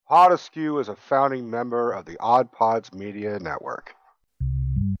Pod Askew is a founding member of the Odd Pods Media Network.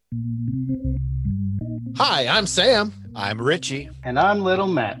 Hi, I'm Sam. I'm Richie. And I'm Little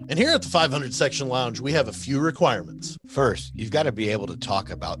Matt. And here at the 500 Section Lounge, we have a few requirements. First, you've got to be able to talk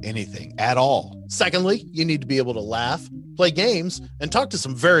about anything at all. Secondly, you need to be able to laugh, play games, and talk to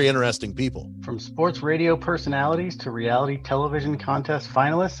some very interesting people. From sports radio personalities to reality television contest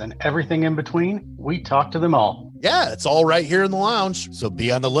finalists and everything in between, we talk to them all. Yeah, it's all right here in the lounge. So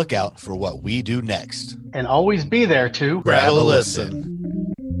be on the lookout for what we do next. And always be there to grab a listen.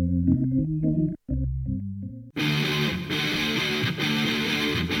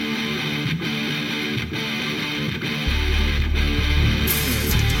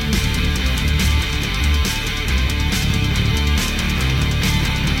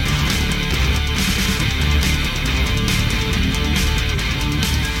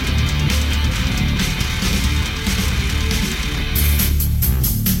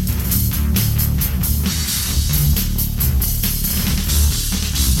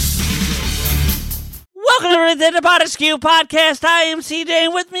 The Pod Askew podcast. I am CJ,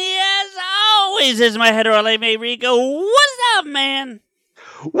 and with me, as always, is my hetero mate Rico. What's up, man?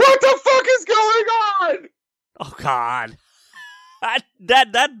 What the fuck is going on? Oh God,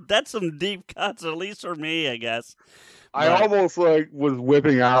 that's some deep cuts, at least for me, I guess. I almost was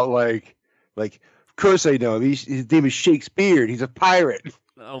whipping out like, of course I know. His name is Shakespeare. He's a pirate.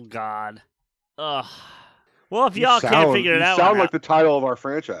 Oh God. Ugh. Well, if y'all can't figure it out, sound like the title of our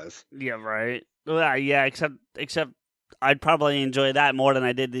franchise. Yeah, right. Well, yeah, except I'd probably enjoy that more than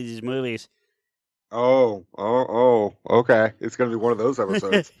I did these movies. Oh, okay. It's going to be one of those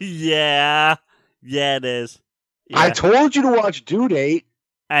episodes. Yeah, it is. Yeah. I told you to watch Due Date.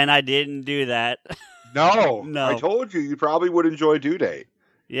 And I didn't do that. No. I told you probably would enjoy Due Date.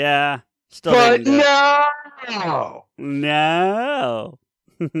 Yeah. Still but no.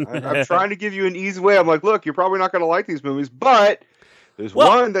 I'm trying to give you an easy way. I'm like, look, you're probably not going to like these movies, but there's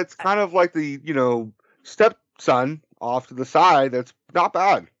one that's kind of like the, stepson off to the side that's not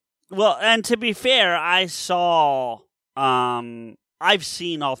bad. Well, and to be fair, I've seen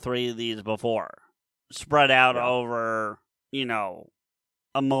all three of these before, spread out over,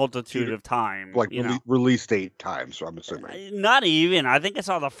 a multitude of time. Like release date times, so I'm assuming. Not even. I think I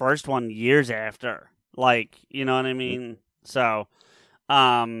saw the first one years after. Like, you know what I mean? So,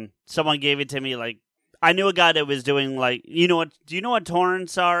 someone gave it to me, like, I knew a guy that was doing, like, do you know what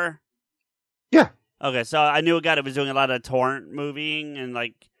torrents are? Yeah. Okay, so I knew a guy that was doing a lot of torrent moving, and,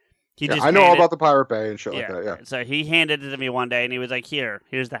 like, I know all about the Pirate Bay and shit like that, yeah. So he handed it to me one day, and he was like,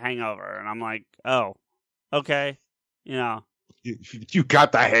 here's The Hangover. And I'm like, oh, okay, You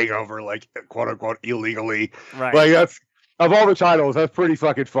got The Hangover, like, quote-unquote, illegally. Right. Like, that's, of all the titles, that's pretty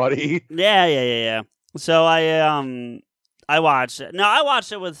fucking funny. Yeah. So I watched it. No, I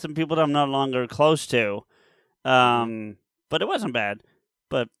watched it with some people that I'm no longer close to, but it wasn't bad.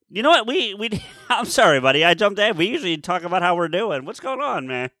 But you know what? We I'm sorry, buddy. I jumped in. We usually talk about how we're doing. What's going on,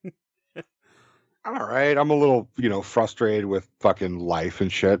 man? All right. I'm a little, frustrated with fucking life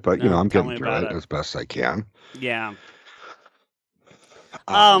and shit, but, I'm getting through it as best I can. Yeah.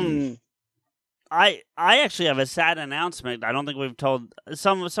 I actually have a sad announcement. I don't think we've told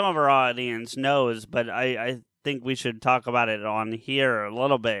some of our audience knows, but I think we should talk about it on here a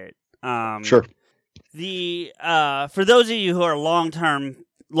little bit. Sure. For those of you who are long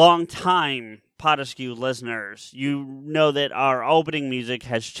time Pod Askew listeners, you know that our opening music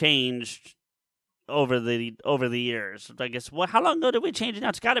has changed over the years. I guess how long ago did we change it? Now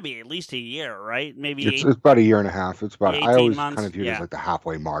it's got to be at least a year, right? Maybe it's about a year and a half. It's about 18 I always months. kind of view it as like the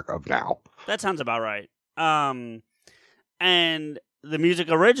halfway mark of now. That sounds about right. And the music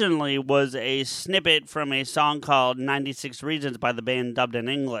originally was a snippet from a song called 96 Reasons by the band Dubbed in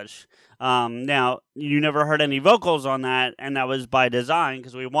English. Now, you never heard any vocals on that, and that was by design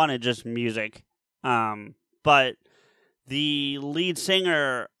because we wanted just music. But the lead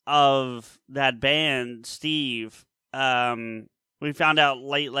singer of that band, Steve, we found out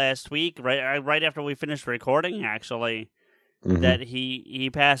late last week, right after we finished recording, actually, that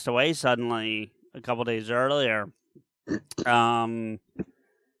he passed away suddenly a couple days earlier. And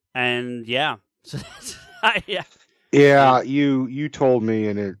yeah, so yeah. You told me,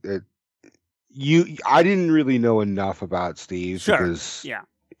 and I didn't really know enough about Steve because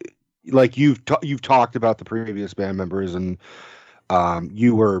like you've talked about the previous band members, and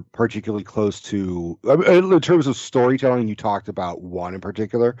you were particularly close to, in terms of storytelling, you talked about one in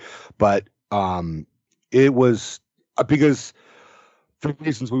particular, but it was because for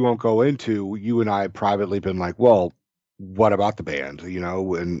reasons we won't go into, you and I have privately been like, well, what about the band,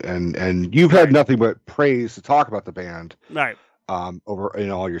 and you've had nothing but praise to talk about the band. Right. over in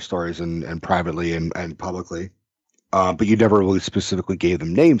all your stories and privately and publicly. But you never really specifically gave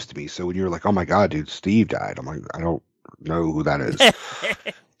them names to me. So when you were like, "Oh my God, dude, Steve died," I'm like, I don't know who that is.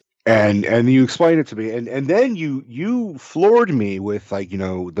 and you explained it to me, and then you floored me with like,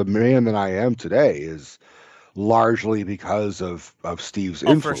 the man that I am today is largely because of Steve's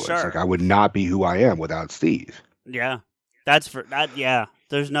influence. For sure. Like I would not be who I am without Steve. Yeah, that's for that. Yeah,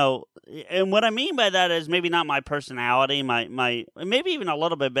 there's no, and what I mean by that is maybe not my personality, my maybe even a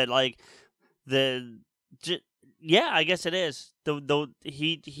little bit, but like yeah, I guess it is.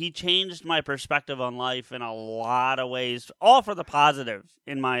 He changed my perspective on life in a lot of ways, all for the positive,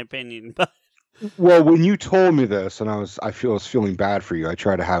 in my opinion. Well, when you told me this, and I was feeling bad for you, I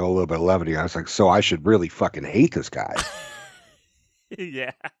tried to have a little bit of levity. I was like, so I should really fucking hate this guy.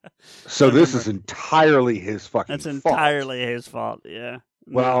 Yeah. So this is entirely his fucking fault. That's entirely his fault, yeah.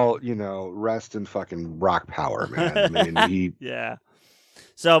 Well, rest in fucking rock power, man. I mean, yeah.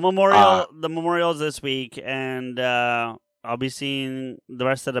 So the memorial's this week, and I'll be seeing the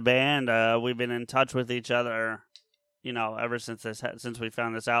rest of the band. We've been in touch with each other, ever since we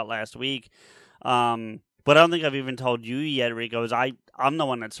found this out last week. But I don't think I've even told you yet, Rico. I'm the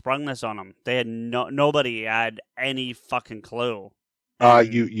one that sprung this on them. They had nobody had any fucking clue.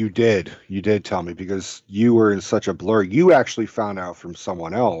 You did tell me, because you were in such a blur. You actually found out from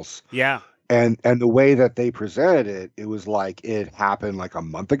someone else. Yeah. And the way that they presented it was like it happened like a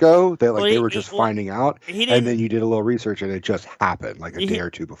month ago. They were just finding out, and then you did a little research, and it just happened like a day or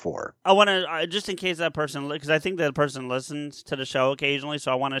two before. I want to just in case that person, because I think that person listens to the show occasionally, so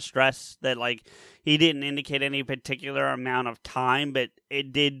I want to stress that like he didn't indicate any particular amount of time, but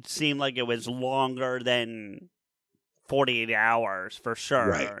it did seem like it was longer than 48 hours for sure.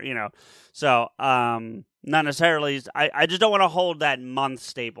 Right. So not necessarily. I just don't want to hold that month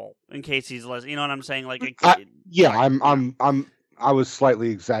staple in case he's listening. You know what I'm saying? Like, I was slightly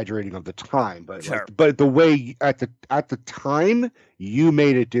exaggerating of the time, but sure. But the way at the time you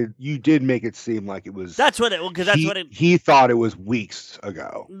did make it seem like it was. That's what he thought it was weeks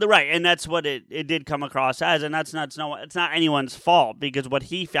ago. Right, and that's what it did come across as, and it's not anyone's fault, because what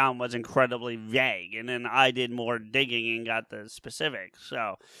he found was incredibly vague, and then I did more digging and got the specifics.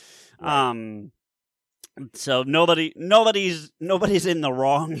 So, right. So nobody's in the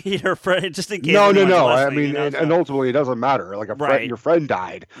wrong here, for just in case. No. I mean, and ultimately, it doesn't matter. Like your friend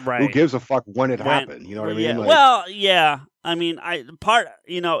died. Right. Who gives a fuck when it happened? You know what I mean? Yeah. Well, yeah. I mean,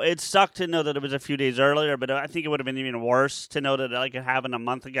 it sucked to know that it was a few days earlier, but I think it would have been even worse to know that it happened a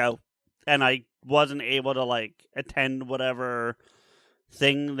month ago, and I wasn't able to attend whatever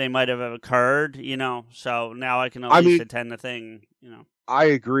thing they might have occurred. So now I can at least attend the thing. I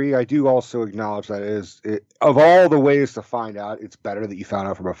agree. I do also acknowledge that of all the ways to find out, it's better that you found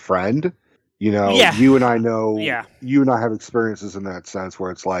out from a friend. Yeah. You and I know. Yeah. You and I have experiences in that sense where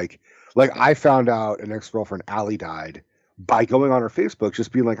it's like I found out an ex-girlfriend, Allie, died by going on her Facebook,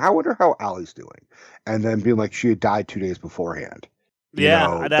 just being like, I wonder how Allie's doing, and then being like, she had died 2 days beforehand.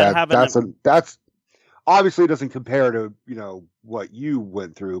 That happened. That's obviously, it doesn't compare to what you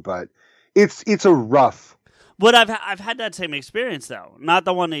went through, but it's a rough. But I've had that same experience, though. Not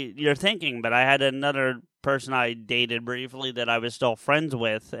the one that you're thinking, but I had another person I dated briefly that I was still friends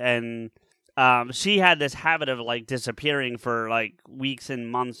with, and she had this habit of disappearing for weeks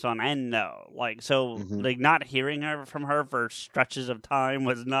and months on end, though. Not hearing from her for stretches of time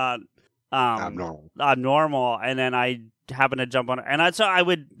was not abnormal. And then I happened to jump on her, and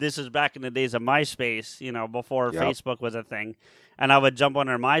this is back in the days of MySpace, before Facebook was a thing, and I would jump on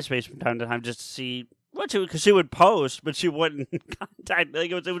her MySpace from time to time just to see. Because she would post, but she wouldn't contact.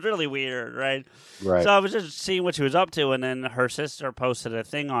 It was really weird, right? Right. So I was just seeing what she was up to, and then her sister posted a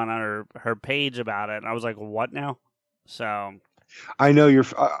thing on her page about it, and I was like, "What now?" So I know your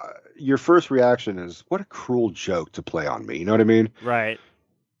first reaction is, "What a cruel joke to play on me." You know what I mean? Right.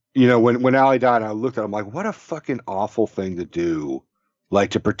 When Allie died, I looked at her, I'm like, "What a fucking awful thing to do,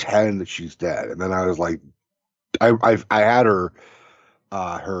 to pretend that she's dead." And then I was like, I had her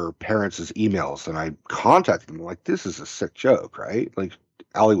parents' emails, and I contacted them like, this is a sick joke, right?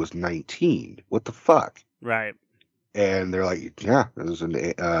 Allie was 19. What the fuck? Right. And they're like, yeah, it was an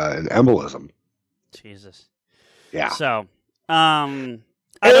embolism. Jesus. Yeah. So, I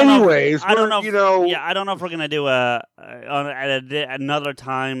don't know if we're gonna do another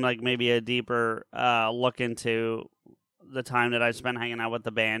time, maybe a deeper look into the time that I spent hanging out with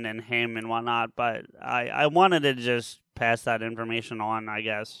the band and him and whatnot, but I wanted to just pass that information on, I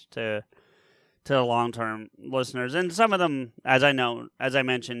guess, to the long-term listeners. And some of them, as I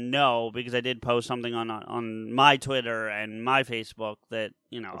mentioned, know, because I did post something on my Twitter and my Facebook that,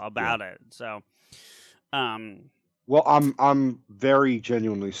 about it. So, Well, I'm very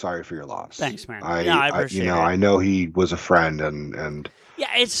genuinely sorry for your loss. Thanks, man. I appreciate it. I know he was a friend, and yeah,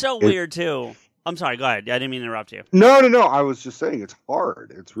 it's so weird too. I'm sorry. Go ahead. I didn't mean to interrupt you. No. I was just saying it's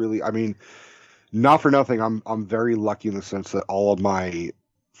hard. It's really. I mean, not for nothing. I'm very lucky in the sense that all of my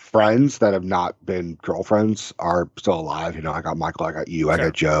friends that have not been girlfriends are still alive. You know, I got Michael, I got you, I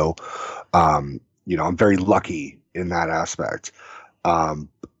got Joe. You know, I'm very lucky in that aspect.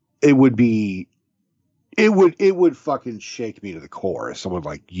 It would fucking shake me to the core if someone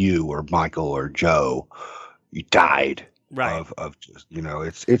like you or Michael or Joe, you died of just, you know,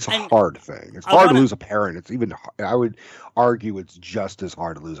 it's a hard thing. It's hard to lose a parent. It's even, I would argue it's just as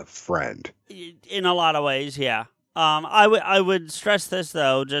hard to lose a friend. In a lot of ways, yeah. I would stress this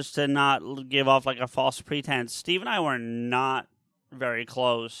though, just to not give off like a false pretense. Steve and I were not very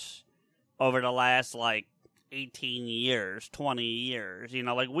close over the last like 18 years, 20 years. You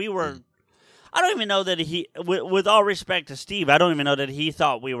know, like we were. I don't even know that he, with all respect to Steve, I don't even know that he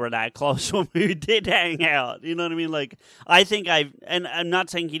thought we were that close when we did hang out. You know what I mean? Like, I think and I'm not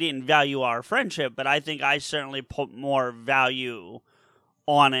saying he didn't value our friendship, but I think I certainly put more value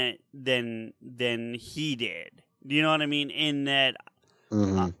on it than he did. Do you know what I mean? In that,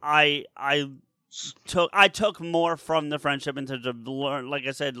 I took more from the friendship in terms of like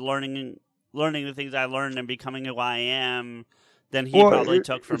I said, learning the things I learned and becoming who I am. Than he probably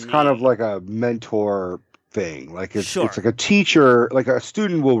took from me. It's kind of like a mentor thing. Like it's like a teacher, like a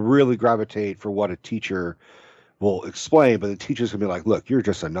student will really gravitate for what a teacher will explain, but the teacher's gonna be like, look, you're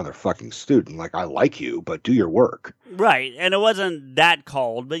just another fucking student. Like, I like you, but do your work. Right. And it wasn't that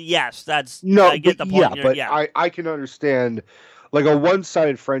cold, but yes, I get the point. Yeah, but I can understand, like, a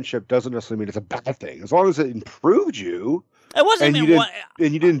one-sided friendship doesn't necessarily mean it's a bad thing. As long as it improved you. It wasn't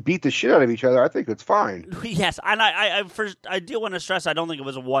and you didn't beat the shit out of each other. I think it's fine. Yes, and I do want to stress I don't think it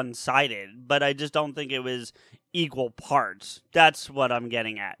was one-sided, but I just don't think it was equal parts. That's what I'm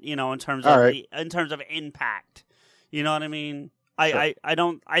getting at. You know, in terms of impact. You know what I mean? Sure.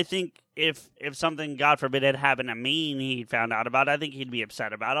 I think if something, God forbid, had happened to me and he found out about it, I think he'd be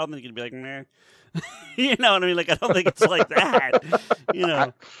upset about it. I don't think he'd be like, meh. You know what I mean? Like, I don't think it's like that. You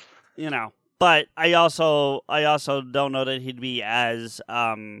know. But I also don't know that he'd be as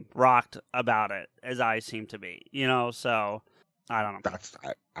rocked about it as I seem to be, you know. So I don't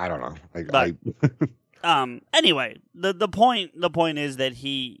know. I don't know. Anyway, the point is that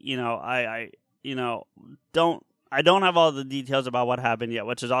he, you know, I don't have all the details about what happened yet,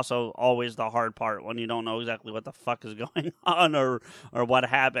 which is also always the hard part when you don't know exactly what the fuck is going on or what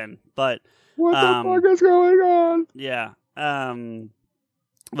happened. But what the fuck is going on? Yeah.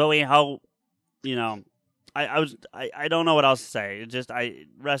 But we hope. You know, I don't know what else to say. Just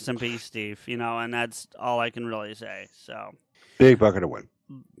rest in peace, Steve. You know, and that's all I can really say. So big bucket of win.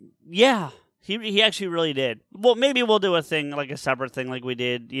 Yeah, he actually really did. Well, maybe we'll do a thing like a separate thing, like we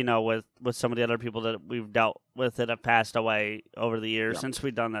did, you know, with some of the other people that we've dealt with that have passed away over the years since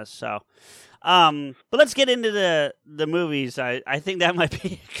we've done this. So, but let's get into the movies. I think that might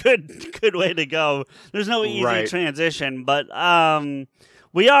be a good way to go. There's no easy transition, but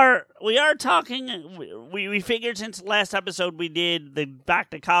We are talking. We figured since last episode we did the back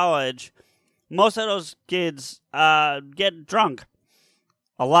to college, most of those kids get drunk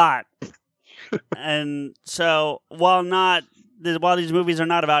a lot, and so while these movies are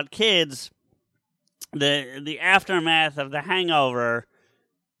not about kids, the aftermath of The Hangover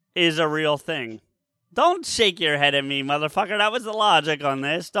is a real thing. Don't shake your head at me, motherfucker. That was the logic on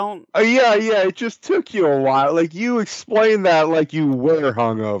this. Don't. Yeah. It just took you a while. Like, you explained that like you were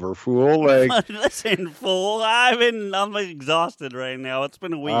hungover, fool. Like, listen, fool. I'm exhausted right now. It's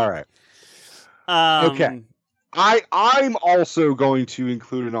been a week. All right. Okay. I'm also going to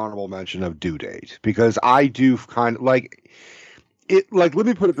include an honorable mention of Due Date because I do kind of like it. Like, let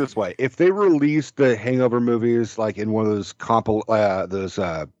me put it this way: if they released the Hangover movies like in one of those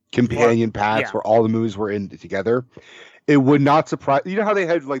companion packs where all the movies were in together, it would not surprise. You know how they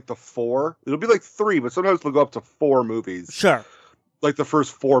had like the 4? It'll be like 3, but sometimes they'll go up to 4 movies. Sure. Like the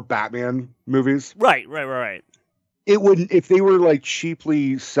first 4 Batman movies. Right. It wouldn't, if they were like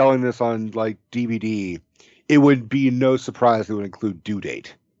cheaply selling this on like DVD, it would be no surprise they would include Due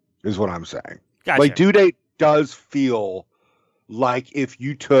Date, is what I'm saying. Gotcha. Like, Due Date does feel like if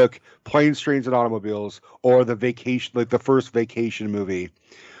you took Planes, Trains, and Automobiles or the Vacation, like the first Vacation movie,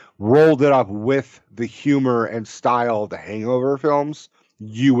 rolled it up with the humor and style of the Hangover films,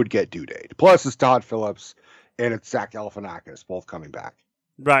 you would get Due Date. Plus, it's Todd Phillips and it's Zach Galifianakis both coming back.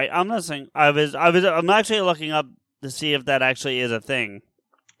 Right, I'm listening. I'm actually looking up to see if that actually is a thing.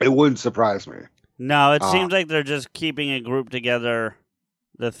 It wouldn't surprise me. No, it seems like they're just keeping a group together,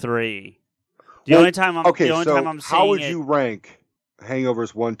 the 3. The only time I'm how would you rank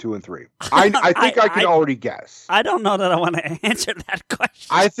Hangovers 1, 2, and 3? I think I can already guess. I don't know that I want to answer that question.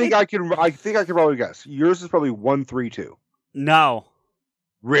 I think I can probably guess. Yours is probably 1, 3, 2. No.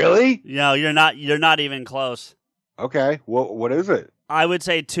 Really? No, you're not. You're not even close. Okay. Well, what is it? I would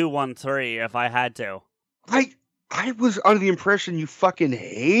say 2, 1, 3 if I had to. I was under the impression you fucking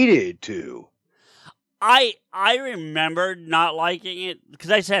hated 2. I remember not liking it because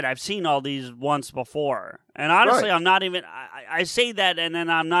I said I've seen all these once before, and honestly, right. I'm not even. I say that, and then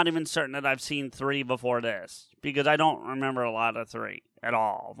I'm not even certain that I've seen 3 before this because I don't remember a lot of 3 at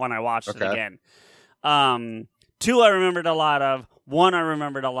all when I watched it again. 2 I remembered a lot of. 1 I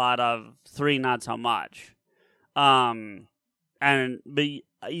remembered a lot of. 3 not so much. I didn't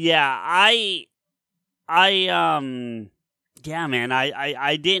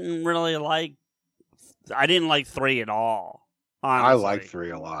really like. I didn't like 3 at all. Honestly. I like 3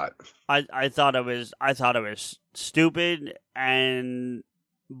 a lot. I thought it was stupid and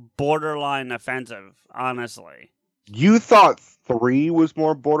borderline offensive. Honestly, you thought 3 was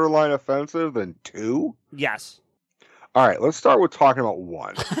more borderline offensive than 2? Yes. All right, let's start with talking about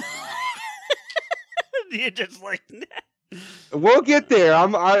 1. You just like. We'll get there.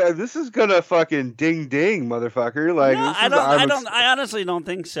 This is gonna fucking ding ding, motherfucker. Like, no, I honestly don't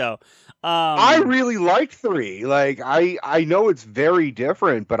think so. I really liked 3. Like, I know it's very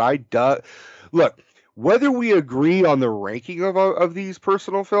different, but look, whether we agree on the ranking of these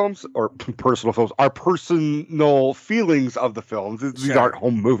personal films, our personal feelings of the films, these aren't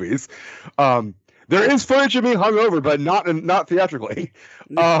home movies. There is footage of me hungover, but not theatrically.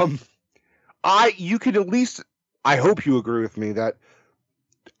 You could at least, I hope you agree with me that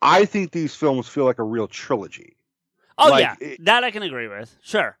I think these films feel like a real trilogy. Oh, like, that I can agree with.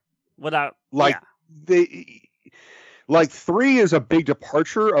 Sure. Without like they 3 is a big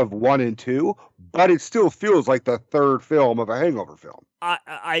departure of 1 and 2, but it still feels like the third film of a Hangover film.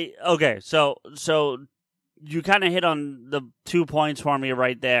 Okay, so you kind of hit on the 2 points for me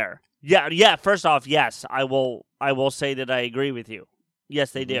right there. Yeah. First off, yes, I will say that I agree with you. Yes,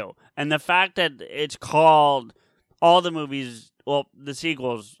 they do, and the fact that it's called all the movies, well, the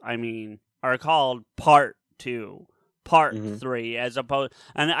sequels, I mean, are called Part 2. Part 3, as opposed,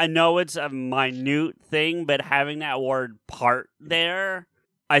 and I know it's a minute thing, but having that word "part" there,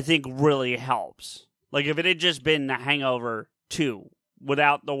 I think really helps. Like if it had just been The Hangover 2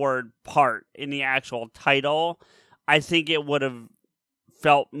 without the word "part" in the actual title, I think it would have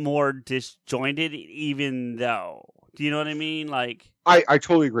felt more disjointed. Even though, do you know what I mean? Like, I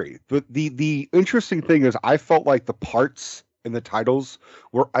totally agree. But the interesting thing is, I felt like the parts and the titles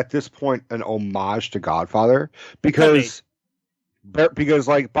were at this point an homage to Godfather because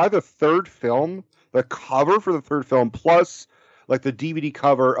like by the third film, the cover for the third film plus like the DVD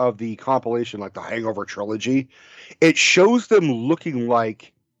cover of the compilation, like the Hangover trilogy, it shows them looking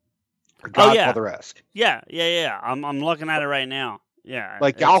like Godfather-esque. Yeah. I'm looking at it right now. Yeah,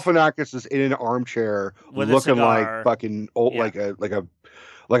 like Galifianakis is in an armchair looking like fucking old, like a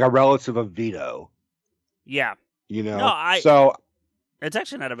relative of Vito. Yeah. You know, so it's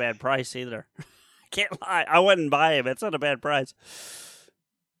actually not a bad price either. I can't lie. I wouldn't buy it. It's not a bad price.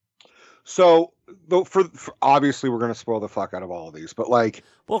 So, for obviously, we're going to spoil the fuck out of all of these, but like,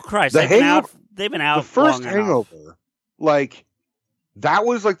 well, Christ, they've been out. The first Hangover, like, that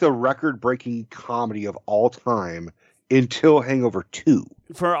was like the record-breaking comedy of all time until Hangover 2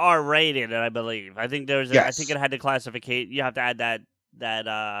 for R-rated, I believe. I think there's. I think it had to classificate. You have to add that.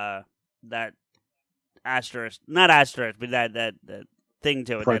 Asterisk, not asterisk, but that thing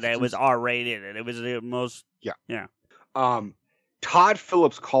to it that it was R-rated and it was the most. Yeah. Todd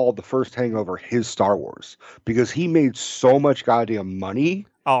Phillips called the first Hangover his Star Wars because he made so much goddamn money.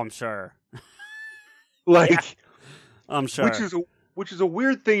 Oh, I'm sure. I'm sure. Which is a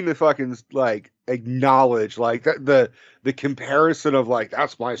weird thing to fucking like acknowledge. Like that the comparison of like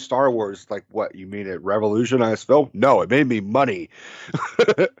that's my Star Wars. Like what you mean it revolutionized film? No, it made me money.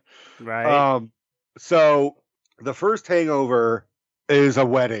 Right. So the first Hangover is a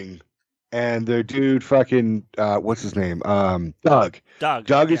wedding, and the dude fucking what's his name? Doug.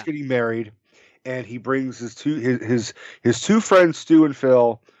 Doug is getting married, and he brings his two friends, Stu and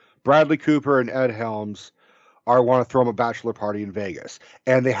Phil, Bradley Cooper and Ed Helms, want to throw him a bachelor party in Vegas,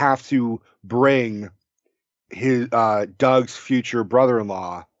 and they have to bring his Doug's future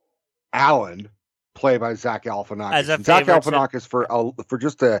brother-in-law, Alan, played by Zach Galifianakis. Zach Galifianakis for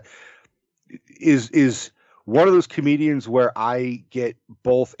just a is one of those comedians where I get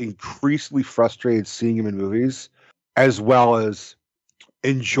both increasingly frustrated seeing him in movies as well as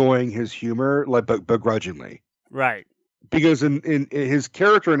enjoying his humor, like but begrudgingly. Right. Because in his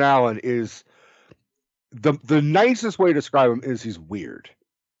character in Alan is the nicest way to describe him is he's weird.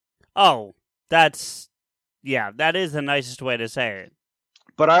 Oh, that is the nicest way to say it.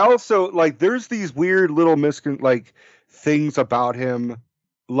 But I also like there's these weird little things about him.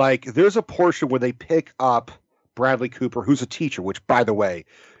 Like there's a portion where they pick up Bradley Cooper, who's a teacher, which by the way,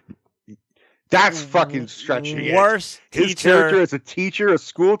 that's fucking stretching it. Worst teacher. His character as a teacher, a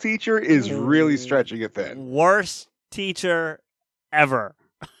school teacher, is really stretching it thin. Worst teacher ever.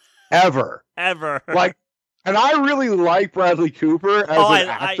 Ever. Like, and I really like Bradley Cooper as an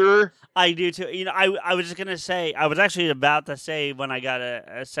actor. I do too. You know, I was just gonna say, I was actually about to say when I got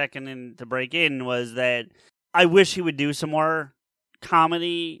a second in to break in was that I wish he would do some more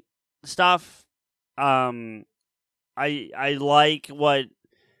comedy stuff. I like what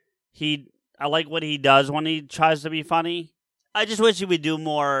he does when he tries to be funny. I just wish he would do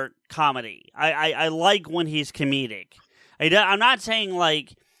more comedy. I like when he's comedic. I'm not saying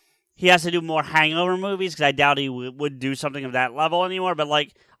like he has to do more Hangover movies because I doubt he would do something of that level anymore. But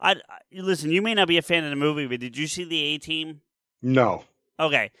like, listen, you may not be a fan of the movie, but did you see the A-Team? No.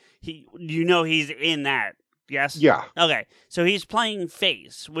 Okay, he's in that. Yes. Yeah. Okay, so he's playing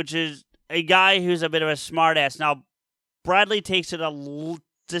Face, which is a guy who's a bit of a smartass. Now, Bradley takes it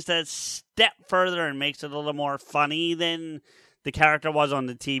just a step further and makes it a little more funny than the character was on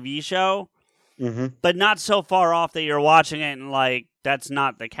the TV show. Mm-hmm. But not so far off that you're watching it and like that's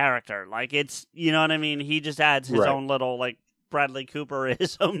not the character. Like it's, you know what I mean? He just adds his own little like Bradley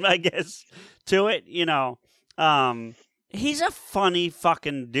Cooperism, I guess, to it. You know, he's a funny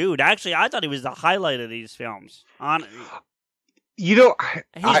fucking dude. Actually, I thought he was the highlight of these films. You know,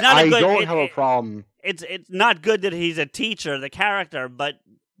 I don't have a problem. It's not good that he's a teacher, the character, but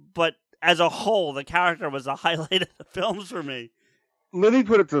as a whole, the character was the highlight of the films for me. Let me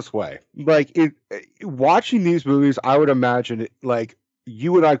put it this way: like, watching these movies, I would imagine like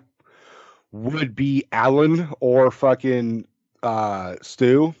you and I would be Alan or fucking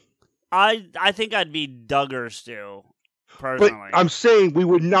Stu. I think I'd be Doug or Stu, personally. But I'm saying we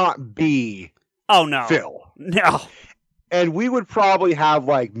would not be. Oh no, Phil. No. And we would probably have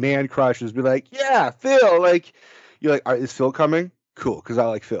like man crushes, be like, yeah, Phil. Like, you're like, is Phil coming? Cool, because I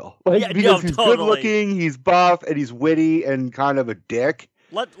like Phil. Like, because he's good looking, he's buff, and he's witty and kind of a dick.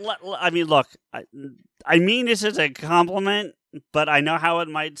 I mean, look, I mean this is a compliment, but I know how it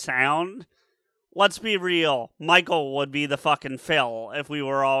might sound. Let's be real. Michael would be the fucking Phil if we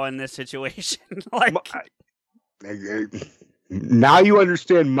were all in this situation. Like, now you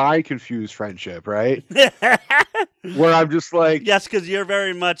understand my confused friendship, right? Where I'm just like... Yes, because you're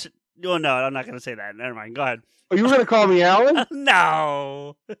very much... Oh, no, I'm not going to say that. Never mind. Go ahead. Oh, you were going to call me Alan?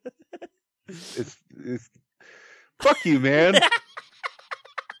 No. It's fuck you, man.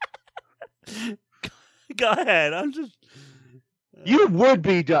 Go ahead. I'm just... You would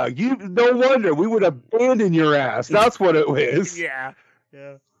be, Doug. No wonder. We would abandon your ass. That's what it was. Yeah.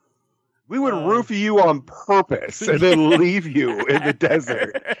 We would roofie you on purpose and then leave you in the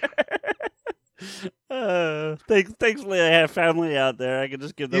desert. Thankfully, I have family out there. I can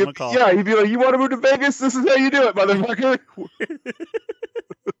just give them a call. Yeah, you'd be like, you want to move to Vegas? This is how you do it, motherfucker.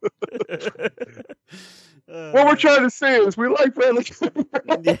 What we're trying to say is we like Bradley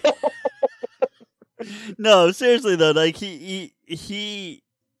Cooper. No, seriously though, like he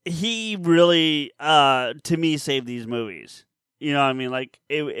really to me saved these movies. You know what I mean? Like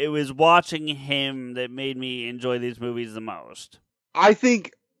it was watching him that made me enjoy these movies the most. I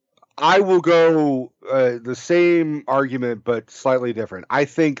think I will go the same argument, but slightly different. I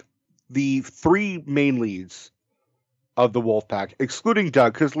think the three main leads of the Wolfpack, excluding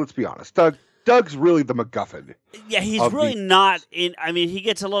Doug, because let's be honest, Doug's really the MacGuffin. Yeah, he's really not in. I mean, he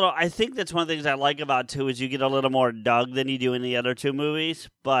gets a little. I think that's one of the things I like about 2 is you get a little more Doug than you do in the other 2 movies.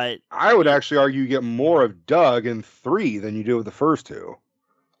 But I would actually argue you get more of Doug in 3 than you do with the first 2.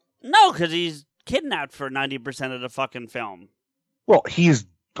 No, because he's kidnapped for 90% of the fucking film. Well, he's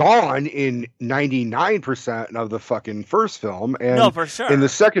gone in 99% of the fucking first film, and no, for sure. In the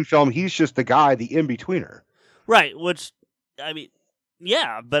second film, he's just the guy, the in-betweener. Right. Which, I mean,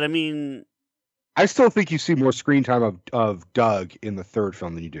 yeah, but I mean. I still think you see more screen time of Doug in the third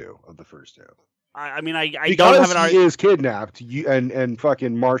film than you do of the first 2. I mean, I because don't have an argument. He is kidnapped, and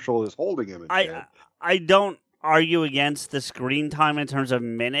fucking Marshall is holding him. I don't argue against the screen time in terms of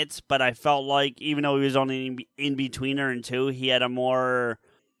minutes, but I felt like even though he was only in betweener in 2, he had a more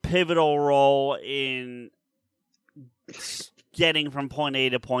pivotal role in getting from point A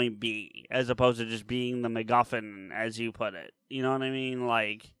to point B, as opposed to just being the MacGuffin, as you put it. You know what I mean?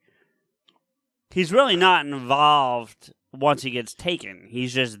 Like. He's really not involved once he gets taken.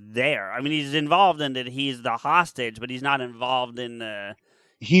 He's just there. I mean, he's involved in that he's the hostage, but he's not involved in the,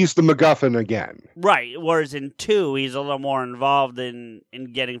 he's the MacGuffin again. Right. Whereas in 2, he's a little more involved in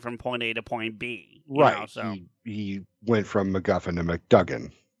getting from point A to point B. Right. So he went from MacGuffin to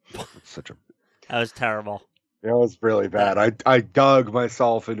McDuggan. That was terrible. It was really bad. I dug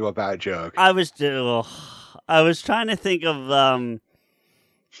myself into a bad joke. I was trying to think of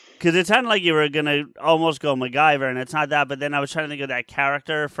because it sounded like you were gonna almost go MacGyver, and it's not that. But then I was trying to think of that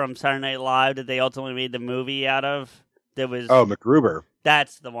character from Saturday Night Live that they ultimately made the movie out of. That was MacGruber.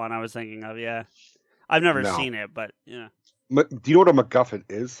 That's the one I was thinking of. Yeah, I've never seen it, but yeah. Do you know what a MacGuffin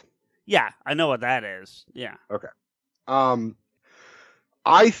is? Yeah, I know what that is. Yeah. Okay.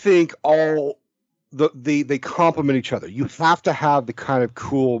 I think they complement each other. You have to have the kind of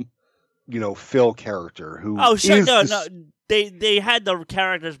cool, Phil character who. Oh, sure. No. They had the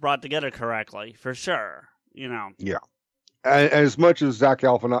characters brought together correctly, for sure. Yeah. And as much as Zach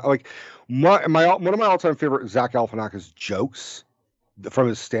Galifianakis, like one of my all-time favorite Zach Galifianakis jokes from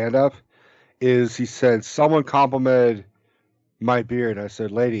his stand-up is he said, "Someone complimented my beard." I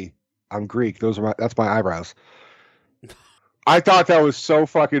said, "Lady, I'm Greek. That's my eyebrows." I thought that was so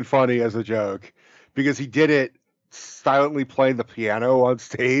fucking funny as a joke because he did it silently playing the piano on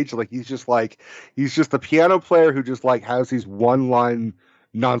stage. Like he's just the piano player who just like has these one-line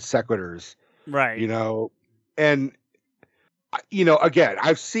non sequiturs, right? And again,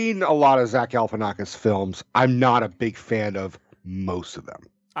 I've seen a lot of Zach Galifianakis films. I'm not a big fan of most of them.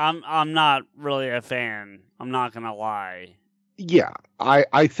 I'm not really a fan. I'm not gonna lie. Yeah,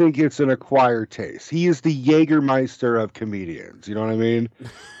 I think it's an acquired taste. He is the Jägermeister of comedians. You know what I mean?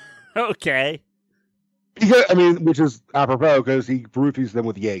 Okay. Yeah, which is apropos because he roofies them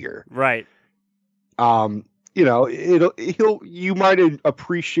with Jaeger. Right. You might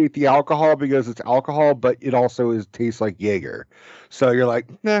appreciate the alcohol because it's alcohol, but it also tastes like Jaeger. So you're like,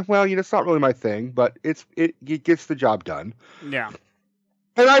 it's not really my thing, but it gets the job done. Yeah.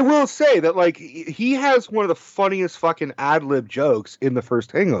 And I will say that, like, he has one of the funniest fucking ad-lib jokes in the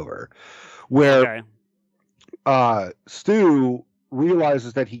first Hangover, where Stu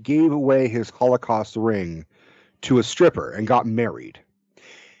realizes that he gave away his Holocaust ring to a stripper and got married.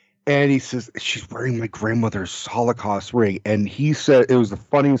 And he says, "She's wearing my grandmother's Holocaust ring." And he said, it was the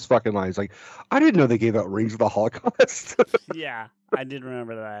funniest fucking line. He's like, "I didn't know they gave out rings of the Holocaust." Yeah, I did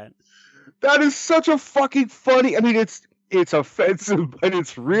remember that. That is such a fucking funny. It's offensive, but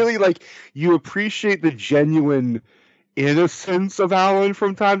it's really like you appreciate the genuine innocence of Alan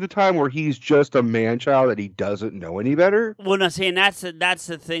from time to time, where he's just a man-child that he doesn't know any better. Well, no, see, and that's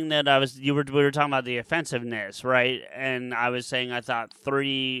the thing that we were talking about, the offensiveness, right? And I was saying I thought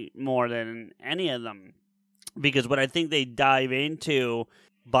 3 more than any of them, because what I think they dive into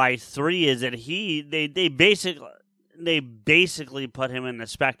by 3 is that they basically put him in the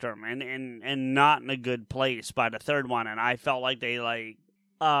spectrum and not in a good place by the 3rd one, and I felt like they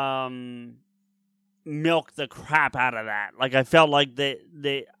milked the crap out of that. Like I felt like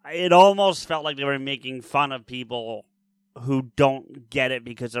it almost felt like they were making fun of people who don't get it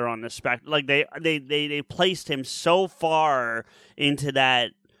because they're on the spectrum. Like they placed him so far into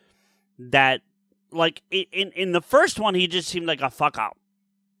that like in the first one he just seemed like a fuck up,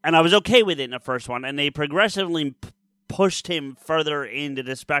 and I was okay with it in the first one, and they progressively pushed him further into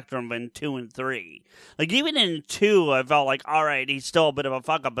the spectrum in 2 and 3. Like even in 2, I felt like, all right, he's still a bit of a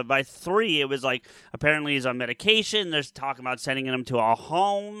fuck up, but by 3, it was like apparently he's on medication. There's talking about sending him to a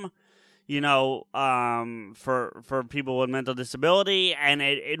home, for people with mental disability, and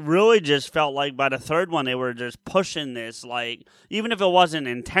it really just felt like by the 3rd one they were just pushing this, like even if it wasn't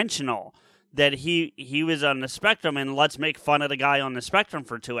intentional, that he was on the spectrum, and let's make fun of the guy on the spectrum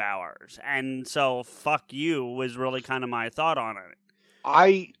for 2 hours. And so fuck you was really kind of my thought on it.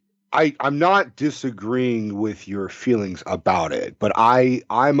 I'm not disagreeing with your feelings about it, but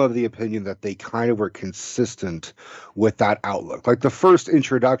I'm of the opinion that they kind of were consistent with that outlook. Like the first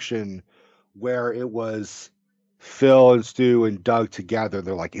introduction where it was Phil and Stu and Doug together,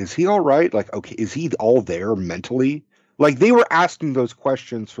 they're like, is he all right? Like, okay, is he all there mentally? Like, they were asking those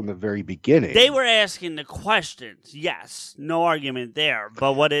questions from the very beginning. They were asking the questions, yes, no argument there.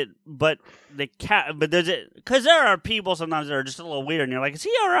 But because there are people sometimes that are just a little weird, and you're like, is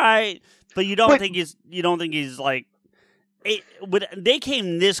he all right? But you don't think he's like. They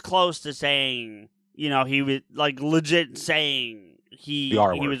came this close to saying, he was like legit saying he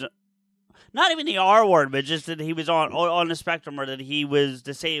was. Not even the R word, but just that he was on the spectrum, or that he was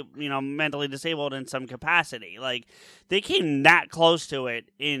mentally disabled in some capacity. Like they came that close to it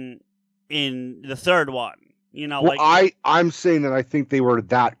in the 3rd one. I'm saying that I think they were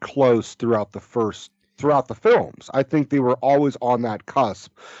that close throughout the films. I think they were always on that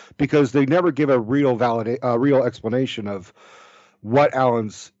cusp because they never give a real explanation of what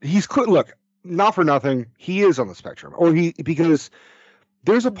look, not for nothing, he is on the spectrum, because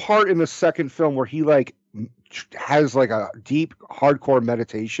there's a part in the second film where he like has like a deep hardcore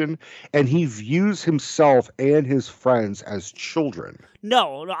meditation, and he views himself and his friends as children.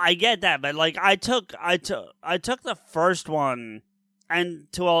 No, I get that, but like I took the first one,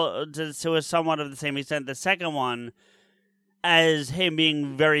 and to a somewhat of the same extent, the second one as him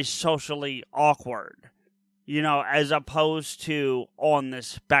being very socially awkward, as opposed to on the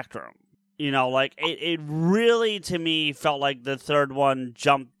spectrum. Like it really to me felt like the third one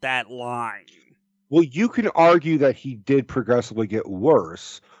jumped that line. Well, you can argue that he did progressively get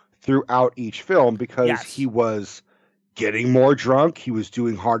worse throughout each film because he was getting more drunk. He was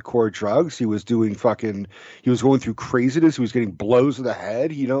doing hardcore drugs. He was going through craziness. He was getting blows to the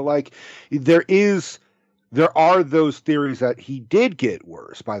head. Like there are those theories that he did get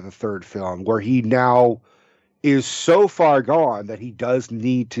worse by the third film, where he now is so far gone that he does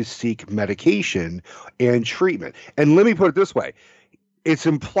need to seek medication and treatment. And let me put it this way. It's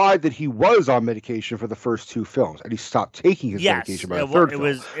implied that he was on medication for the first two films, and he stopped taking his medication by the third film.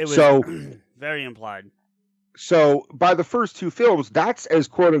 It was very implied. So by the first two films, that's as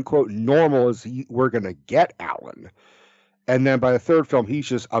quote-unquote normal as we're going to get Alan. And then by the third film, he's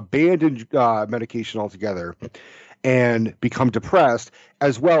just abandoned medication altogether and become depressed,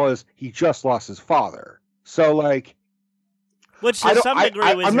 as well as he just lost his father. So, like... Which to some degree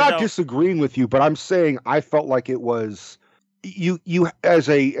I'm not disagreeing with you, but I'm saying I felt like it was... You as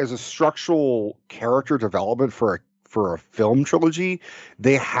a structural character development for a film trilogy,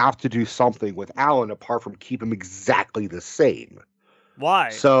 they have to do something with Alan apart from keep him exactly the same. Why?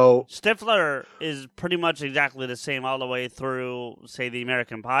 So Stifler is pretty much exactly the same all the way through, say, the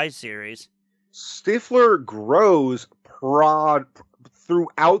American Pie series. Stifler grows throughout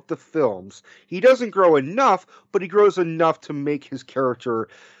the films. He doesn't grow enough, but he grows enough to make his character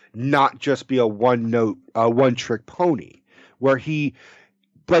not just be a one-trick pony. Where he,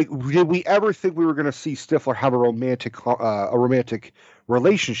 like, did we ever think we were going to see Stifler have a romantic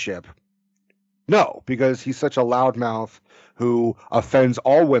relationship? No, because he's such a loudmouth who offends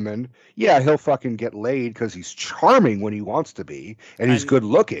all women. Yeah, he'll fucking get laid because he's charming when he wants to be, and he's good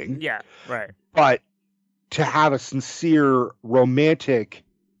looking. Yeah, right. But to have a sincere, romantic,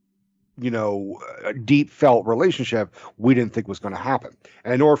 deep felt relationship, we didn't think was going to happen.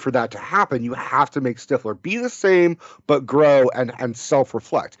 And in order for that to happen, you have to make Stifler be the same, but grow and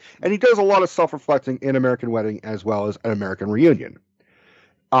self-reflect. And he does a lot of self-reflecting in American Wedding as well as an American Reunion.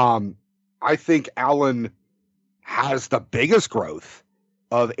 I think Alan has the biggest growth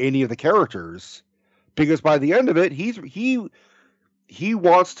of any of the characters, because by the end of it, he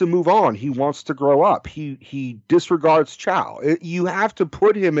wants to move on. He wants to grow up. He disregards Chow. You have to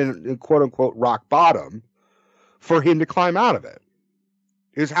put him in quote unquote rock bottom for him to climb out of it,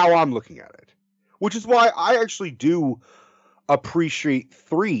 is how I'm looking at it. Which is why I actually do appreciate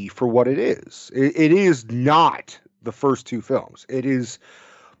 3 for what it is. It is not the first two films. It is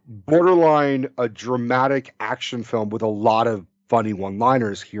borderline a dramatic action film with a lot of funny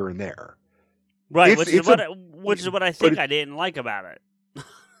one-liners here and there. Right, which is what I think I didn't like about it.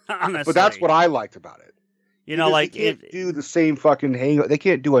 Honestly. But that's what I liked about it. Like they can't do the same fucking Hangover. They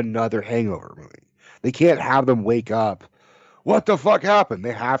can't do another Hangover movie. They can't have them wake up. What the fuck happened?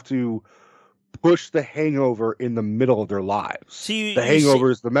 They have to push the hangover in the middle of their lives. The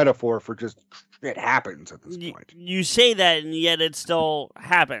hangover is the metaphor for just it happens at this point. You say that, and yet it still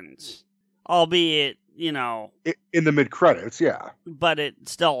happens, albeit in the mid credits, yeah. But it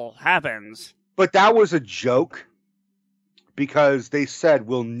still happens. But that was a joke because they said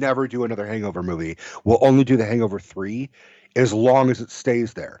we'll never do another Hangover movie. We'll only do the Hangover 3 as long as it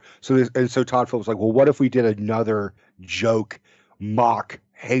stays there. So Todd Phillips was like, well, what if we did another joke mock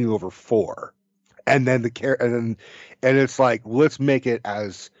Hangover 4? And then and it's like, let's make it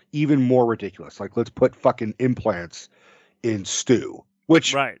as even more ridiculous. Like, let's put fucking implants in Stu,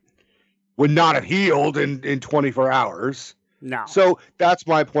 which would not have healed in 24 hours. No. So that's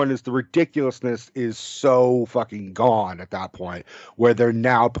my point, is the ridiculousness is so fucking gone at that point where they're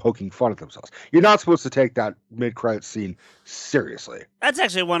now poking fun at themselves. You're not supposed to take that mid-credit scene seriously. That's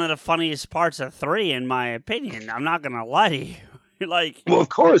actually one of the funniest parts of 3, in my opinion. I'm not going to lie to you. Well, of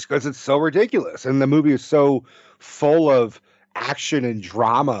course, because it's so ridiculous. And the movie is so full of action and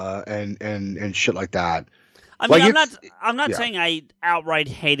drama and shit like that. I mean, I'm not saying I outright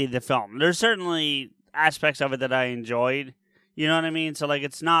hated the film. There's certainly aspects of it that I enjoyed. You know what I mean? So, like,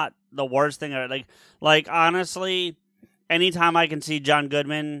 it's not the worst thing. Like honestly, anytime I can see John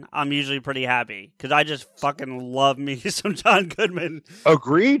Goodman, I'm usually pretty happy. Because I just fucking love me some John Goodman.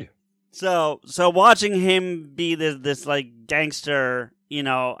 Agreed. So watching him be this like gangster, you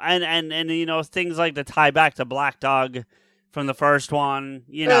know, and you know, things like the tie back to Black Dog from the first one,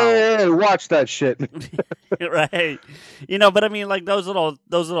 you know. Hey, watch that shit. Right. You know, but I mean, like those little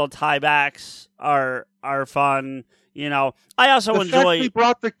tiebacks are fun. You know, I also enjoy. He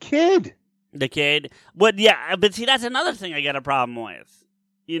brought the kid. The kid, but yeah, but see, that's another thing I got a problem with.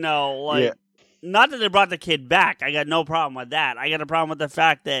 You know, like not that they brought the kid back. I got no problem with that. I got a problem with the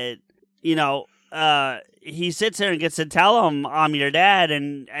fact that, you know, he sits there and gets to tell him, "I'm your dad,"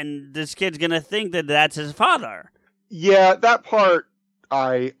 and this kid's gonna think that that's his father. Yeah, that part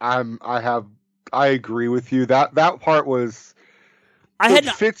I agree with you. That part was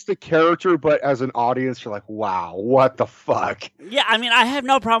fits the character, but as an audience, you're like, wow, what the fuck? Yeah, I mean, I have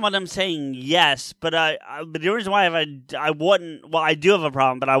no problem with him saying yes, but but the reason why I wouldn't, well, I do have a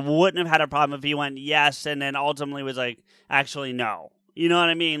problem, but I wouldn't have had a problem if he went yes and then ultimately was like, actually no. You know what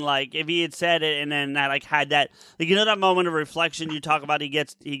I mean? Like if he had said it and then had that, like, you know, that moment of reflection you talk about, he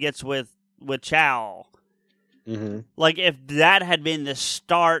gets with Chow. Mm-hmm. Like if that had been the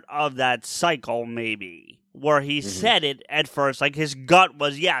start of that cycle, maybe where he said it at first, like his gut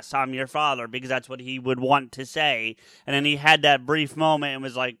was, yes, I'm your father, because that's what he would want to say, and then he had that brief moment and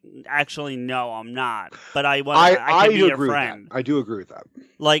was like, actually, no, I'm not. But I can be your friend. I do agree with that.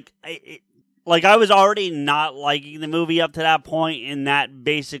 Like, like I was already not liking the movie up to that point, and that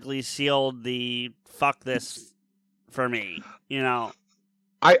basically sealed the fuck this for me. You know.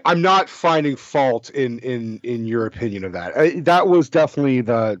 I'm not finding fault in your opinion of that. That was definitely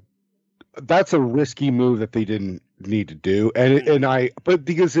that's a risky move that they didn't need to do, but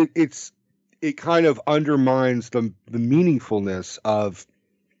because it kind of undermines the meaningfulness of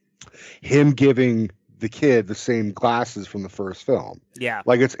him giving the kid the same glasses from the first film. Yeah,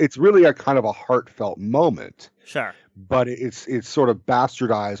 like it's really a kind of a heartfelt moment. Sure, but it's sort of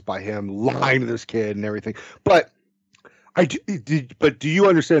bastardized by him lying to this kid and everything. But But do you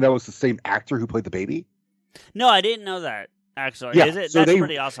understand that was the same actor who played the baby? No, I didn't know that. Actually, yeah, is it? So that's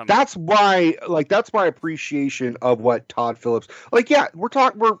pretty awesome. That's why, that's my appreciation of what Todd Phillips. Yeah,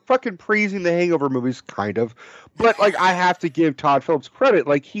 we're fucking praising the Hangover movies, kind of, but I have to give Todd Phillips credit.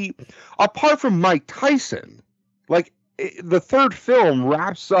 He, apart from Mike Tyson, the third film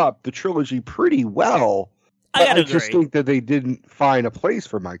wraps up the trilogy pretty well. I just think that they didn't find a place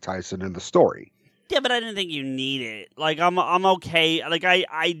for Mike Tyson in the story. Yeah, but I didn't think you need it. I'm okay.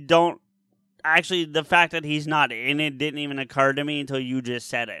 I don't. Actually, the fact that he's not in it didn't even occur to me until you just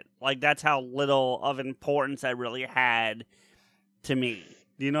said it. That's how little of importance that really had to me.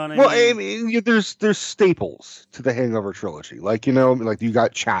 Do you know what I mean? Well, I mean, there's staples to the Hangover trilogy. You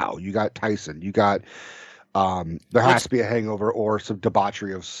got Chow, you got Tyson, you got there has to be a hangover or some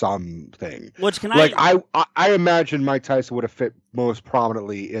debauchery of something. Which can I imagine Mike Tyson would have fit most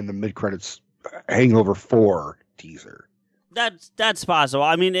prominently in the mid-credits Hangover 4 teaser. That's possible.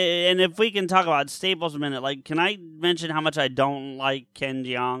 I mean, and if we can talk about staples a minute, can I mention how much I don't like Ken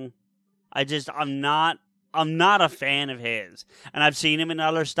Jeong? I'm not a fan of his, and I've seen him in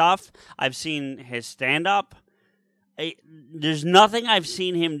other stuff. I've seen his stand-up. There's nothing I've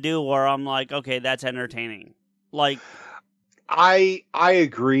seen him do where I'm like, okay, that's entertaining. I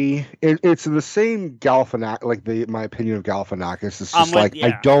agree. It's the same Galifianakis, my opinion of Galifianakis is just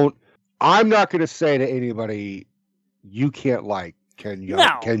I'm not going to say to anybody, you can't like Ken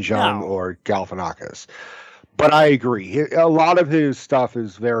Jeong or Galifianakis. But I agree. A lot of his stuff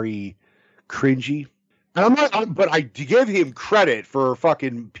is very cringy. And but I give him credit for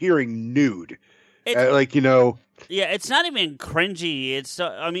fucking appearing nude. Yeah, it's not even cringy. It's,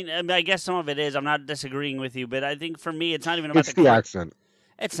 I guess some of it is. I'm not disagreeing with you, but I think for me, it's not even about the accent.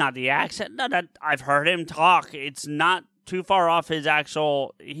 It's not the accent. No, I've heard him talk. It's not too far off his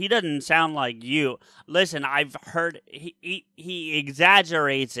actual. He doesn't sound like you. Listen, I've heard he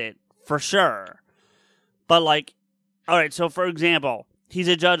exaggerates it for sure. But all right. So for example, he's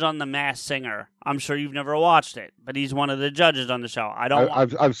a judge on The Masked Singer. I'm sure you've never watched it, but he's one of the judges on the show.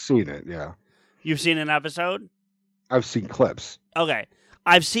 I've seen it. Yeah. You've seen an episode? I've seen clips. Okay.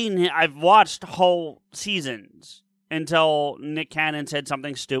 I've watched whole seasons until Nick Cannon said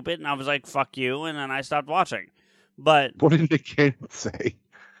something stupid, and I was like, fuck you, and then I stopped watching. But what did Nick Cannon say?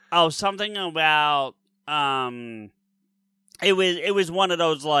 Oh, something about it was one of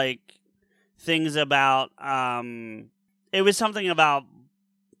those things about it was something about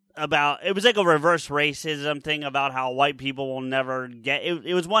it was like a reverse racism thing about how white people will never get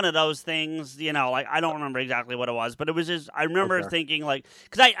it was one of those things, I don't remember exactly what it was, but it was just I remember thinking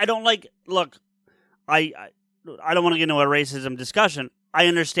because I don't look, I don't want to get into a racism discussion. I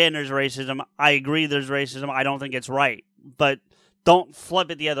understand there's racism. I agree there's racism. I don't think it's right. But don't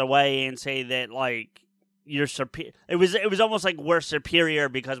flip it the other way and say that like you're superior. It was almost like we're superior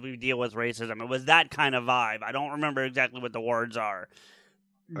because we deal with racism. It was that kind of vibe. I don't remember exactly what the words are.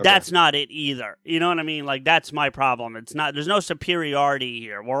 Okay. That's not it either. You know what I mean? Like that's my problem. It's not. There's no superiority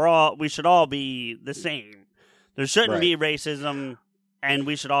here. We should all be the same. There shouldn't be racism, and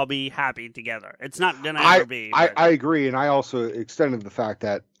we should all be happy together. It's not gonna ever be. I agree, and I also extended the fact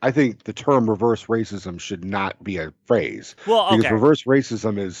that I think the term reverse racism should not be a phrase. Well, okay. Because reverse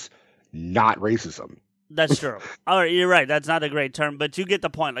racism is not racism. That's true. All right, you're right. That's not a great term, but you get the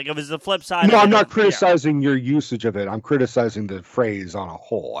point. Like, it was the flip side. No, I'm not criticizing your usage of it. I'm criticizing the phrase on a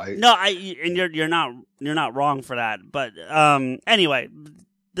whole. And you're not wrong for that. But anyway,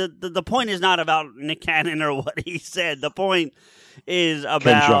 the point is not about Nick Cannon or what he said. The point is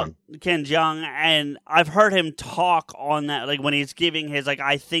about Ken Jeong, and I've heard him talk on that, like when he's giving his like,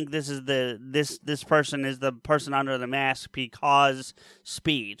 I think this is this person is the person under the mask because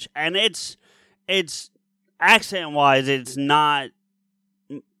speech, and it's accent-wise, it's not,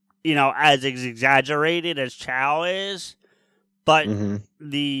 as exaggerated as Chow is, but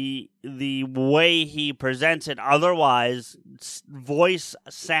the way he presents it, otherwise, voice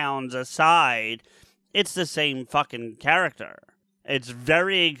sounds aside, it's the same fucking character. It's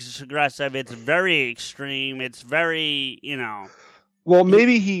very aggressive. It's very extreme. It's very, Well,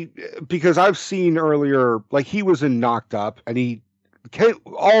 maybe because I've seen earlier, like he was in Knocked Up, and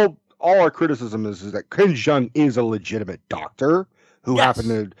all our criticism is that Ken Jeong is a legitimate doctor who happened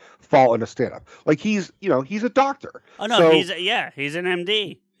to fall into stand-up. Like he's a doctor. Oh no, so, he's an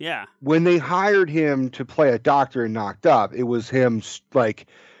MD. Yeah. When they hired him to play a doctor in Knocked Up, it was him like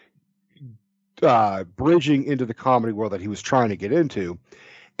bridging into the comedy world that he was trying to get into.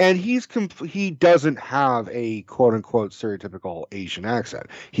 And he doesn't have a quote-unquote stereotypical Asian accent.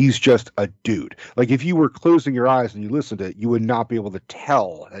 He's just a dude. Like, if you were closing your eyes and you listened to it, you would not be able to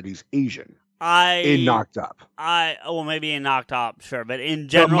tell that he's Asian. In Knocked Up. Maybe in Knocked Up, sure. But in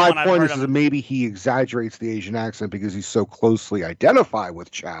general, but my point is that maybe he exaggerates the Asian accent because he's so closely identified with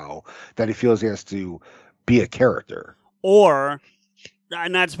Chow that he feels he has to be a character. And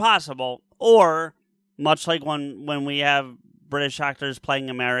that's possible. Or, much like when we have British actors playing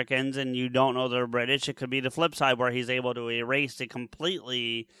Americans and you don't know they're British, it could be the flip side where he's able to erase it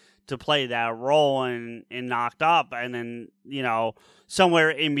completely to play that role in Knocked Up, and then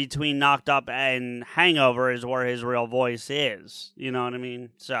somewhere in between Knocked Up and Hangover is where his real voice is. You know what I mean?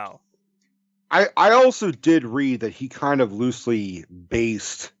 So I also did read that he kind of loosely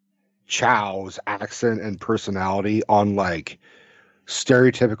based Chow's accent and personality on like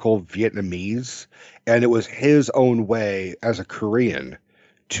stereotypical Vietnamese, and it was his own way as a Korean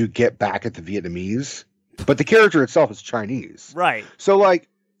to get back at the Vietnamese, but the character itself is Chinese, right? So like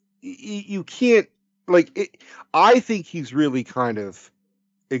you can't like it. I think he's really kind of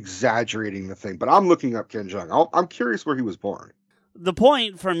exaggerating the thing, but I'm looking up Ken Jeong. I'm curious where he was born. The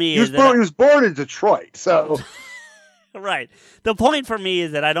point for me he was born in Detroit, so right. The point for me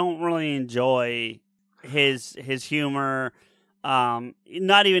is that I don't really enjoy his humor.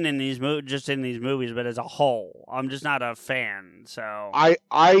 Not even in these just in these movies, but as a whole, I'm just not a fan. So I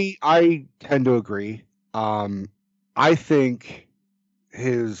tend to agree. I think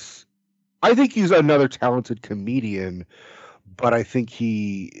he's another talented comedian, but I think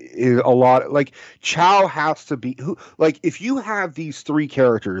he is a lot like Chow has to be if you have these three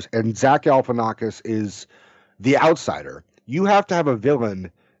characters and Zach Galifianakis is the outsider, you have to have a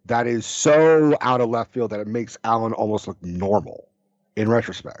villain that is so out of left field that it makes Alan almost look normal in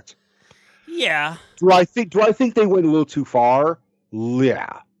retrospect. Yeah. Do I think they went a little too far?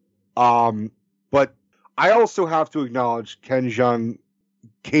 Yeah. But I also have to acknowledge Ken Jeong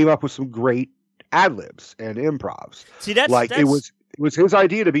came up with some great ad-libs and improvs. See, that's it was his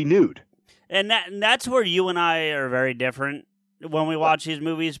idea to be nude. And that's where you and I are very different when we watch these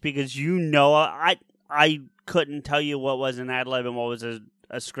movies, because I couldn't tell you what was an ad-lib and what was a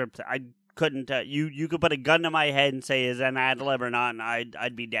script. I couldn't tell you. Could put a gun to my head and say, is that an ad-lib or not, and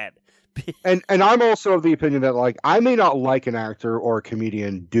I'd be dead. and I'm also of the opinion that like I may not like an actor or a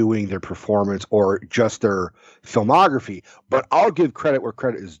comedian doing their performance or just their filmography, but I'll give credit where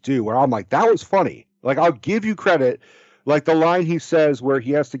credit is due, where I'm like, that was funny. Like, I'll give you credit. Like the line he says where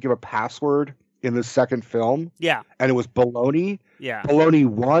he has to give a password in the second film. Yeah. And it was baloney. Yeah. Baloney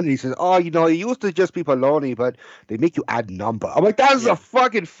 1. And he says, it used to just be baloney, but they make you add number. I'm like, that's a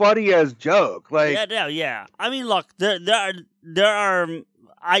fucking funny ass joke. Like, yeah. I mean, look, there are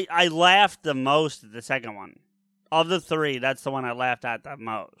I laughed the most at the second one. Of the three, that's the one I laughed at the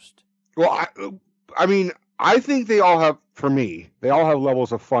most. Well, I think they all have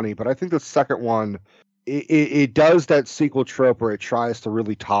levels of funny, but I think the second one it does that sequel trope where it tries to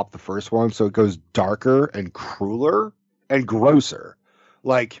really top the first one, so it goes darker and crueler and grosser.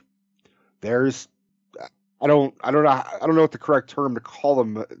 Like there's I don't know what the correct term to call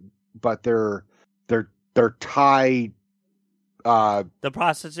them, but they're Thai the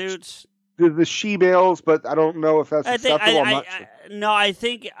prostitutes, the she-males, but I don't know if that's acceptable.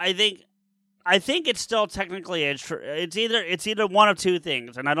 I think it's still technically it's either one of two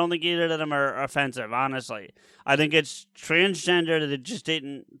things, and I don't think either of them are offensive. Honestly, I think it's transgender that just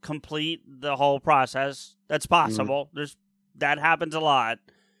didn't complete the whole process. That's possible. That happens a lot,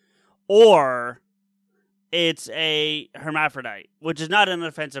 or it's a hermaphrodite, which is not an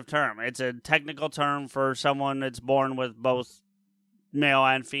offensive term. It's a technical term for someone that's born with both male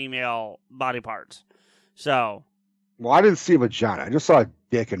and female body parts. So, well, I didn't see a vagina. I just saw a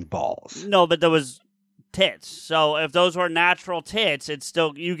dick and balls. No, but there was tits. So if those were natural tits,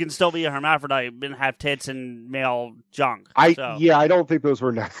 you can still be a hermaphrodite and have tits and male junk. I don't think those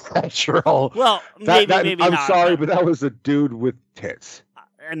were natural. Well, maybe I'm not. sorry, but that was a dude with tits.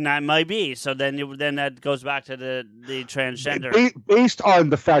 And that might be. So then that goes back to the transgender. Based on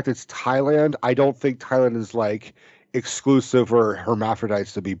the fact it's Thailand, I don't think Thailand is like exclusive for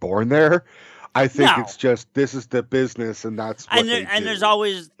hermaphrodites to be born there. I think it's just this is the business, and that's what they do.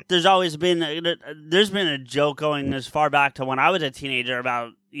 There's always been a joke going as far back to when I was a teenager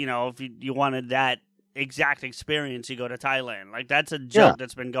about, if you wanted that exact experience, you go to Thailand. Like that's a joke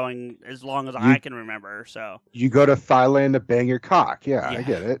that's been going as long as I can remember. So you go to Thailand to bang your cock. Yeah, I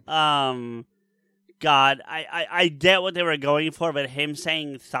get it. God, I get what they were going for, but him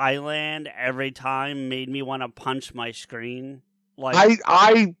saying Thailand every time made me want to punch my screen. Like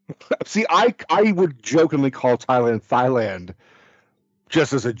I would jokingly call Thailand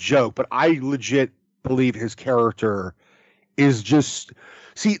just as a joke, but I legit believe his character is just.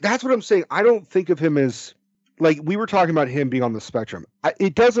 See, that's what I'm saying. I don't think of him as like we were talking about him being on the spectrum.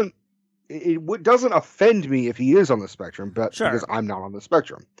 It doesn't offend me if he is on the spectrum, but because I'm not on the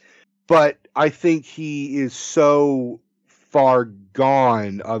spectrum. But I think he is so far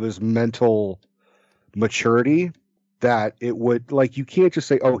gone of his mental maturity that it would you can't just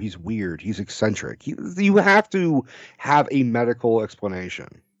say, oh, he's weird, he's eccentric. You have to have a medical explanation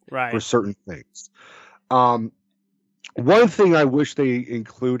for certain things. One thing I wish they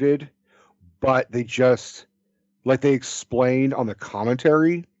included, but they just they explained on the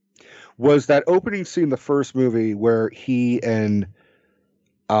commentary, was that opening scene in the first movie where he and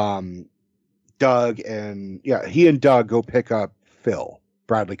Doug go pick up Phil,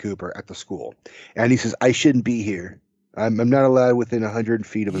 Bradley Cooper, at the school, and he says, I shouldn't be here. I'm not allowed within 100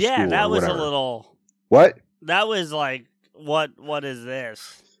 feet of a school. Yeah, that was a little. What? That was like, what is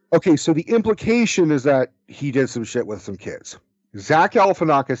this? Okay, so the implication is that he did some shit with some kids. Zach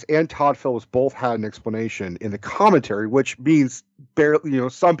Galifianakis and Todd Phillips both had an explanation in the commentary, which means barely,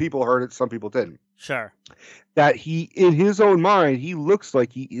 some people heard it, some people didn't. Sure. That he, in his own mind, he looks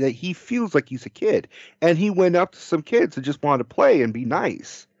like he feels like he's a kid, and he went up to some kids and just wanted to play and be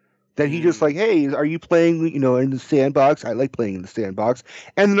nice. That he just hey, are you playing, in the sandbox? I like playing in the sandbox.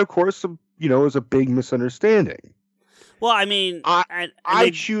 And then, of course, it was a big misunderstanding. Well, I mean,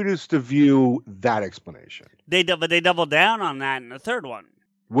 I choose to view that explanation. But they doubled down on that in the third one.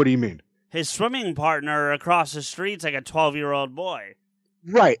 What do you mean? His swimming partner across the street's like a 12-year-old boy.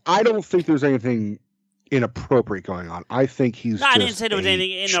 Right. I don't think there's anything inappropriate going on. I think he's just I didn't say there was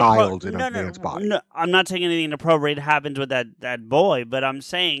anything child in a man's body. No, I'm not saying anything inappropriate happens with that boy, but I'm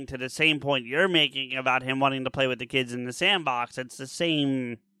saying to the same point you're making about him wanting to play with the kids in the sandbox, it's the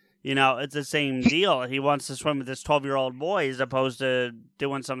same, it's the same deal. He wants to swim with this 12-year-old boy as opposed to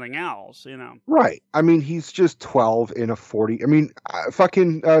doing something else, Right. I mean, he's just 12 in a 40. I mean,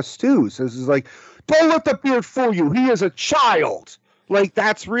 fucking Stu says, is like, don't let the beard fool you. He is a child. Like,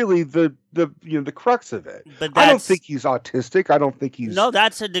 that's really the crux of it. But I don't think he's autistic. I don't think he's... No,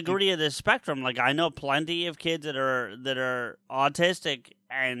 that's a degree of the spectrum. Like, I know plenty of kids that are autistic,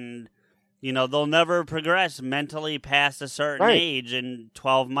 and, they'll never progress mentally past a certain age, and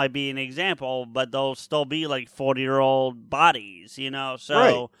 12 might be an example, but they'll still be, 40-year-old bodies,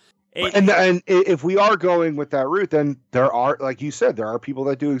 So... Right. And if we are going with that route, then there are, like you said, there are people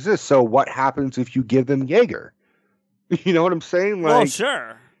that do exist. So what happens if you give them Jaeger? You know what I'm saying? Well,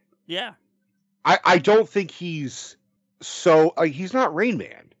 sure. Yeah. I don't think he's so... he's not Rain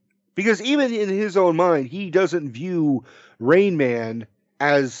Man. Because even in his own mind, he doesn't view Rain Man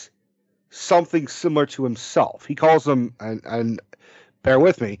as something similar to himself. He calls him bear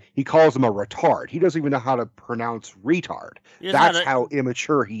with me, he calls him a retard. He doesn't even know how to pronounce retard. That's how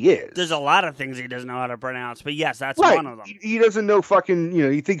immature he is. There's a lot of things he doesn't know how to pronounce, but yes, that's one of them. He doesn't know fucking,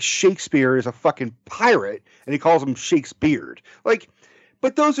 he thinks Shakespeare is a fucking pirate, and he calls him Shakespeare. Like,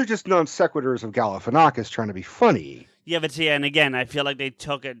 but those are just non sequiturs of Galifianakis trying to be funny. Yeah, but see, and again, I feel like they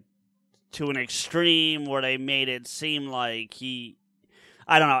took it to an extreme where they made it seem like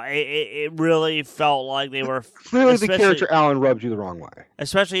I don't know. It really felt like they were... Clearly the character Alan rubbed you the wrong way.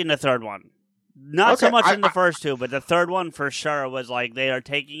 Especially in the third one. Not so much in the first two, but the third one for sure was like they are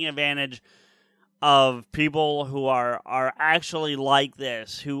taking advantage of people who are actually like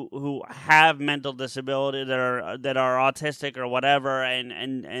this, who have mental disability, that are autistic or whatever,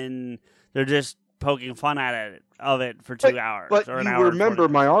 and they're just poking fun at it for 2 hours or an hour. Remember,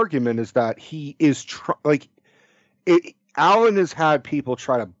 my argument is that he is Alan has had people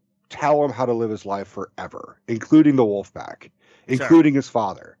try to tell him how to live his life forever, including the Wolfpack, including his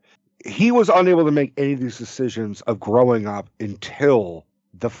father. He was unable to make any of these decisions of growing up until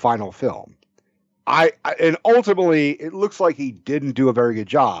the final film. And ultimately, it looks like he didn't do a very good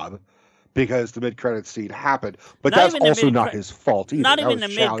job because the mid-credits scene happened. But that's also not his fault either. That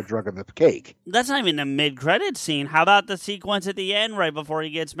was Chow drugging the cake. That's not even the mid-credits scene. How about the sequence at the end right before he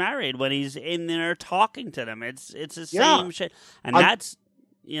gets married when he's in there talking to them? It's the same shit. And that's,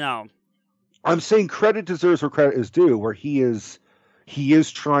 I'm saying credit deserves where credit is due, where he is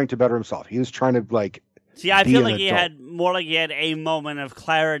trying to better himself. He is trying to, see, I feel like he had a moment of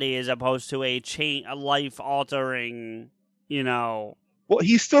clarity as opposed to a life-altering, Well,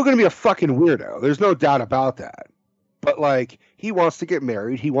 he's still going to be a fucking weirdo. There's no doubt about that. But, he wants to get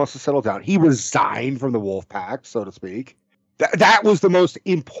married. He wants to settle down. He resigned from the Wolfpack, so to speak. That was the most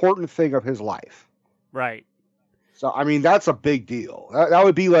important thing of his life. Right. So, I mean, that's a big deal. That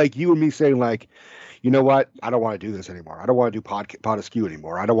would be like you and me saying, you know what? I don't want to do this anymore. I don't want to do Pod Askew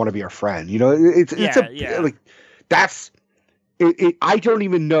anymore. I don't want to be your friend. I don't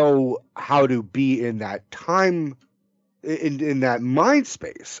even know how to be in that time, in that mind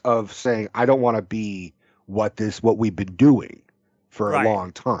space of saying, I don't want to be what we've been doing for a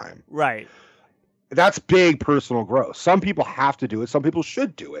long time. Right. That's big personal growth. Some people have to do it. Some people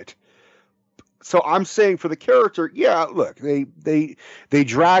should do it. So I'm saying for the character, look, they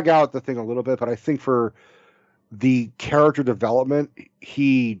drag out the thing a little bit, but I think for the character development,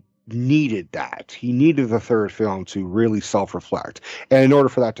 he needed that. He needed the third film to really self-reflect. And in order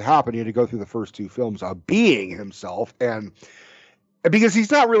for that to happen, he had to go through the first two films of being himself. And because he's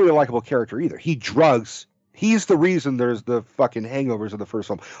not really a likable character either. He drugs. He's the reason there's the fucking hangovers in the first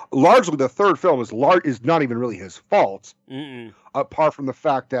film. Largely, the third film is not even really his fault, apart from the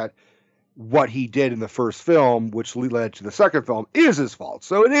fact that what he did in the first film, which led to the second film, is his fault.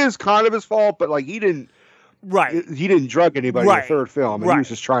 So it is kind of his fault, but he didn't drug anybody in the third film, and he was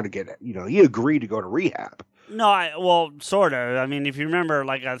just trying to get it. He agreed to go to rehab. No, sort of. I mean, if you remember,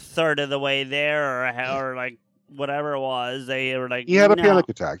 a third of the way there, or whatever it was, they were he had a panic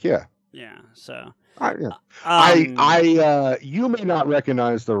attack. Yeah. Yeah. So. You may not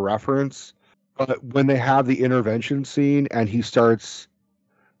recognize the reference, but when they have the intervention scene and he starts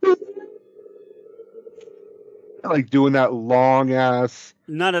doing that long ass.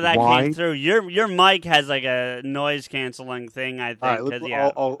 None of that came through. Your mic has a noise canceling thing, I think. All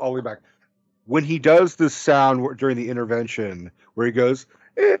right, I'll be back. When he does this sound during the intervention, where he goes,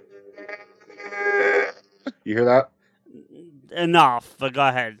 you hear that? Enough, but go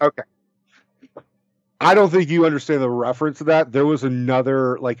ahead. Okay. I don't think you understand the reference to that. There was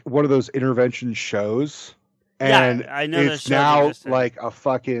another, one of those intervention shows, and I know it's now a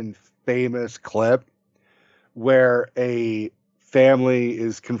fucking famous clip where a family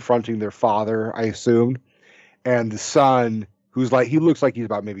is confronting their father, I assume, and the son, who's he looks like he's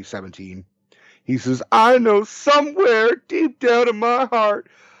about maybe 17. He says, I know somewhere deep down in my heart,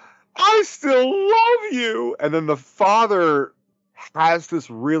 I still love you. And then the father has this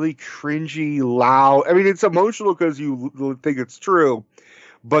really cringy, loud, I mean, it's emotional because you think it's true,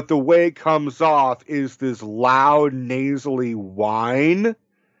 but the way it comes off is this loud, nasally whine.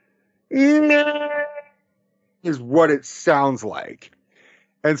 Is what it sounds like.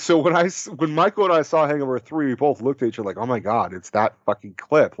 And so when Michael and I saw Hangover 3, we both looked at each other like, oh my God, it's that fucking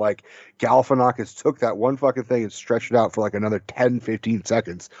clip. Galifianakis took that one fucking thing and stretched it out for another 10, 15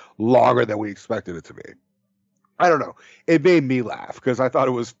 seconds longer than we expected it to be. I don't know. It made me laugh because I thought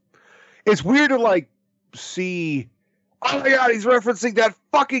it's weird to see, oh my God, he's referencing that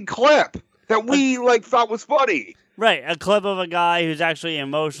fucking clip that we thought was funny. Right. A clip of a guy who's actually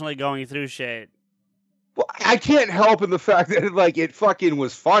emotionally going through shit. Well, I can't help in the fact that it fucking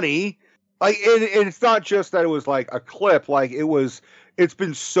was funny. And it's not just that it was a clip. It was it's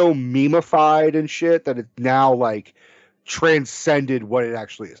been so memeified and shit that it's now like transcended what it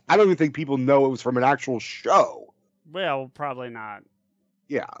actually is. I don't even think people know it was from an actual show. Well, probably not.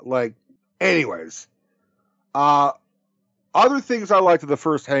 Yeah, like, anyways. Other things I liked of the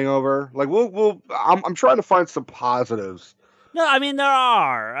first Hangover, like I'm trying to find some positives. No, I mean there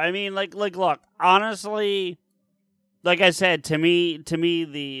are. I mean, like look, honestly, like I said, to me,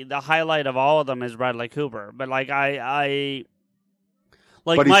 the highlight of all of them is Bradley Cooper. But like I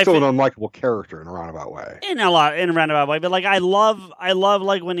like, but he's still an unlikable character in a roundabout way. In a roundabout way. But like I love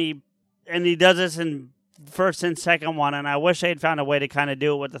like when he does this in first and second one, and I wish they'd found a way to kind of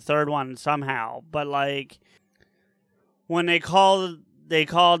do it with the third one somehow. But like when they called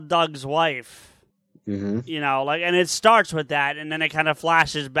Doug's wife, you know, like, and it starts with that, and then it kind of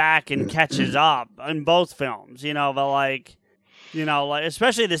flashes back and catches up in both films, you know. But like, you know, like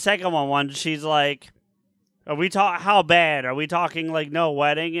especially the second one, she's like, how bad? Are we talking like no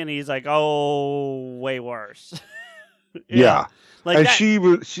wedding? And he's like, oh, way worse. Yeah. Like and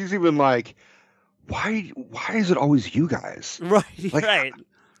that, she's even like, why is it always you guys? Right, like,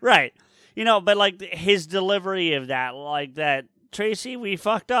 right. You know, but like his delivery of that, like that, Tracy, we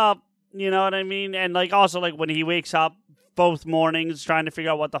fucked up. You know what I mean? And like also like when he wakes up both mornings trying to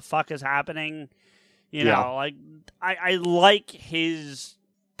figure out what the fuck is happening. You know, like I like his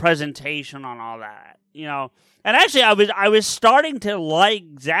presentation on all that. You know, and actually I was starting to like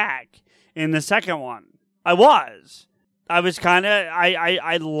Zach in the second one. I was kind of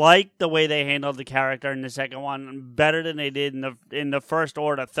I liked the way they handled the character in the second one better than they did in the first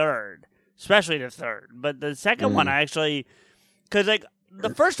or the third. Especially the third. But the second one, I actually... Because, like,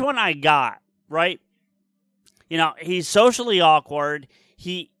 the first one I got, right? You know, he's socially awkward.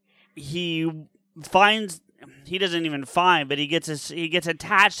 He finds... He doesn't even find, but he gets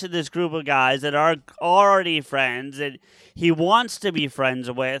attached to this group of guys that are already friends that he wants to be friends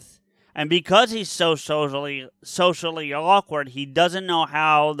with. And because he's so socially awkward, he doesn't know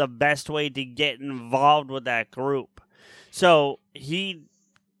how the best way to get involved with that group. So he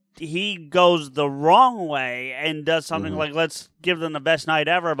goes the wrong way and does something like, let's give them the best night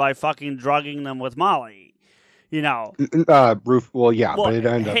ever by fucking drugging them with Molly. You know. But it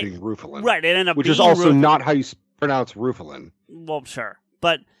ended up being Rufalin. Right, it ended up which being is also Rufalin. Not how you pronounce Rufalin. Well, sure.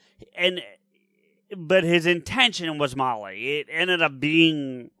 But his intention was Molly. It ended up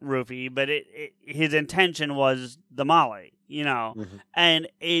being Rufy, but his intention was the Molly, you know. And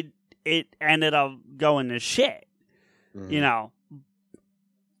it ended up going to shit. You know.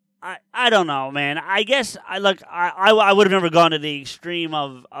 I don't know, man. I guess I would have never gone to the extreme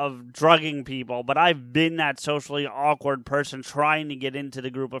of drugging people, but I've been that socially awkward person trying to get into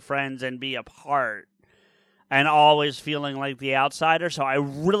the group of friends and be a part, and always feeling like the outsider. So I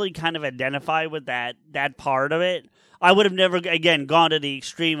really kind of identify with that part of it. I would have never again gone to the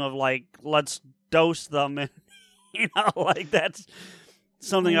extreme of like, let's dose them, and you know, like that's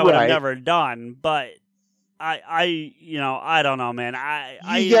something I would have never done, but. I don't know, man. But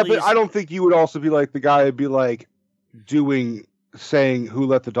I don't think you would also be like the guy who'd be like saying who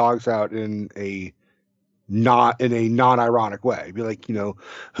let the dogs out in a non-ironic way. Be like, you know,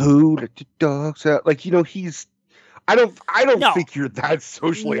 who let the dogs out? Like, you know, I don't think you're that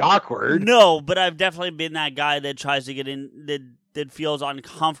socially awkward. No, but I've definitely been that guy that tries to get in that feels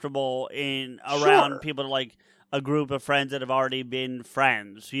uncomfortable around people like a group of friends that have already been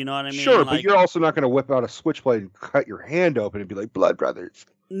friends. You know what I mean? Sure, like, but you're also not going to whip out a switchblade and cut your hand open and be like, blood brothers.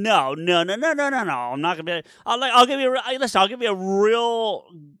 No. I'm not going to be. I'll give you a real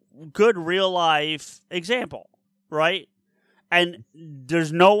good real life example, right? And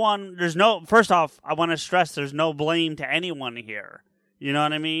first off, I want to stress there's no blame to anyone here. You know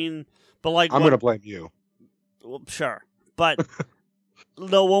what I mean? But like, I'm going to blame you. Well, sure, but.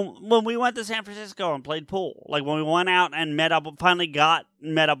 No, when we went to San Francisco and played pool, like when we went out and met up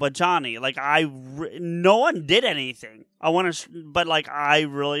with Johnny, like no one did anything. But like I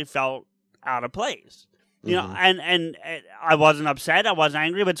really felt out of place, you know. And I wasn't upset, I wasn't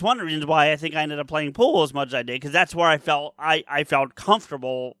angry, but it's one of the reasons why I think I ended up playing pool as much as I did, because that's where I felt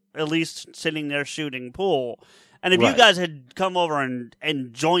comfortable, at least sitting there shooting pool. And if you guys had come over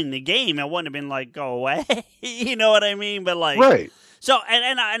and joined the game, it wouldn't have been like, go away, you know what I mean? But like, right. So,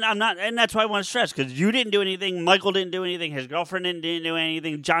 and I'm not, and that's why I want to stress, because you didn't do anything, Michael didn't do anything, his girlfriend didn't do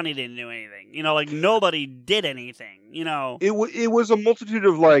anything, Johnny didn't do anything. You know, like, nobody did anything, you know. It was a multitude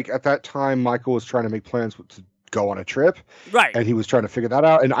of, like, at that time, Michael was trying to make plans to go on a trip. Right. And he was trying to figure that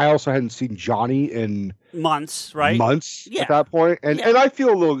out. And I also hadn't seen Johnny in... months, right? Months at that point. And I feel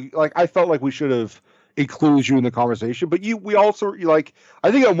a little, like, I felt like we should have includes you in the conversation. But we also like,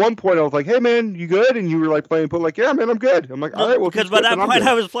 I think at one point I was like, "Hey man, you good?" And you were like playing pool, like, "Yeah man, I'm good." I'm like, "All right, well." Because by that point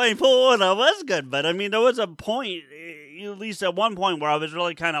I was playing pool and I was good. But I mean, there was a point, at least at one point, where I was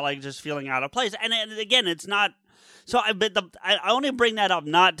really kind of like just feeling out of place. And again, it's not. So I only bring that up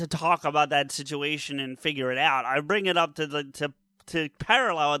not to talk about that situation and figure it out. I bring it up to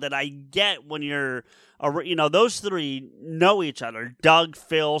parallel that I get when you're, those three know each other. Doug,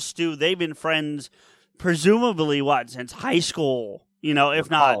 Phil, Stu, they've been friends presumably since high school, if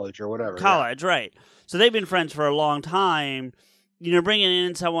not college or whatever. College, right. So they've been friends for a long time. You're bringing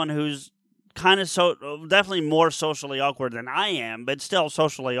in someone who's kind of definitely more socially awkward than I am, but still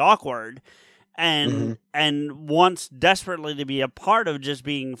socially awkward. And wants desperately to be a part of just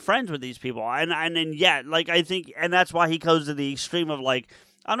being friends with these people, and yet, like, I think, and that's why he goes to the extreme of, like,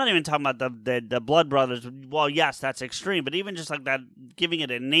 I'm not even talking about the Blood Brothers. Well, yes, that's extreme, but even just like that, giving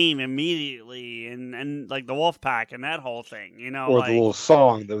it a name immediately, and like the Wolf Pack and that whole thing, or like, the little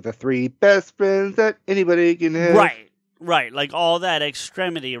song, the three best friends that anybody can have, right, like all that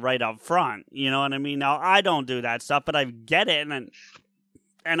extremity right up front. You know what I mean? Now I don't do that stuff, but I get it,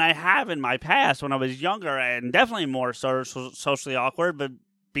 and I have in my past when I was younger and definitely more socially awkward, but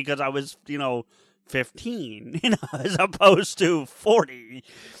because I was, 15, as opposed to 40,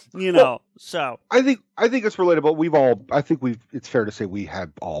 so. I think it's relatable. It's fair to say we have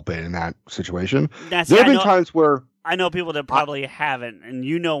all been in that situation. There have been times where. I know people that probably haven't, and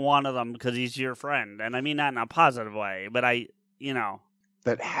one of them because he's your friend. And I mean that in a positive way, but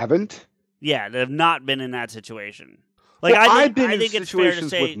that haven't? Yeah, that have not been in that situation. Like, well, I've been in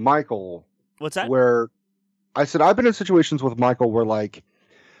situations with Michael. What's that? Where I said I've been in situations with Michael where, like,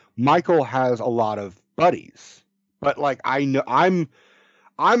 Michael has a lot of buddies, but like I know I'm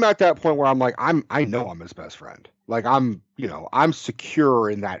at that point where I'm like I know I'm his best friend. Like I'm secure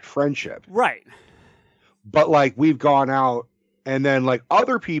in that friendship. Right. But like we've gone out and then like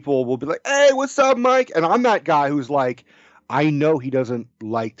other people will be like, "Hey, what's up, Mike?" And I'm that guy who's like, I know he doesn't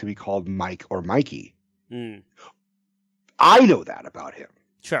like to be called Mike or Mikey. I know that about him.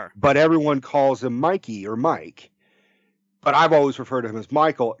 Sure. But everyone calls him Mikey or Mike. But I've always referred to him as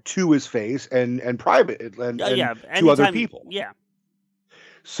Michael to his face and private and to other people. Yeah.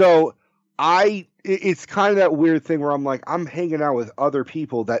 So it's kind of that weird thing where I'm like, I'm hanging out with other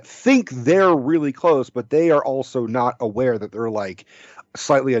people that think they're really close, but they are also not aware that they're like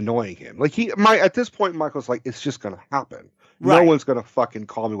slightly annoying him. Like at this point, Michael's like, it's just going to happen. Right. No one's going to fucking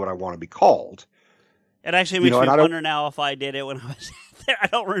call me what I want to be called. It actually makes me wonder now if I did it when I was there. I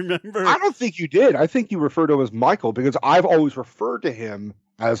don't remember. I don't think you did. I think you referred to him as Michael because I've always referred to him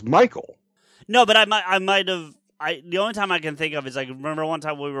as Michael. No, but I might have. The only time I can think of is like, remember one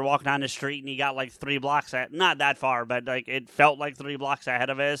time we were walking down the street and he got like 3 blocks not that far, but like it felt like 3 blocks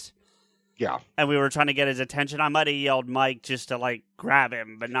ahead of us. Yeah. And we were trying to get his attention. I might have yelled Mike just to like grab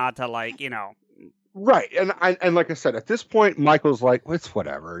him, but not to like, Right, and like I said, at this point, Michael's like, well, it's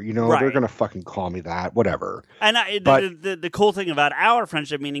whatever, right. They're gonna fucking call me that, whatever. And the cool thing about our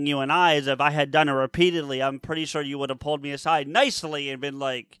friendship, meaning you and I, is if I had done it repeatedly, I'm pretty sure you would have pulled me aside nicely and been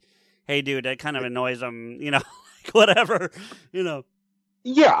like, "Hey, dude, that kind of annoys him," like whatever,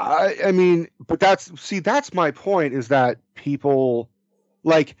 Yeah, I mean, but that's my point is that people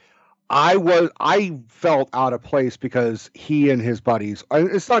like. I felt out of place because he and his buddies,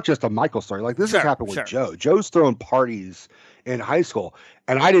 it's not just a Michael story. Like this has happened with Joe. Joe's throwing parties in high school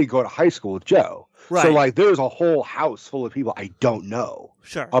and I didn't go to high school with Joe. Right. So like there's a whole house full of people I don't know.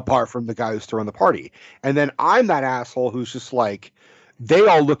 Sure. Apart from the guy who's throwing the party. And then I'm that asshole who's just like, they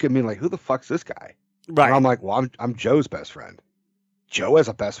all look at me like, who the fuck's this guy? Right. And I'm like, well, I'm Joe's best friend. Joe has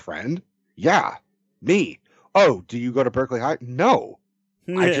a best friend? Yeah. Me. Oh, do you go to Berkeley High? No.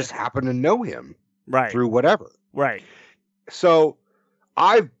 I just happen to know him through whatever. Right. So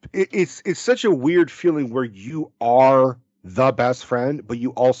it's such a weird feeling where you are the best friend, but you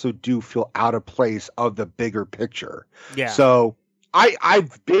also do feel out of place of the bigger picture. Yeah. So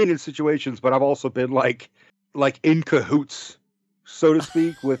I've been in situations, but I've also been like in cahoots, so to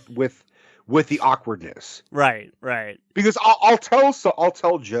speak, with the awkwardness. Right. Right. Because I'll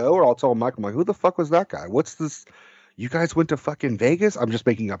tell Joe or I'll tell Mike, I'm like, who the fuck was that guy? What's this? You guys went to fucking Vegas? I'm just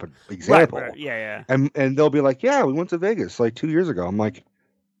making up an example. Right. Yeah. And they'll be like, yeah, we went to Vegas like 2 years ago. I'm like,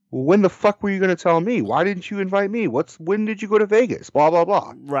 well, when the fuck were you going to tell me? Why didn't you invite me? When did you go to Vegas? Blah, blah,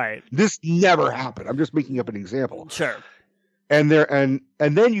 blah. Right. This never happened. I'm just making up an example. Sure. And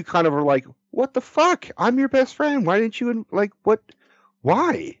then you kind of are like, what the fuck? I'm your best friend. Why didn't you, what?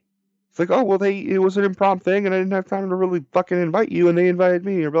 Why? It's like, oh, well, it was an impromptu thing and I didn't have time to really fucking invite you and they invited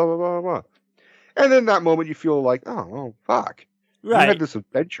me or blah, blah, blah, blah. And then that moment you feel like, oh, well, fuck. Right. You had this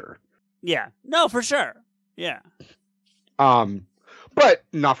adventure. Yeah. No, for sure. Yeah. But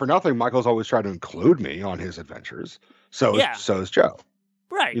not for nothing, Michael's always tried to include me on his adventures. So is Joe.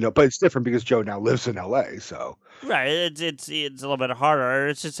 Right. But it's different because Joe now lives in LA, so. Right. It's a little bit harder.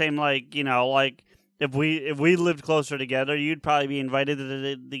 It's the same like if we lived closer together, you'd probably be invited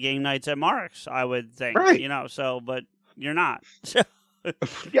to the game nights at Mark's, I would think. Right. But you're not.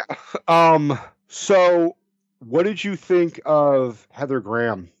 Yeah. So what did you think of Heather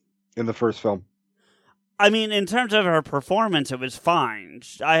Graham in the first film? I mean, in terms of her performance, it was fine.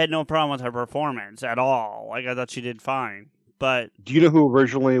 I had no problem with her performance at all. Like, I thought she did fine. But do you know who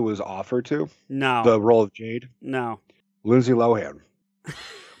originally was offered to? No. The role of Jade? No. Lindsay Lohan.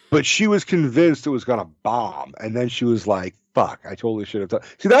 But she was convinced it was going to bomb. And then she was like, fuck, I totally should have done.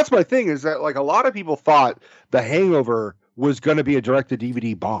 See, that's my thing, is that like a lot of people thought The Hangover was going to be a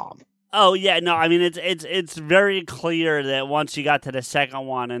direct-to-DVD bomb. Oh yeah, no, I mean it's very clear that once you got to the second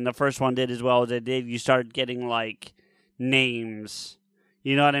one and the first one did as well as it did, you start getting like names.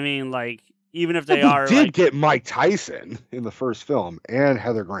 You know what I mean? Like even if they did get Mike Tyson in the first film and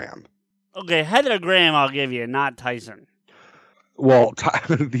Heather Graham. Okay, Heather Graham, I'll give you, not Tyson. Well,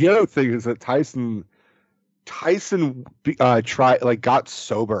 the other thing is that Tyson got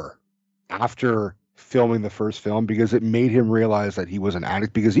sober after filming the first film because it made him realize that he was an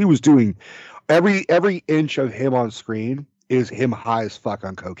addict, because he was doing every inch of him on screen is him high as fuck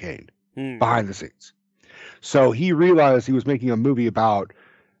on cocaine behind the scenes. So he realized he was making a movie about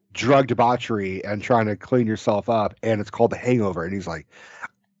drug debauchery and trying to clean yourself up, and it's called The Hangover. And he's like,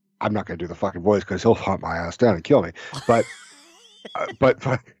 I'm not going to do the fucking voice because he'll hunt my ass down and kill me. But but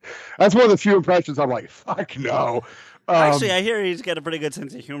that's one of the few impressions I'm like, fuck no. Actually, I hear he's got a pretty good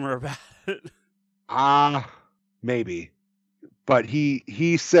sense of humor about it. Maybe. But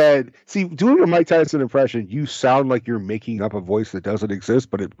he said, see, doing a Mike Tyson impression, you sound like you're making up a voice that doesn't exist,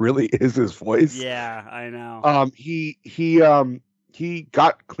 but it really is his voice. Yeah, I know. He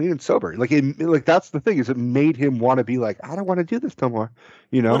got clean and sober. Like that's the thing, is it made him want to be like, I don't want to do this no more.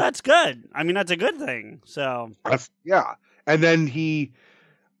 You know? Well, that's good. I mean, that's a good thing. So yeah. And then he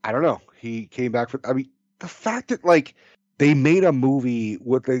came back the fact that like they made a movie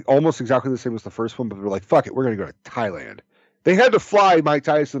with almost exactly the same as the first one, but they're like, fuck it, we're going to go to Thailand. They had to fly Mike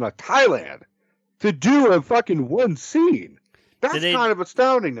Tyson to Thailand to do a fucking one scene. That's kind of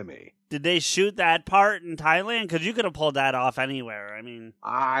astounding to me. Did they shoot that part in Thailand? Because you could have pulled that off anywhere. I mean,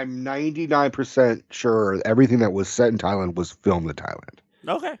 I'm 99% sure everything that was set in Thailand was filmed in Thailand.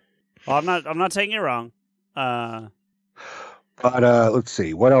 Okay. Well, I'm not saying you're wrong. But let's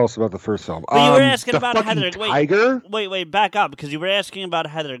see. What else about the first film? But you were asking about Heather. Tiger? Wait, back up, because you were asking about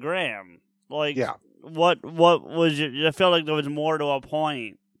Heather Graham. Like, yeah. What was your? I feel like there was more to a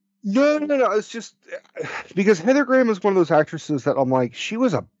point. No. It's just because Heather Graham is one of those actresses that I'm like, she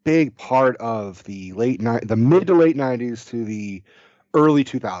was a big part of the mid to late 90s to the early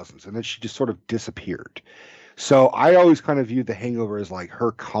 2000s, and then she just sort of disappeared. So I always kind of viewed The Hangover as like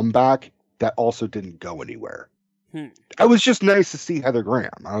her comeback that also didn't go anywhere. It was just nice to see Heather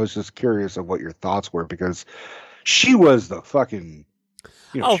Graham. I was just curious of what your thoughts were, because she was the fucking.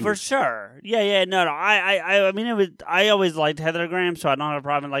 For sure. Yeah. No. I mean, I always liked Heather Graham, so I don't have a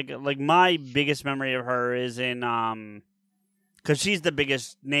problem. Like my biggest memory of her is in because she's the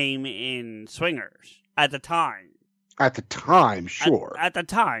biggest name in swingers at the time. At the time, sure. At the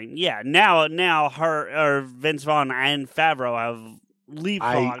time, yeah. Now her or Vince Vaughn and Favreau have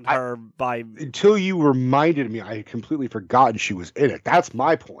leapfrogged her by. Until you reminded me, I had completely forgotten she was in it. That's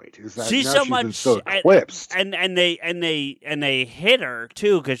my point. Is that she's been so eclipsed, and they hit her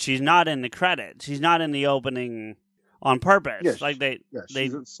too, because she's not in the credits. She's not in the opening on purpose. Yes, like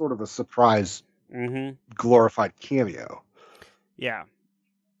she's sort of a surprise, glorified cameo. Yeah.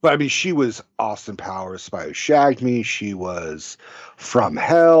 But I mean, she was Austin Powers, Spy Who Shagged Me. She was From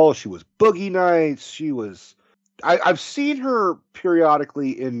Hell. She was Boogie Nights. She was. I've seen her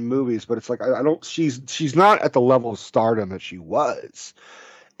periodically in movies, but it's like I don't. She's not at the level of stardom that she was,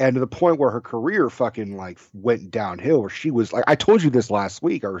 and to the point where her career fucking like went downhill. Where she was like, I told you this last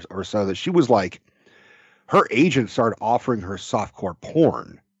week or so, that she was like, her agent started offering her softcore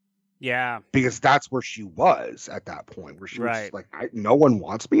porn. Yeah, because that's where she was at that point, where she was right. like, no one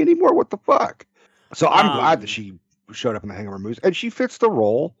wants me anymore. What the fuck? So I'm glad that she showed up in the Hangover movies, and she fits the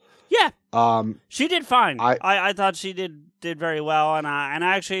role. Yeah, she did fine. I thought she did very well, and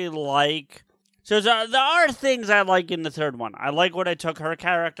I actually like. So there are things I like in the third one. I like what I took her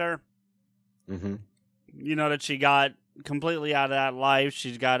character. Mm-hmm. You know, that she got completely out of that life.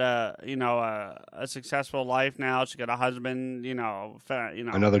 She's got a successful life now. She got a husband.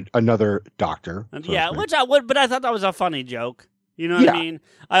 Another doctor. Yeah, but I thought that was a funny joke. You know what I mean?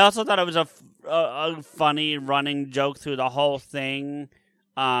 I also thought it was a funny running joke through the whole thing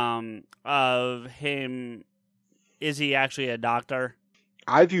of him. Is he actually a doctor?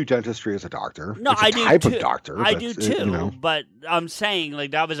 I view dentistry as a doctor. No, it's a type of doctor. I do too. But I'm saying,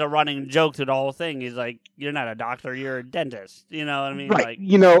 like, that was a running joke through the whole thing. He's like, you're not a doctor, you're a dentist. You know what I mean? Right.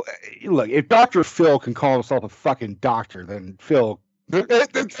 Like, Look, if Dr. Phil can call himself a fucking doctor, then Phil. I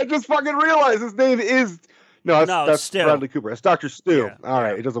just fucking realized his name is. No, that's Bradley Cooper. It's Dr. Stu. Yeah, All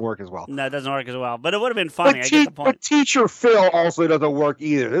right, it doesn't work as well. No, it doesn't work as well. But it would have been funny. I get the point. But Teacher Phil also doesn't work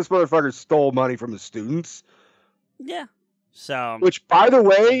either. This motherfucker stole money from his students. Yeah. So. Which, by the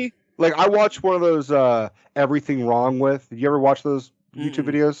way, like, I watched one of those Everything Wrong With. Did you ever watch those YouTube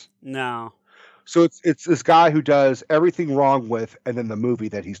videos? No. So it's this guy who does Everything Wrong With, and then the movie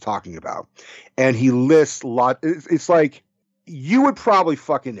that he's talking about, and he lists a lot. It's like, you would probably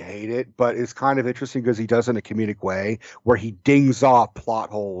fucking hate it, but it's kind of interesting because he does it in a comedic way where he dings off plot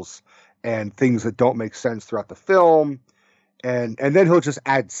holes and things that don't make sense throughout the film, and then he'll just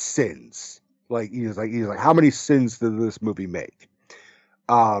add sins. Like he's like, how many sins did this movie make?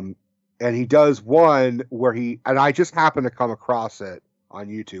 And he does one where and I just happened to come across it on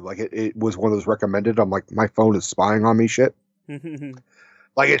YouTube. Like it was one of those recommended. I'm like, my phone is spying on me shit.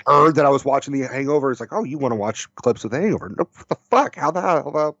 Like, it heard that I was watching The Hangover. It's like, oh, you want to watch clips of The Hangover? No, what the fuck? How the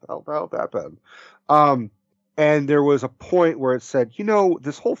hell that been? And there was a point where it said,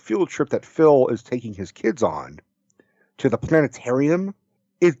 this whole field trip that Phil is taking his kids on to the planetarium,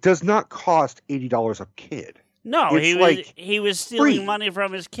 it does not cost $80 a kid. No, he was stealing money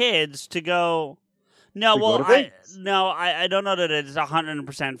from his kids to go. No, I don't know that it's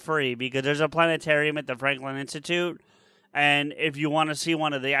 100% free because there's a planetarium at the Franklin Institute. And if you want to see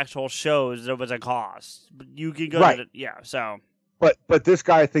one of the actual shows, there was a cost. But you can go to so. But this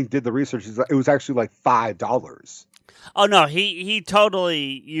guy, I think, did the research. It was actually like $5. Oh, no, he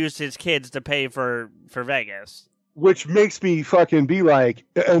totally used his kids to pay for Vegas. Which makes me fucking be like,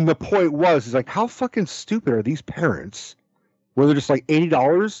 and the point is like, how fucking stupid are these parents? Where they're just like,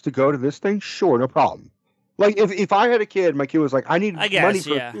 $80 to go to this thing? Sure, no problem. Like, if I had a kid, my kid was like, I need money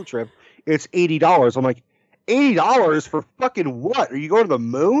for a field trip. It's $80. I'm like, $80 for fucking what? Are you going to the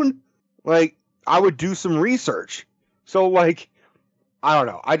moon? Like, I would do some research. So, like, I don't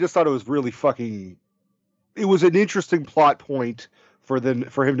know. I just thought it was really fucking. It was an interesting plot point for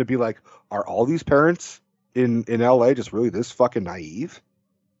him to be like, are all these parents in LA just really this fucking naive?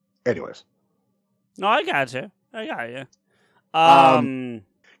 Anyways. No, I got you.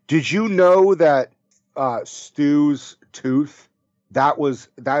 Did you know that Stu's tooth?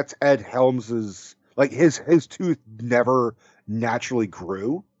 That's Ed Helms's. Like, his tooth never naturally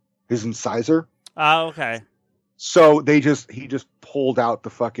grew, his incisor. Oh, okay. So he just pulled out the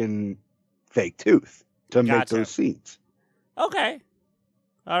fucking fake tooth to make those scenes. Okay.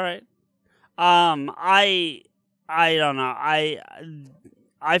 All right. I don't know.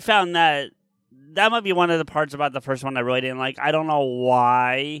 I found that might be one of the parts about the first one I really didn't like. I don't know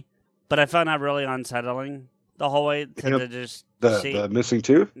why, but I found that really unsettling the whole way to just see the missing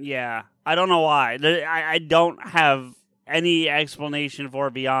tooth. Yeah. I don't know why. I don't have any explanation for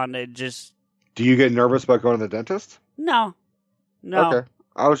it beyond it. Just. Do you get nervous about going to the dentist? No. Okay.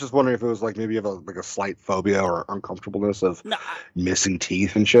 I was just wondering if it was like maybe you have a slight phobia or uncomfortableness of missing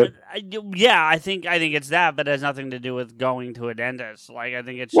teeth and shit. Yeah, I think it's that, but it has nothing to do with going to a dentist. Like, I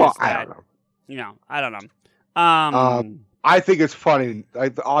think it's just that. I don't know. I don't know. I think it's funny.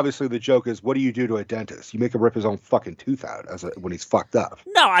 Obviously, the joke is, what do you do to a dentist? You make him rip his own fucking tooth out when he's fucked up.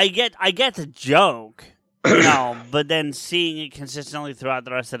 No, I get the joke, but then seeing it consistently throughout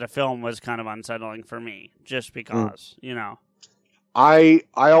the rest of the film was kind of unsettling for me, just because, I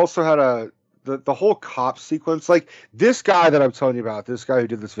also had the whole cop sequence, like this guy that I'm telling you about, this guy who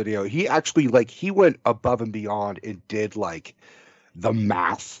did this video, he actually he went above and beyond and did like the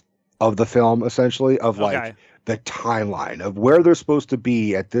math of the film, essentially, of like the timeline of where they're supposed to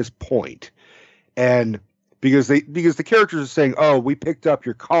be at this point. And because the characters are saying, oh, we picked up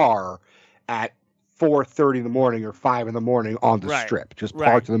your car at 4:30 in the morning or 5 in the morning on the strip, just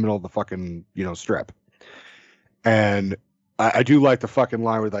parked in the middle of the fucking, strip. And I do like the fucking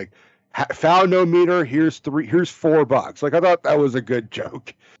line where like, found no meter, here's $4. Like, I thought that was a good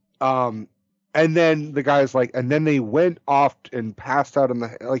joke. And then the guy's like, and then they went off and passed out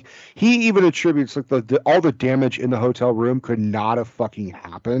he even attributes like all the damage in the hotel room could not have fucking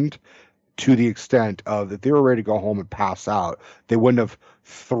happened to the extent of if they were ready to go home and pass out, they wouldn't have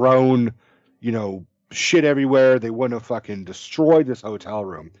thrown, shit everywhere. They wouldn't have fucking destroyed this hotel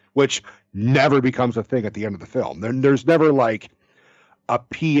room, which never becomes a thing at the end of the film. There's never like a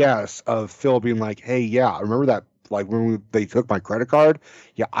PS of Phil being like, hey, yeah, remember that like when they took my credit card,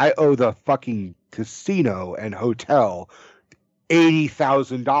 yeah, I owe the fucking casino and hotel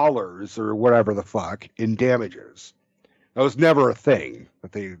 $80,000 or whatever the fuck in damages. That was never a thing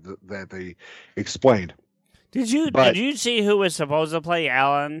that they explained. Did you see who was supposed to play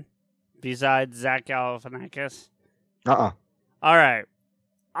Alan besides Zach Galifianakis? All right.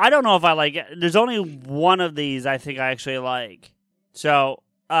 I don't know if I like it. There's only one of these I think I actually like. So,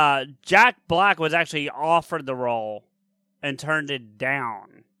 Jack Black was actually offered the role and turned it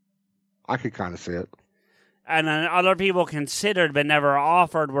down. I could kind of see it. And then other people considered but never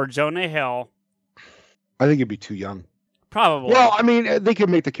offered were Jonah Hill. I think he'd be too young. Probably. Well, I mean, they could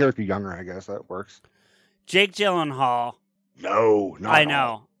make the character younger, I guess. That works. Jake Gyllenhaal. No, not I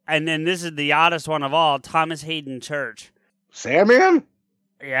know. And then this is the oddest one of all, Thomas Hayden Church. Sandman?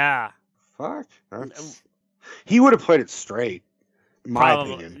 Yeah. Fuck. He would have played it straight, in my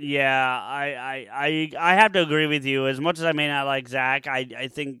opinion. Yeah, I have to agree with you. As much as I may not like Zach, I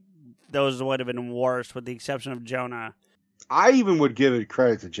think those would have been worse, with the exception of Jonah. I even would give it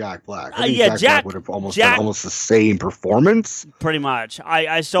credit to Jack Black. I think Jack Black would have done almost the same performance. Pretty much.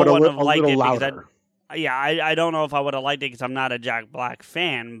 I still wouldn't have liked it because I don't know if I would have liked it because I'm not a Jack Black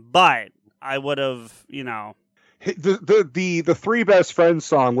fan, but I would have, The Three Best Friends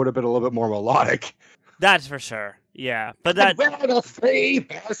song would have been a little bit more melodic. That's for sure. Yeah, but we're the three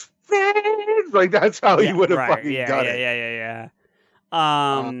best friends. Like that's how he would have fucking done it. Yeah.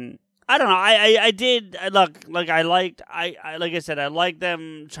 I don't know. I did look like I liked like I said, I liked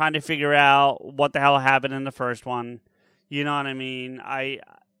them trying to figure out what the hell happened in the first one. You know what I mean? I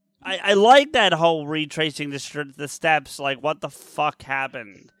like that whole retracing the steps. Like what the fuck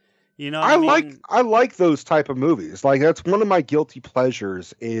happened? You know, I like those type of movies. Like that's one of my guilty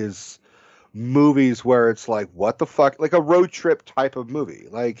pleasures is movies where it's like what the fuck, like a road trip type of movie.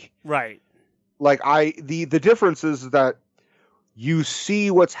 Like right. Like the difference is that you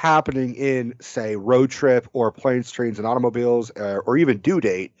see what's happening in, say, Road Trip or Planes, Trains, and Automobiles, or even Due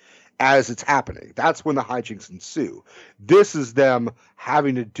Date as it's happening. That's when the hijinks ensue. This is them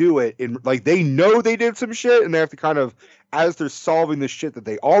having to do it in, like, they know they did some shit, and they have to kind of, as they're solving the shit that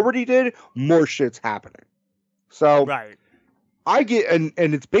they already did, more shit's happening. So, right. I get, and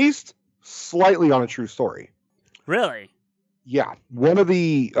it's based slightly on a true story. Really? Yeah. One of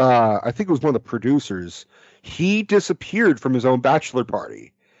the, I think it was one of the producers, he disappeared from his own bachelor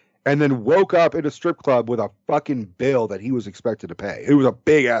party and then woke up in a strip club with a fucking bill that he was expected to pay. It was a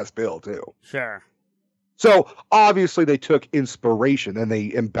big ass bill too. Sure. So obviously they took inspiration and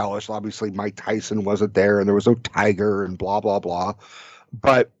they embellished. Obviously Mike Tyson wasn't there and there was no tiger and blah, blah, blah.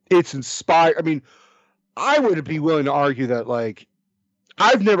 But it's inspired. I mean, I would be willing to argue that, like,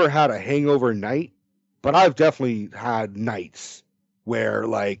 I've never had a hangover night, but I've definitely had nights where,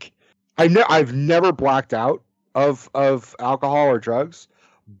 like, I've never blacked out of alcohol or drugs,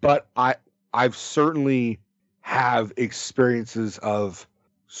 but I've certainly have experiences of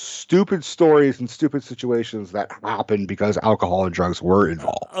stupid stories and stupid situations that happened because alcohol and drugs were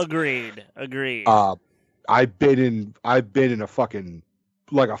involved. Agreed. I've been in a fucking,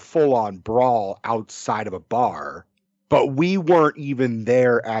 like, a full-on brawl outside of a bar, but we weren't even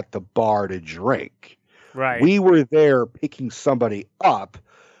there at the bar to drink. Right. We were there picking somebody up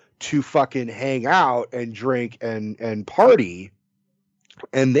to fucking hang out and drink and party,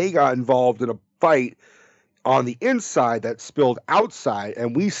 and they got involved in a fight on the inside that spilled outside,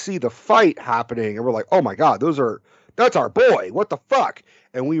 and we see the fight happening, and we're like, oh my god, that's our boy, what the fuck?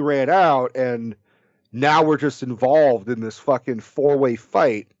 And we ran out, and now we're just involved in this fucking 4-way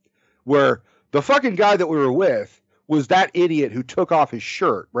fight where the fucking guy that we were with was that idiot who took off his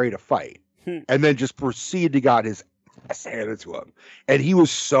shirt ready to fight and then just proceeded to got his ass handed to him. And he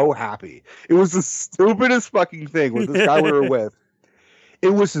was so happy. It was the stupidest fucking thing with this guy we were with. It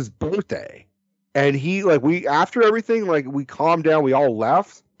was his birthday. And he, like, after everything, like, we calmed down. We all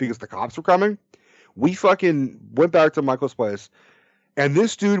left because the cops were coming. We fucking went back to Michael's place. And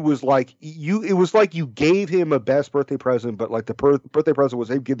this dude was like, it was like you gave him a best birthday present, but like the birthday present was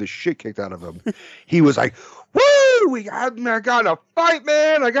him getting the shit kicked out of him. He was like, woo! I got in a fight,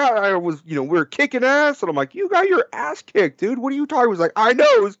 man. We were kicking ass. And I'm like, you got your ass kicked, dude. What are you talking about? He was like, I know,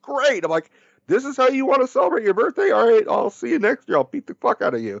 it was great. I'm like, this is how you want to celebrate your birthday? All right, I'll see you next year. I'll beat the fuck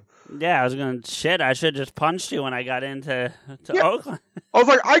out of you. Yeah, I was going to shit. I should have just punched you when I got into Oakland. I was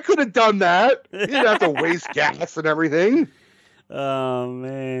like, I could have done that. You didn't have to waste gas and everything. Oh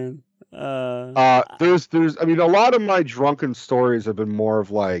man. There's I mean, a lot of my drunken stories have been more of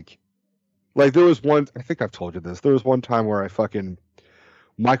like there was one, I think I've told you this. There was one time where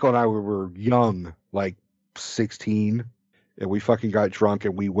Michael and I were young, like 16, and we fucking got drunk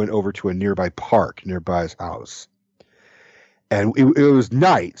and we went over to a nearby park nearby his house. And it was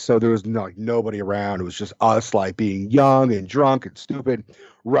night, so there was nobody around. It was just us, like, being young and drunk and stupid,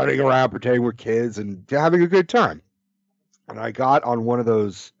 running around pretending we're kids and having a good time. And I got on one of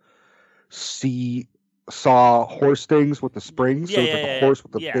those seesaw horse things with the springs. So it's like a horse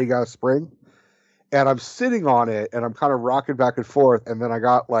with a big ass spring. And I'm sitting on it and I'm kind of rocking back and forth. And then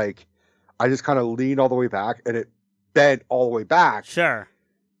I just kind of leaned all the way back and it bent all the way back. Sure.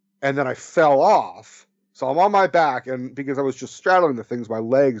 And then I fell off. So I'm on my back, and because I was just straddling the things, my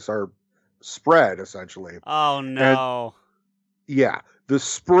legs are spread essentially. Oh no. And, yeah. The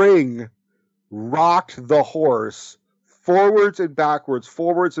spring rocked the horse forwards and backwards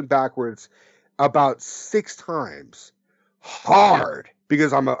about 6 times. Hard.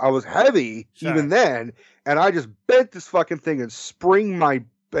 Because I was heavy even then, and I just bent this fucking thing and and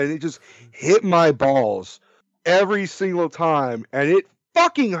it just hit my balls every single time, and it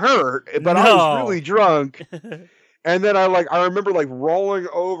fucking hurt, but I was really drunk. And then I remember like rolling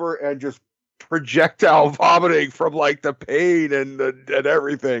over and just projectile vomiting from like the pain and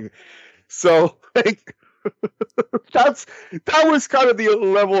everything. So like that was kind of the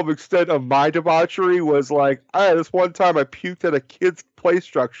level of extent of my debauchery. Was like, this one time I puked at a kid's play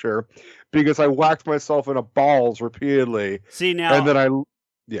structure because I whacked myself in the balls repeatedly. See now, and then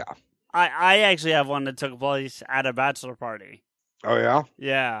I actually have one that took place at a bachelor party. Oh yeah?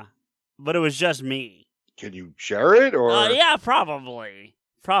 Yeah. But it was just me. Can you share it or yeah, probably.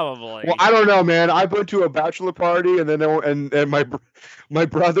 Well, I don't know, man. I went to a bachelor party and then and my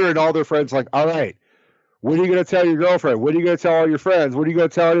brother and all their friends like, all right, what are you going to tell your girlfriend? What are you going to tell all your friends? What are you going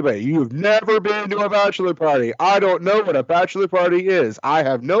to tell anybody? You've never been to a bachelor party. I don't know what a bachelor party is. I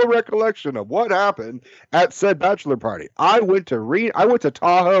have no recollection of what happened at said bachelor party. I went to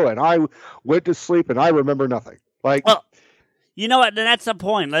Tahoe and I went to sleep and I remember nothing. Like, well, you know what? That's the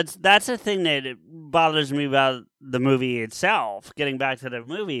point. That's the thing that bothers me about the movie itself. Getting back to the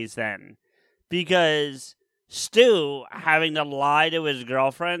movies, then, because Stu having to lie to his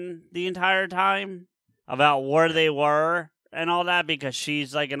girlfriend the entire time about where they were and all that, because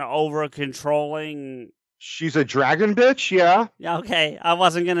she's like an over-controlling. She's a dragon bitch, yeah. Okay, I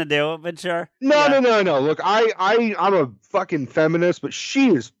wasn't gonna do it, but sure. No. Look, I'm a fucking feminist, but she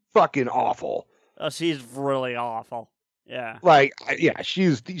is fucking awful. Oh, she's really awful. Yeah. Like, yeah,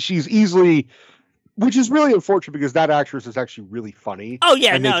 she's easily, which is really unfortunate because that actress is actually really funny. Oh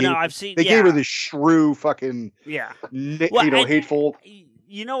yeah, I've seen. They gave her this shrew, fucking hateful.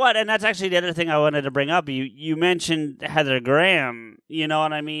 You know what? And that's actually the other thing I wanted to bring up. You mentioned Heather Graham. You know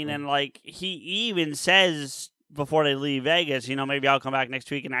what I mean? And like he even says before they leave Vegas, maybe I'll come back next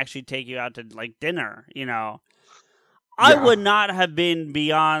week and actually take you out to like dinner. I would not have been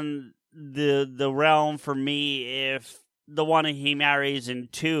beyond the realm for me if the one he marries in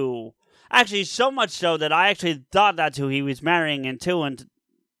 2, actually so much so that I actually thought that's who he was marrying in 2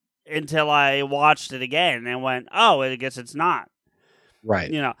 until I watched it again and went, oh, I guess it's not. Right.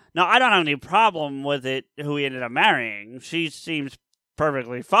 Now I don't have any problem with it who he ended up marrying. She seems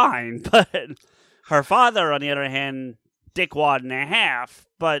perfectly fine, but her father, on the other hand, dickwad and a half.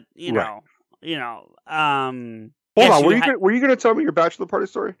 But Hold on, were you going to tell me your bachelor party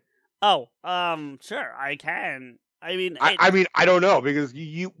story? Oh, sure, I can. I mean, I don't know, because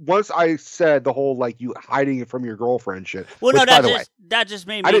you once I said the whole like you hiding it from your girlfriend shit. Well, no, that just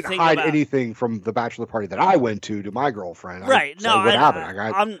made me. I didn't hide anything from the bachelor party that I went to my girlfriend. Right? What happened?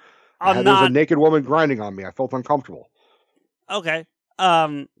 There was a naked woman grinding on me. I felt uncomfortable. Okay.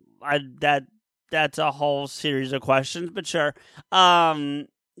 That's a whole series of questions, but sure.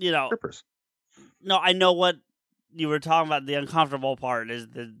 Strippers. No, I know what you were talking about. The uncomfortable part is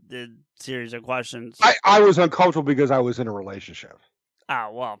the series of questions. I was uncomfortable because I was in a relationship. Oh,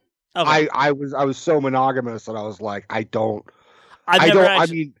 well. Okay. I was so monogamous that I was like, I've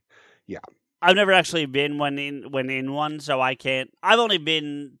never actually been when in one, so I can't. I've only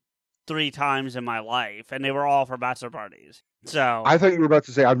been 3 times in my life, and they were all for bachelor parties. So I thought you were about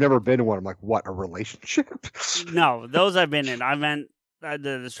to say I've never been in one. I'm like, what, a relationship? No, those I've been in. I meant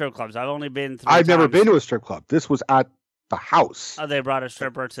the strip clubs. I've only been 3 I've never been to a strip club. This was at the house. Oh, they brought a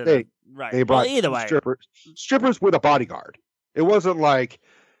stripper to right. They brought either way. Strippers with a bodyguard. It wasn't like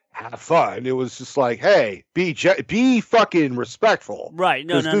have fun. It was just like, hey, be fucking respectful. Right.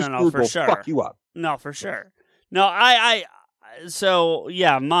 No, for sure. Fuck you up. No, for sure. No, so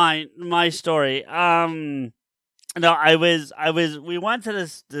yeah, my story. No, we went to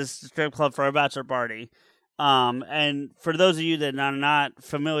this strip club for a bachelor party. And for those of you that are not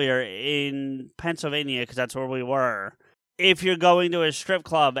familiar, in Pennsylvania, because that's where we were, if you're going to a strip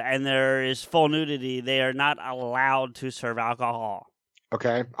club and there is full nudity, they are not allowed to serve alcohol.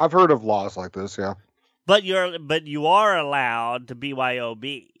 Okay. I've heard of laws like this, yeah. But you are allowed to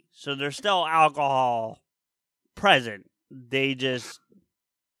BYOB, so there's still alcohol present. They just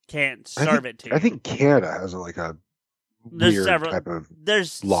can't serve it to you. I think Canada has like a weird type of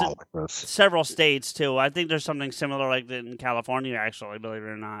law like this. Several states too. I think there's something similar like that in California, actually, believe it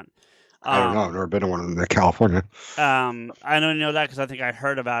or not. I don't know. I've never been to one in California. I don't know that because I think I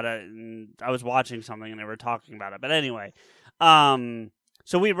heard about it and I was watching something and they were talking about it. But anyway,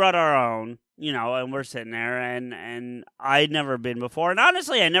 so we brought our own, and we're sitting there and I'd never been before. And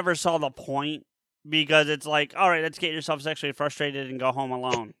honestly, I never saw the point because it's like, all right, let's get yourself sexually frustrated and go home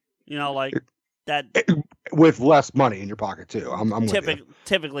alone. Like that. With less money in your pocket too. I'm with you.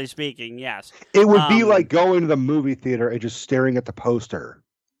 Typically speaking, yes. It would be like going to the movie theater and just staring at the poster.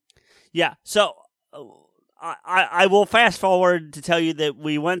 Yeah, so I will fast forward to tell you that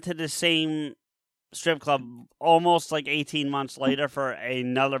we went to the same strip club almost like 18 months later for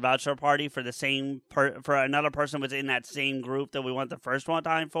another bachelor party for the same for another person was in that same group that we went the first one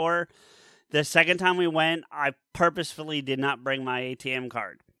time for. The second time we went, I purposefully did not bring my ATM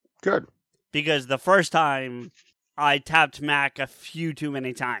card. Good. Because the first time I tapped Mac a few too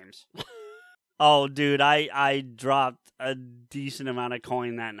many times. Oh, dude, I dropped a decent amount of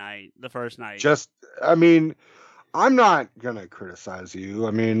coin that night, the first night. I'm not going to criticize you.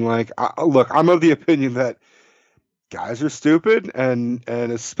 Look, I'm of the opinion that guys are stupid, and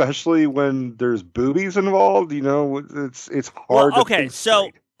especially when there's boobies involved, it's hard to think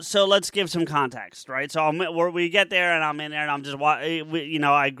straight. So let's give some context, right? So we get there, and I'm in there, and I'm just,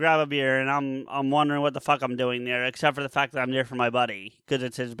 I grab a beer, and I'm wondering what the fuck I'm doing there, except for the fact that I'm there for my buddy, because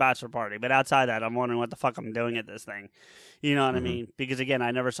it's his bachelor party. But outside that, I'm wondering what the fuck I'm doing at this thing. You know what I mean? Because, again,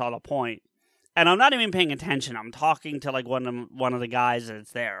 I never saw the point. And I'm not even paying attention. I'm talking to, like, one of the guys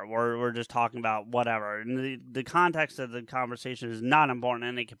that's there. We're just talking about whatever. And the context of the conversation is not important in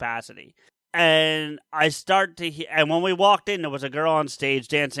any capacity. And I start to hear, and when we walked in, there was a girl on stage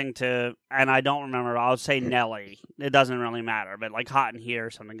dancing to, and I don't remember, I'll say Nelly. It doesn't really matter, but like Hot in Here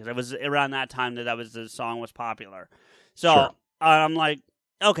or something, because it was around that time the song was popular. So sure. I'm like,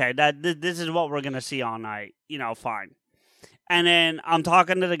 okay, this is what we're going to see all night, fine. And then I'm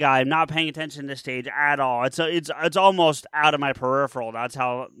talking to the guy, I'm not paying attention to the stage at all. It's almost out of my peripheral. That's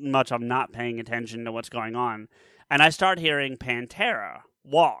how much I'm not paying attention to what's going on. And I start hearing Pantera,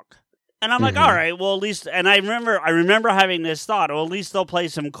 Walk. And I'm like, all right, well, at least, and I remember having this thought, well, at least they'll play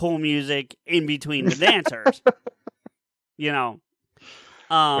some cool music in between the dancers.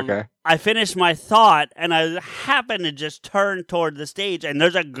 Okay. I finished my thought, and I happened to just turn toward the stage, and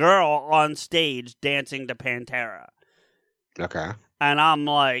there's a girl on stage dancing to Pantera. Okay. And I'm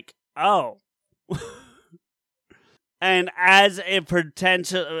like, oh. And as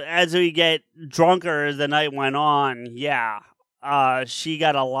we get drunker as the night went on, yeah. She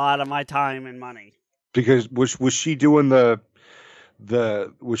got a lot of my time and money. Because was she doing was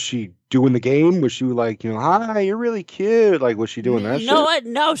she doing the game? Was she like, hi, you're really cute? Like, was she doing that shit?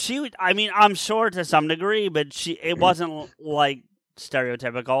 No, she would, I'm sure to some degree, but it wasn't like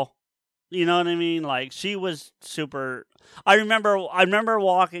stereotypical. You know what I mean? Like, she was super. I remember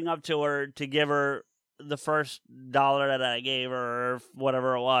walking up to her to give her the first $1 that I gave her, or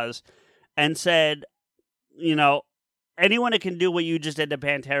whatever it was, and said, anyone that can do what you just did to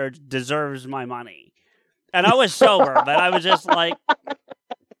Pantera deserves my money. And I was sober, but I was just like,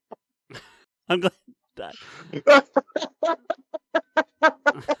 I'm glad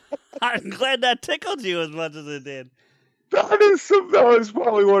that tickled you as much as it did. That was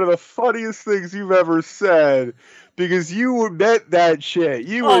probably one of the funniest things you've ever said, because you meant that shit.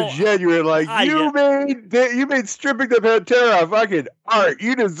 You were genuine. Like, you made stripping the Pantera fucking art.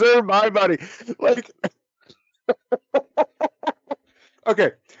 You deserve my money. Like,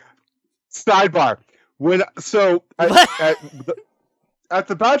 okay. Sidebar. At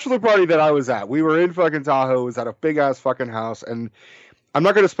the bachelor party that I was at, we were in fucking Tahoe. It was at a big ass fucking house, and I'm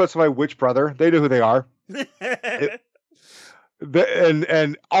not going to specify which brother. They know who they are.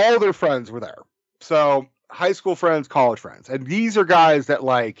 And all their friends were there. So high school friends, college friends, and these are guys that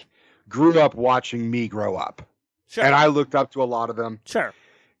like grew up watching me grow up. Sure. And I looked up to a lot of them. Sure.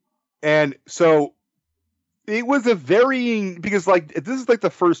 And so it was because like this is like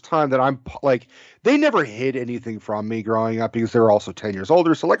the first time that I'm like, they never hid anything from me growing up because they were also 10 years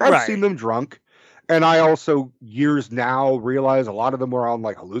older. So like I've seen them drunk, and I also years now realize a lot of them were on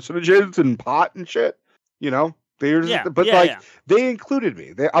like hallucinogens and pot and shit. They included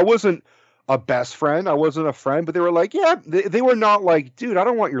me. I wasn't a best friend. I wasn't a friend, but they were like, yeah, they were not like, dude, I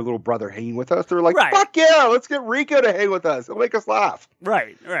don't want your little brother hanging with us. They were like, fuck yeah, let's get Rico to hang with us. It'll make us laugh.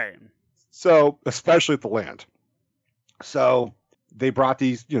 Right. So, especially at the land. So they brought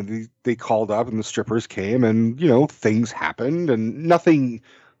these, they called up and the strippers came and, things happened and nothing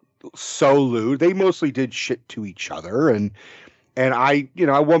so lewd. They mostly did shit to each other. And I,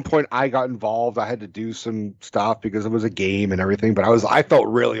 at one point I got involved. I had to do some stuff because it was a game and everything, but I felt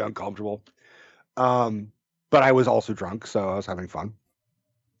really uncomfortable. But I was also drunk, so I was having fun.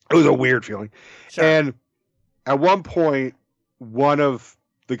 It was a weird feeling. Sure. And at one point, one of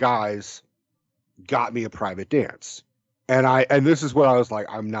the guys got me a private dance. And this is what I was like,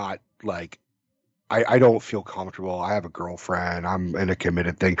 I'm not like, I don't feel comfortable. I have a girlfriend. I'm in a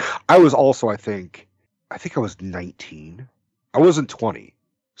committed thing. I was also, I think I was 19. I wasn't 20.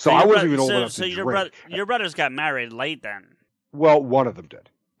 So I wasn't even old enough to drink. Your brothers got married late then. Well, one of them did.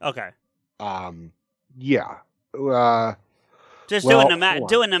 Okay. Yeah. Doing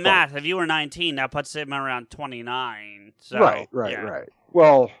the math. If you were 19, that puts him around 29. So, right.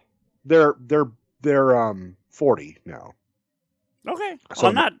 Well, they're 40 now. Okay. So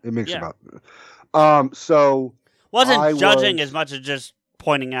I'm not. It makes about. So wasn't judging as much as just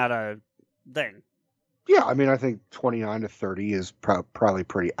pointing out a thing. Yeah, I mean, I think 29 to 30 is probably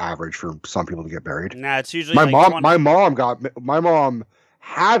pretty average for some people to get married. Nah, it's usually my mom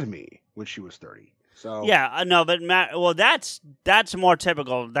had me when she was 30. So yeah, I know, but that's more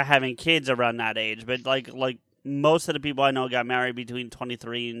typical to having kids around that age. But like most of the people I know got married between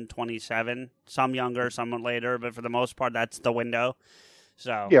 23 and 27. Some younger, some later, but for the most part, that's the window.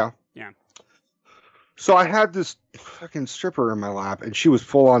 So yeah. So I had this fucking stripper in my lap, and she was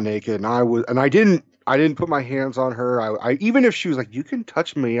full on naked, and I didn't put my hands on her. I even if she was like, "You can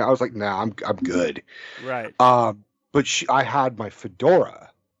touch me," I was like, "Nah, I'm good." Right. But I had my fedora,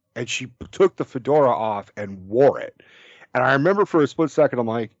 and she took the fedora off and wore it, and I remember for a split second, I'm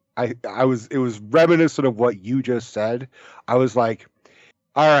like, it was reminiscent of what you just said. I was like,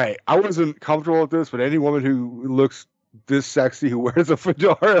 all right, I wasn't comfortable with this, but any woman who looks this sexy who wears a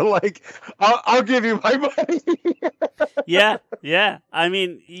fedora, like, I'll give you my money. yeah. I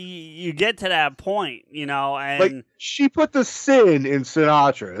mean, you get to that point, and like she put the sin in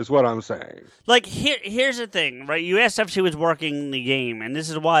Sinatra, is what I'm saying. Like here's the thing, right? You asked if she was working the game, and this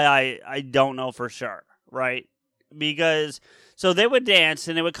is why I don't know for sure, right? Because so they would dance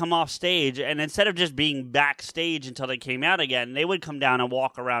and they would come off stage, and instead of just being backstage until they came out again, they would come down and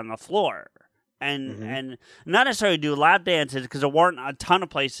walk around the floor. And not necessarily do lap dances because there weren't a ton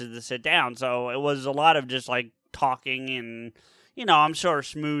of places to sit down. So it was a lot of just like talking and, I'm sure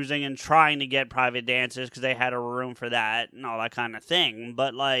schmoozing and trying to get private dances because they had a room for that and all that kind of thing.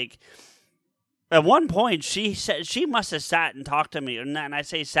 But like at one point she said she must have sat and talked to me. And I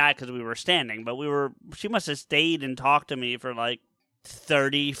say sat because we were standing, but she must have stayed and talked to me for like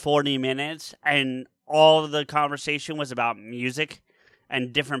 30, 40 minutes. And all of the conversation was about music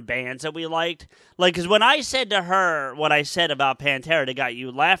and different bands that we liked. Like, because when I said to her what I said about Pantera that got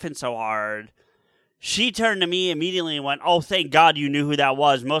you laughing so hard, she turned to me immediately and went, "Oh, thank God you knew who that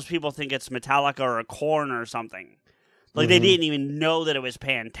was. Most people think it's Metallica or a Korn or something." Like, they didn't even know that it was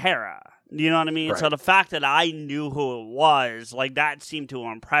Pantera. You know what I mean? Right. So the fact that I knew who it was, like, that seemed to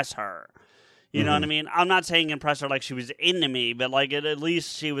impress her. You know what I mean? I'm not saying impress her like she was into me, but like at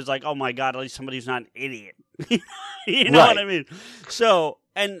least she was like, "Oh my God, at least somebody's not an idiot." You know what I mean? So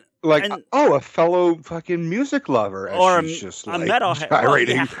a fellow fucking music lover, and or she's just a like metalhead.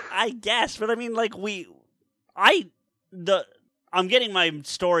 gyrating. Well, yeah, I guess, but I mean, like I'm getting my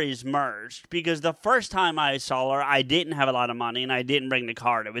stories merged because the first time I saw her, I didn't have a lot of money and I didn't bring the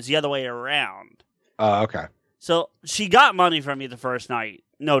card. It was the other way around. Okay. So she got money from me the first night,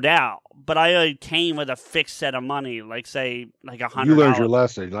 no doubt. But I came with a fixed set of money, like say, like $100. You learned your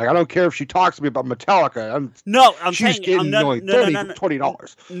lesson. Like, I don't care if she talks to me about Metallica. I'm she's saying getting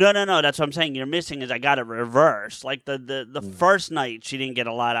 $20. No. That's what I'm saying. You're missing is I got it reversed. Like the first night, she didn't get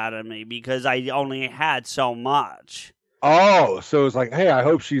a lot out of me because I only had so much. Oh, so it's like, hey, I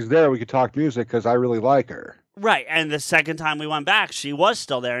hope she's there. We could talk music because I really like her. Right, and the second time we went back, she was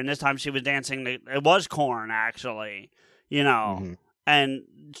still there, and this time she was dancing. It was Korn, actually, and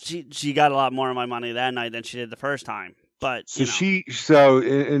she got a lot more of my money that night than she did the first time. But so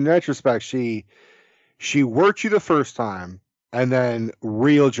in retrospect, she worked you the first time and then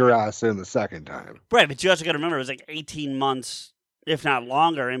reeled your ass in the second time. Right, but you also got to remember it was like 18 months, if not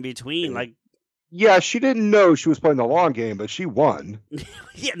longer, in between. Like, yeah, she didn't know she was playing the long game, but she won.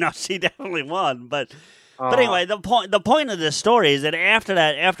 Yeah, no, she definitely won, but. But anyway, the point of this story is that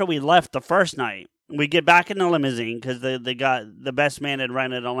after we left the first night, we get back in the limousine because the best man had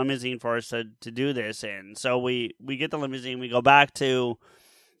rented a limousine for us to do this in. So we get the limousine, we go back to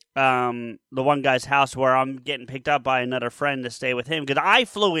the one guy's house where I'm getting picked up by another friend to stay with him because I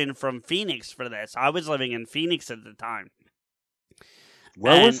flew in from Phoenix for this. I was living in Phoenix at the time.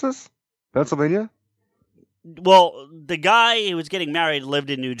 Where was this? Pennsylvania? Well, the guy who was getting married lived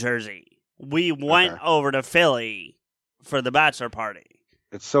in New Jersey. We went over to Philly for the bachelor party.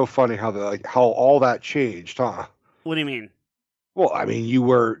 It's so funny how how all that changed, huh? What do you mean? Well, I mean,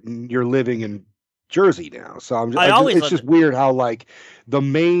 you're living in Jersey now, so it's just weird how like the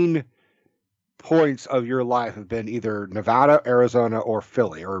main points of your life have been either Nevada, Arizona, or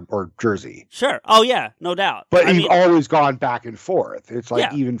Philly, or Jersey. Sure. Oh yeah, no doubt. But you've always gone back and forth. It's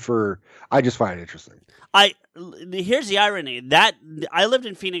like even for I just find it interesting. Here's the irony that I lived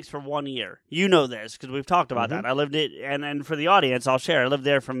in Phoenix for 1 year. You know this because we've talked about that. I lived it, and for the audience, I'll share. I lived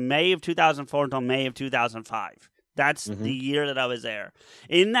there from May of 2004 until May of 2005. That's the year that I was there.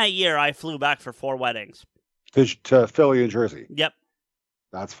 In that year, I flew back for 4 weddings. To Philly and Jersey. Yep.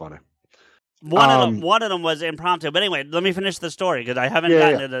 That's funny. One of them was impromptu. But anyway, let me finish the story because I haven't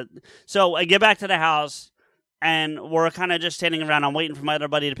gotten to the... So I get back to the house, and we're kind of just standing around. I'm waiting for my other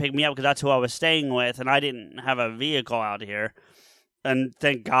buddy to pick me up because that's who I was staying with, and I didn't have a vehicle out here. And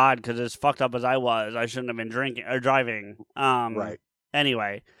thank God, because as fucked up as I was, I shouldn't have been drinking or driving. Right.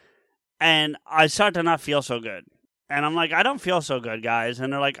 Anyway, and I start to not feel so good. And I'm like, I don't feel so good, guys.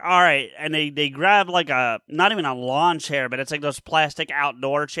 And they're like, all right. And they grab like not even a lawn chair, but it's like those plastic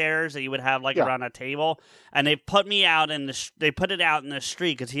outdoor chairs that you would have like around a table. And they put me out they put it out in the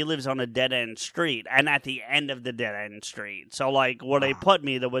street because he lives on a dead end street and at the end of the dead end street. So like where they put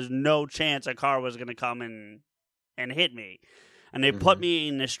me, there was no chance a car was going to come and hit me. And they put me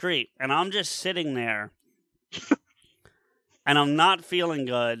in the street and I'm just sitting there and I'm not feeling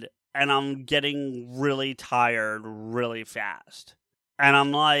good. And I'm getting really tired really fast. And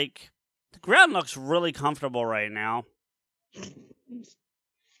I'm like, the ground looks really comfortable right now.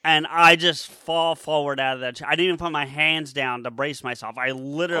 And I just fall forward out of that chair. I didn't even put my hands down to brace myself. I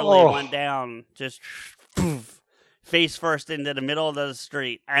literally went down, just face first into the middle of the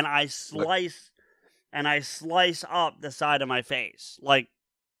street. And I slice up the side of my face. Like,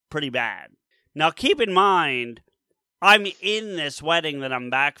 pretty bad. Now, keep in mind... I'm in this wedding that I'm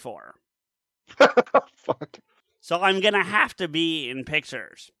back for. Fuck. So I'm going to have to be in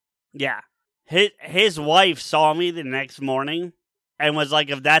pictures. Yeah. His wife saw me the next morning and was like,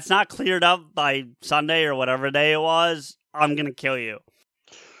 if that's not cleared up by Sunday or whatever day it was, I'm going to kill you.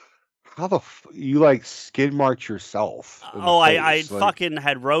 How you like skid marked yourself? I fucking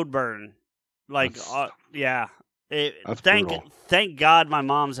had road burn. Like, yeah. Thank God my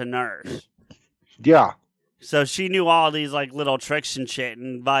mom's a nurse. Yeah. So she knew all these like little tricks and shit,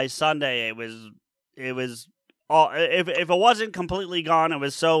 and by Sunday it was all. If it wasn't completely gone, it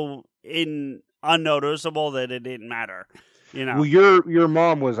was so unnoticeable that it didn't matter. You know. Well, your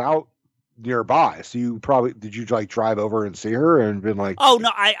mom was out nearby, so did you like drive over and see her and been like? Oh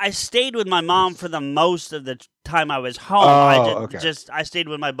no, I stayed with my mom for the most of the time I was home. I stayed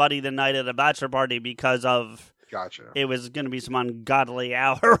with my buddy the night of the bachelor party because of. Gotcha. It was going to be some ungodly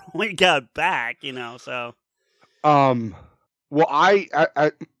hour when we got back, you know. So. Well, I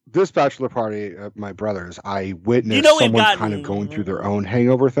this bachelor party at my brother's, I witnessed someone kind of going through their own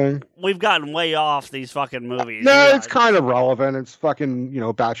hangover thing. We've gotten way off these fucking movies. No, it's kind of relevant. It's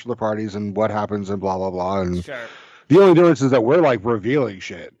fucking, bachelor parties and what happens and blah, blah, blah. And sure. The only difference is that we're like revealing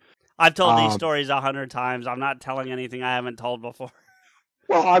shit. I've told these stories 100 times. I'm not telling anything I haven't told before.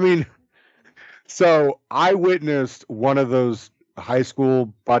 Well, I mean, so I witnessed one of those high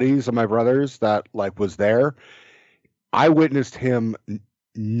school buddies of my brother's that like was there. I witnessed him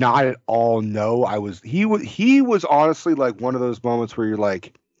not at all know he was honestly like one of those moments where you're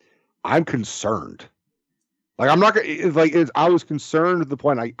like, I'm concerned. Like I'm not gonna I was concerned to the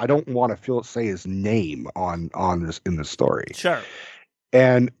point I don't want to say his name on this in the story. Sure.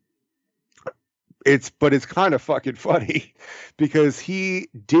 And it's kind of fucking funny because he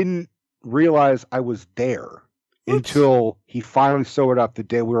didn't realize I was there until he finally saw it up the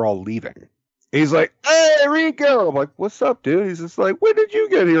day we were all leaving. He's like, hey, Rico. I'm like, what's up, dude? He's just like, when did you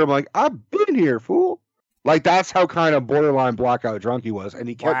get here? I'm like, I've been here, fool. Like, that's how kind of borderline blackout drunk he was. And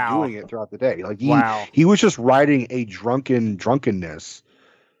he kept doing it throughout the day. Like, he was just riding a drunkenness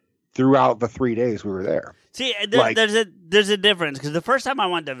throughout the 3 days we were there. See, there's a difference. Because the first time I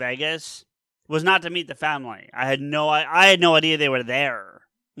went to Vegas was not to meet the family. I had no idea they were there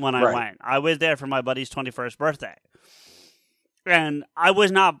when I went. I was there for my buddy's 21st birthday. And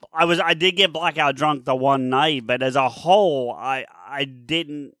I did get blackout drunk the one night, but as a whole, I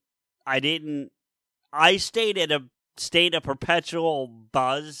stayed at a state of perpetual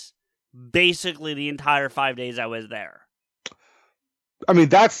buzz basically the entire 5 days I was there. I mean,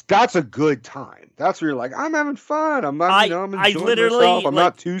 that's a good time. That's where you're like, I'm having fun. I'm enjoying myself. I'm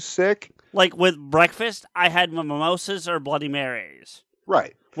not too sick. Like with breakfast, I had mimosas or Bloody Marys.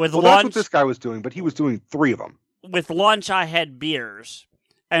 Right. With lunch, that's what this guy was doing, but he was doing 3 of them. With lunch, I had beers,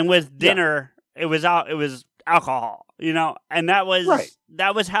 and with dinner, it was alcohol. And that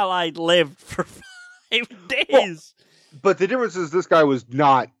was how I lived for 5 days. Well, but the difference is this guy was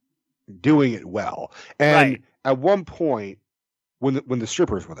not doing it well, and at one point, when the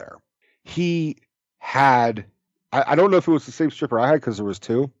strippers were there, he had. I don't know if it was the same stripper I had because there was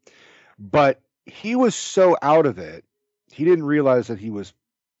 2, but he was so out of it, he didn't realize that he was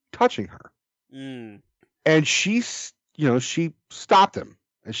touching her. And she stopped him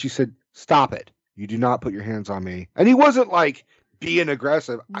and she said, "Stop it. You do not put your hands on me." And he wasn't like being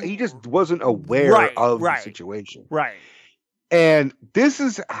aggressive. He just wasn't aware of the situation. Right. And this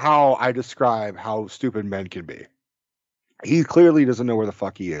is how I describe how stupid men can be. He clearly doesn't know where the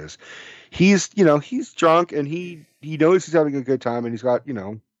fuck he is. He's drunk and he knows he's having a good time and he's got,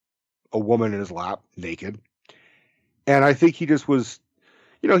 a woman in his lap naked. And I think he just was,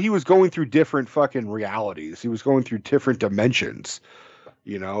 he was going through different fucking realities. He was going through different dimensions.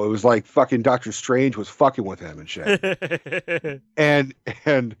 It was like fucking Doctor Strange was fucking with him and shit. and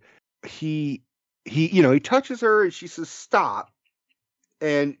he touches her and she says, "Stop."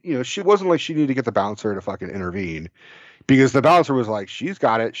 And, she wasn't like she needed to get the bouncer to fucking intervene. Because the bouncer was like, "She's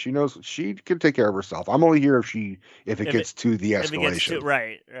got it. She knows she can take care of herself. I'm only here if it gets to the escalation."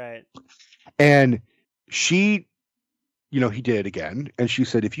 Right. And she, he did it again. And she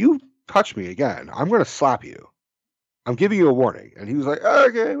said, "If you touch me again, I'm going to slap you. I'm giving you a warning." And he was like,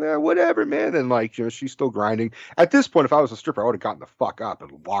 "Okay, well, whatever, man." And she's still grinding. At this point, if I was a stripper, I would have gotten the fuck up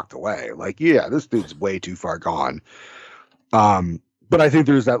and walked away. Like, yeah, this dude's way too far gone. But I think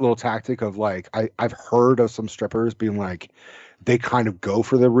there's that little tactic of like, I've heard of some strippers being like, they kind of go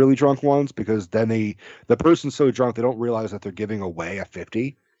for the really drunk ones because then the person's so drunk they don't realize that they're giving away a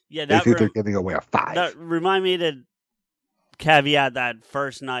 50. Yeah, they think they're giving away a 5. That remind me to caveat that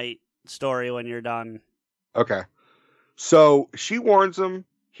first night story when you're done. Okay, so she warns him.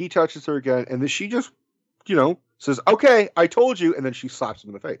 He touches her again, and then she just, says, "Okay, I told you," and then she slaps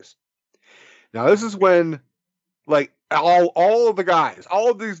him in the face. Now this is when, like, all of the guys,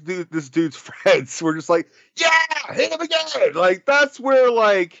 all of this dude's friends were just like, "Yeah, hit him again!" Like, that's where,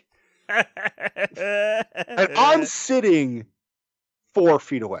 like, and I'm sitting 4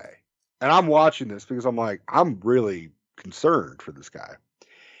 feet away, and I'm watching this because I'm like, I'm really concerned for this guy,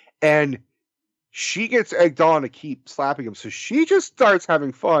 and she gets egged on to keep slapping him, so she just starts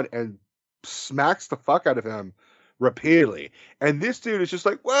having fun and smacks the fuck out of him repeatedly. And this dude is just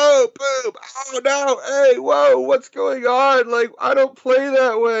like, "Whoa, boom, oh no, hey, whoa, what's going on? Like, I don't play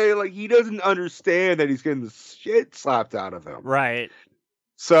that way." Like, he doesn't understand that he's getting the shit slapped out of him. Right.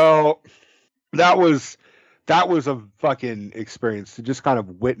 So that was a fucking experience to just kind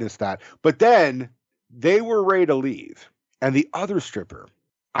of witness that. But then they were ready to leave. And the other stripper,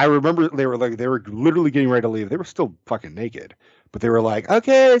 I remember they were literally getting ready to leave. They were still fucking naked. But they were like,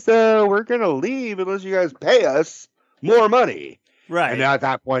 "Okay, so we're going to leave unless you guys pay us more money." Right. And at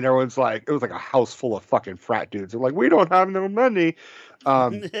that point, everyone's like, it was like a house full of fucking frat dudes. They're like, "We don't have no money."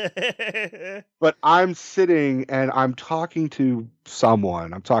 But I'm sitting and I'm talking to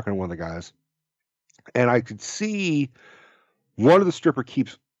someone. I'm talking to one of the guys. And I could see one of the stripper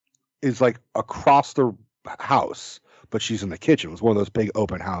is like across the house, but she's in the kitchen. It was one of those big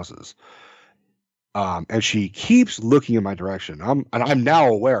open houses. And she keeps looking in my direction. I'm now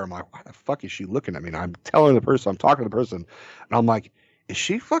aware. I'm like, why the fuck is she looking at me? And I'm telling the person, I'm talking to the person, and I'm like, is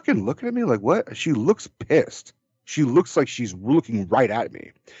she fucking looking at me? Like, what? She looks pissed. She looks like she's looking right at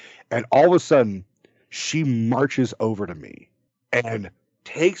me. And all of a sudden, she marches over to me and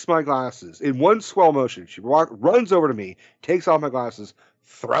takes my glasses in one swell motion. She runs over to me, takes off my glasses,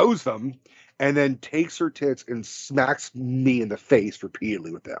 throws them, and then takes her tits and smacks me in the face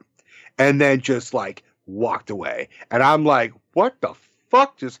repeatedly with them. And then just like walked away. And I'm like, what the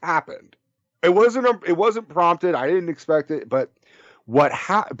fuck just happened? It wasn't prompted. I didn't expect it, but what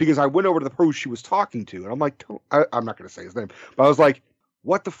happened, because I went over to the person she was talking to, and I'm like, I'm not going to say his name, but I was like,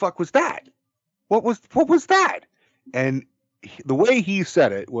 what the fuck was that? What was that? And the way he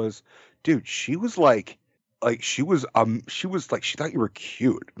said it was, dude, she was like she was like, she thought you were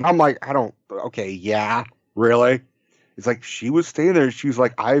cute. And I'm like, okay, yeah, really? It's like, she was staying there. She was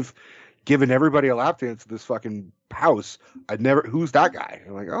like, I've given everybody a lap dance at this fucking house. Who's that guy?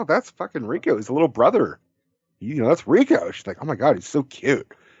 I'm like, oh, that's fucking Rico. He's a little brother. That's Rico. She's like, oh my God, he's so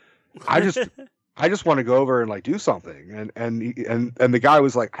cute. I just want to go over and like do something. And the guy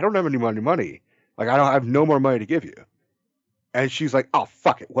was like, I don't have any money. Like, I have no more money to give you. And she's like, oh,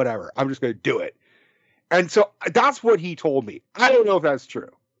 fuck it. Whatever. I'm just going to do it. And so that's what he told me. I don't know if that's true.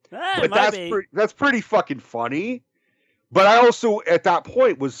 But that's pretty fucking funny. But I also, at that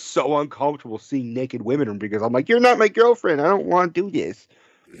point, was so uncomfortable seeing naked women because I'm like, you're not my girlfriend. I don't want to do this.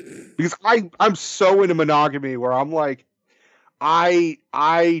 Because I'm so into monogamy where I'm like, I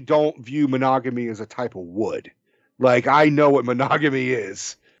don't view monogamy as a type of wood. Like, I know what monogamy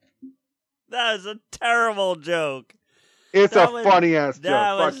is. That was a terrible joke. It's a funny-ass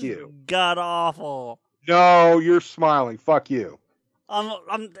joke. Fuck you. God-awful. No, you're smiling. Fuck you.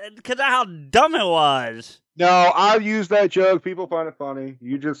 Because of how dumb it was. No, I use that joke. People find it funny.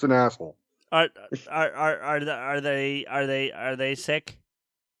 You're just an asshole. Are they sick?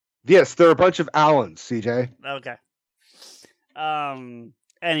 Yes, they're a bunch of Allens, CJ. Okay.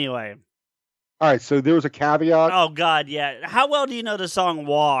 Anyway. All right, so there was a caveat. Oh God, yeah. How well do you know the song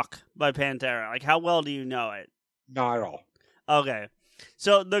 "Walk" by Pantera? Like, how well do you know it? Not at all. Okay,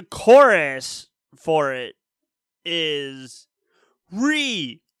 so the chorus for it is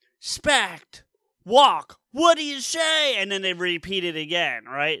respect, walk. What do you say? And then they repeat it again,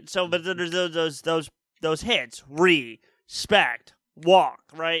 right? So, but there's those hits: respect, walk,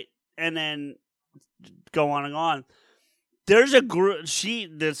 right, and then go on and on. There's a group.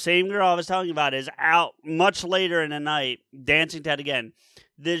 The same girl I was telling you about, is out much later in the night dancing to that again.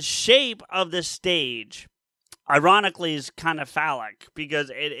 The shape of the stage, ironically, is kind of phallic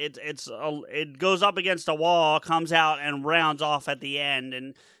because it goes up against a wall, comes out, and rounds off at the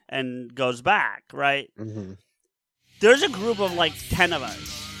end and goes back. Right. Mm-hmm. There's a group of like 10 of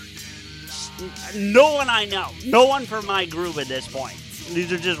us. No one I know. No one from my group at this point.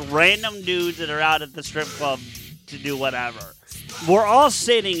 These are just random dudes that are out at the strip club to do whatever. We're all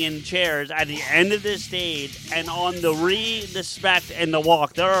sitting in chairs at the end of this stage, and on the respect and the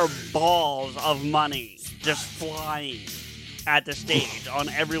walk, there are balls of money just flying at the stage on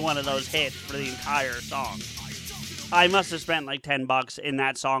every one of those hits for the entire song. I must have spent like $10 in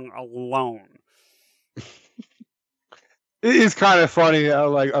that song alone. It is kind of funny,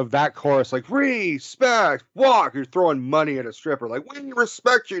 like, of that chorus, like, respect, walk. You're throwing money at a stripper. Like, we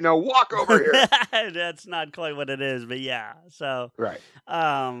respect you. Now walk over here. That's not quite what it is, but yeah. So, right.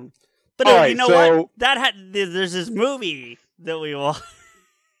 But you know what? There's this movie that we will.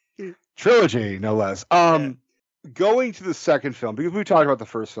 Trilogy, no less. Going to the second film, because we talked about the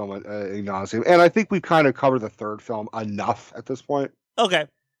first film ad nauseum, and I think we've kind of covered the third film enough at this point. Okay.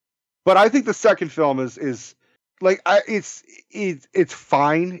 But I think the second film is like, it's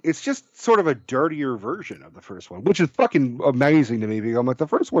fine. It's just sort of a dirtier version of the first one, which is fucking amazing to me because I'm like, the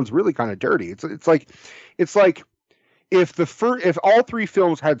first one's really kind of dirty. It's like if all three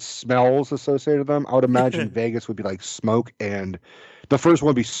films had smells associated with them, I would imagine Vegas would be like smoke, and the first one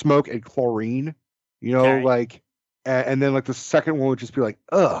would be smoke and chlorine, you know, okay. Like, and then like the second one would just be like,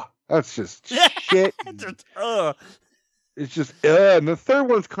 ugh, that's just shit. It's just and the third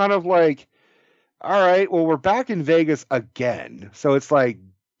one's kind of like, all right, well, we're back in Vegas again. So it's like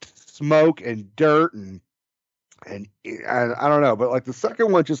smoke and dirt and I don't know, but like the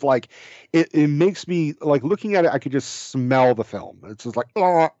second one, just like it makes me like looking at it, I could just smell the film. It's just like,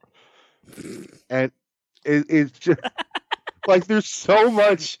 oh, and it's just like there's so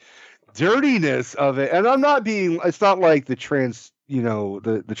much dirtiness of it. And it's not like the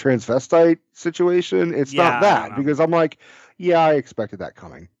the transvestite situation. It's not that, because I'm like, yeah, I expected that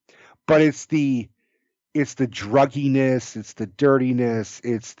coming. But it's the drugginess, it's the dirtiness,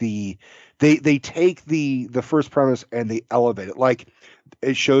 it's they take the first premise and they elevate it. Like,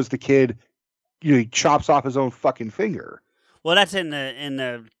 it shows the kid, he chops off his own fucking finger. Well, that's in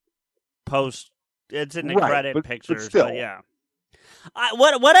the post. It's in the credit pictures, but still. But yeah.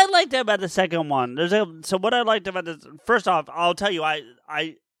 What I liked about the second one, what I liked about this, first off, I'll tell you,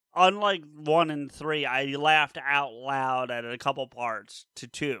 I unlike 1 and 3, I laughed out loud at a couple parts to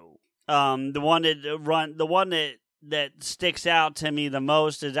 2. The one that sticks out to me the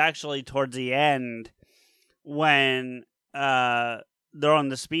most is actually towards the end when they're on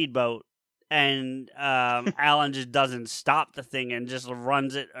the speedboat and Alan just doesn't stop the thing and just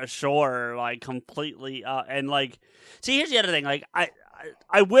runs it ashore like completely. And like, see, here's the other thing. Like,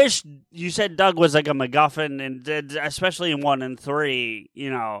 I wish you said Doug was like a MacGuffin, and especially in 1 and 3,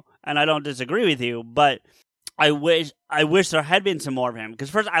 and I don't disagree with you, but I wish there had been some more of him, because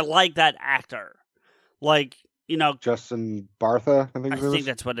first, I like that actor, like, Justin Bartha. I think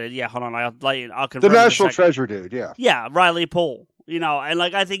that's what it is. Yeah, hold on, I'll confirm. The National Treasure dude, yeah. Yeah, Riley Poole. And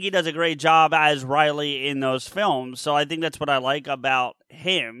like, I think he does a great job as Riley in those films. So I think that's what I like about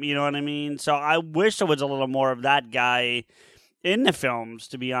him. You know what I mean? So I wish there was a little more of that guy in the films,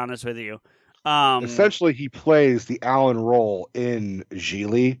 to be honest with you. Essentially, he plays the Alan role in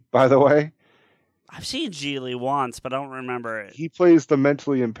Gigli, by the way. I've seen Gigli once, but I don't remember it. He plays the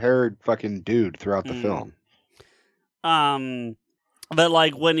mentally impaired fucking dude throughout the film. But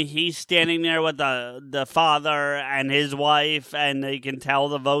like when he's standing there with the father and his wife, and they can tell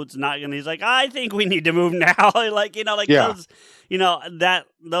the vote's not gonna. He's like, I think we need to move now. Like those,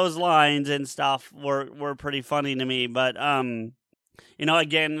 those lines and stuff were pretty funny to me. But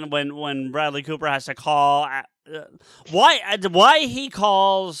again, when Bradley Cooper has to call, why he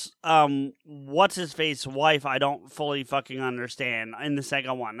calls what's his face wife, I don't fully fucking understand. In the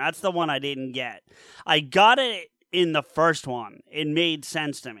second one, that's the one I didn't get. I got it. In the first one, it made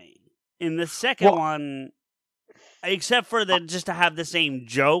sense to me. In the second one, except for just to have the same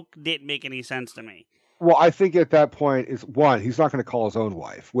joke, didn't make any sense to me. Well, I think at that point is one, he's not going to call his own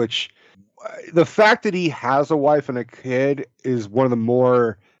wife, which the fact that he has a wife and a kid is one of the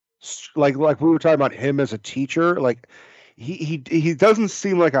more like we were talking about him as a teacher. Like he doesn't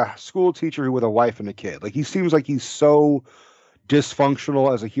seem like a school teacher with a wife and a kid. Like he seems like he's so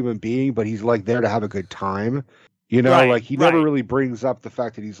dysfunctional as a human being, but he's like there to have a good time. Like he never really brings up the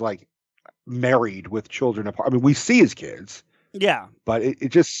fact that he's like married with children apart. I mean, we see his kids. Yeah. But it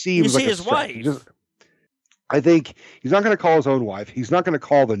just seems like his wife. I think he's not going to call his own wife. He's not going to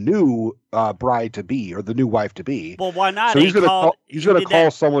call the new bride to be or the new wife to be. Well, why not? So he's going to call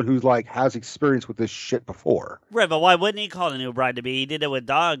someone who's like has experience with this shit before. Right, but why wouldn't he call the new bride to be? He did it with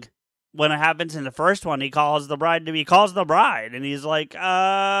Doug. When it happens in the first one, he calls the bride, and he's like,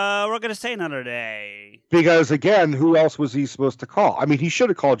 we're going to stay another day. Because, again, who else was he supposed to call? I mean, he should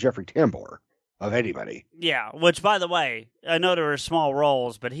have called Jeffrey Tambor, of anybody. Yeah, which, by the way, I know there were small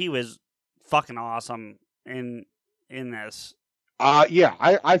roles, but he was fucking awesome in this. Yeah,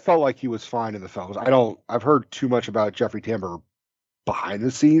 I felt like he was fine in the films. I've heard too much about Jeffrey Tambor behind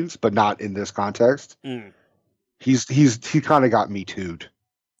the scenes, but not in this context. Mm. He kind of got me too'd.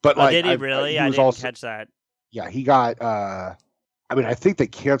 But did he really? I didn't catch that. Yeah, he got. I think they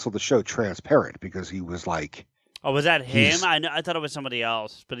canceled the show Transparent because he was like. Oh, was that him? I thought it was somebody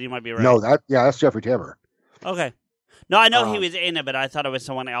else, but you might be right. No, that's Jeffrey Tambor. Okay. No, I know he was in it, but I thought it was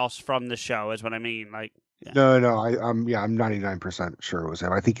someone else from the show. Is what I mean. Like. Yeah. No. I'm 99% sure it was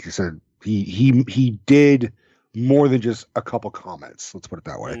him. I think he said he did more than just a couple comments. Let's put it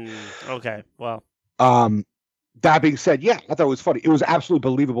that way. Okay. Well. That being said, yeah, I thought it was funny. It was absolutely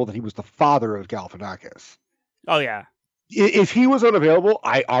believable that he was the father of Galifianakis. Oh, yeah. If he was unavailable,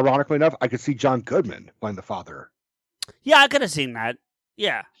 ironically enough, I could see John Goodman playing the father. Yeah, I could have seen that.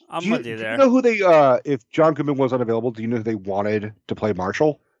 Yeah, I'm with you there. Do you know who they, if John Goodman was unavailable, do you know who they wanted to play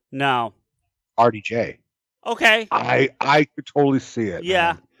Marshall? No. RDJ. Okay. I could totally see it.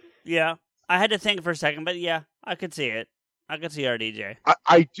 Yeah. Man. Yeah. I had to think for a second, but yeah, I could see it. I could see RDJ.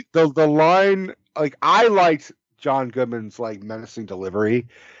 The line, like, I liked John Goodman's like menacing delivery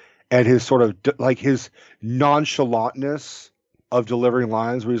and his sort of like his nonchalantness of delivering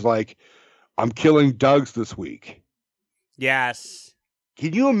lines where he's like, I'm killing Dougs this week. Yes.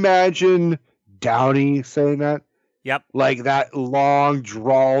 Can you imagine Downey saying that? Yep. Like that long,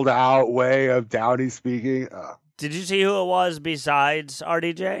 drawled out way of Downey speaking. Did you see who it was besides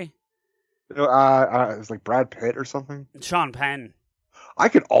RDJ? It was like Brad Pitt or something. Sean Penn. I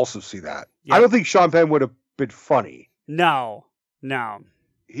could also see that. Yep. I don't think Sean Penn would have been funny. No.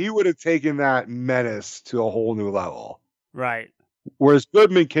 He would have taken that menace to a whole new level. Right. Whereas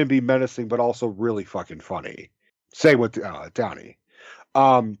Goodman can be menacing, but also really fucking funny. Same with Downey.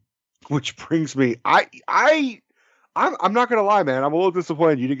 Which brings me, I'm not gonna lie, man. I'm a little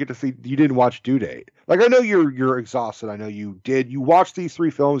disappointed you didn't watch Due Date. Like, I know you're exhausted. I know you did. You watched these 3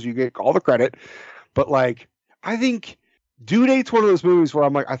 films. You get all the credit, but like, I think Due Date's one of those movies where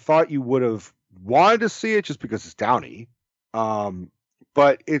I'm like, I thought you would have wanted to see it just because it's Downey.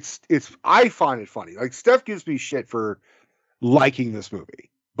 But I find it funny. Like, Steph gives me shit for liking this movie,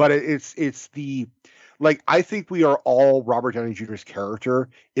 but it's the, like, I think we are all Robert Downey Jr.'s character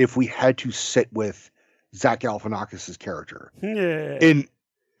if we had to sit with Zach Galifianakis' character. Yeah.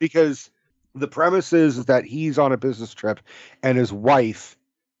 Because the premise is that he's on a business trip and his wife,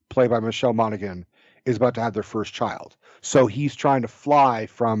 played by Michelle Monaghan, is about to have their first child. So he's trying to fly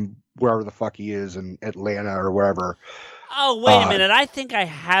from wherever the fuck he is in Atlanta or wherever. Oh, wait a minute. I think I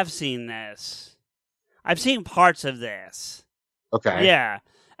have seen this. I've seen parts of this. Okay. Yeah.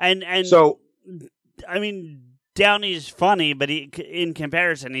 And so, I mean, Downey's funny, but in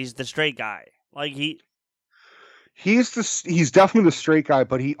comparison, he's the straight guy. Like, he's definitely the straight guy,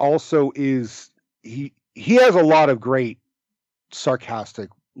 but he also is, he has a lot of great sarcastic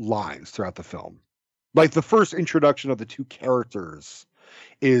lines throughout the film. Like, the first introduction of the 2 characters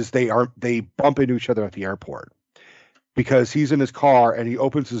is they bump into each other at the airport because he's in his car and he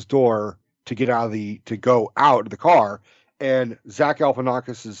opens his door to go out of the car, and Zach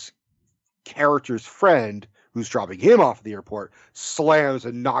Galifianakis' character's friend who's dropping him off at the airport, slams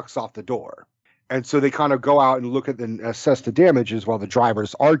and knocks off the door. And so they kind of go out and look at and assess the damages while the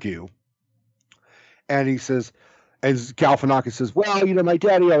drivers argue. And he says, and Galifianakis says, well, my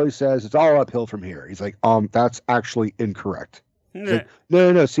daddy always says it's all uphill from here. He's like, that's actually incorrect. Like,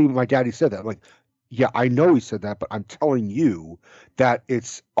 no. See, my daddy said that. I'm like, yeah, I know he said that, but I'm telling you that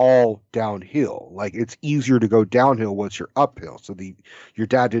it's all downhill. Like, it's easier to go downhill once you're uphill. So your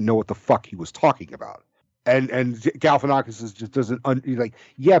dad didn't know what the fuck he was talking about. And Galifianakis just doesn't he's like,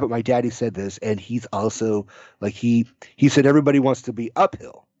 yeah, but my daddy said this, and he's also like he said everybody wants to be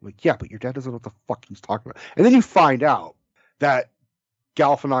uphill. I'm like, yeah, but your dad doesn't know what the fuck he's talking about. And then you find out that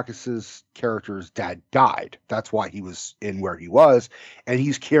Galifianakis's character's dad died. That's why he was in where he was, and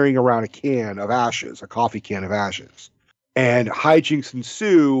he's carrying around a coffee can of ashes. And hijinks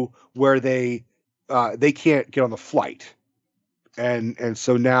ensue where they can't get on the flight, and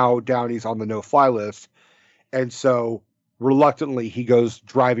so now Downey's on the no-fly list. And so, reluctantly, he goes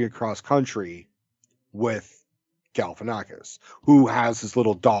driving across country with Galifianakis, who has his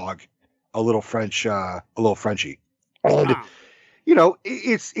little dog, a little Frenchie. And,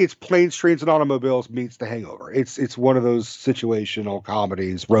 it's Planes, Trains, and Automobiles meets The Hangover. It's one of those situational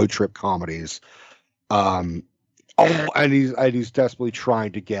comedies, road trip comedies. And he's desperately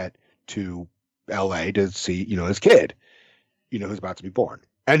trying to get to L.A. to see, his kid, who's about to be born.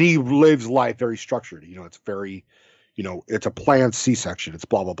 And he lives life very structured. It's very, it's a planned C-section. It's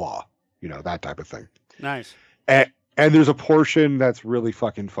blah, blah, blah. That type of thing. Nice. And there's a portion that's really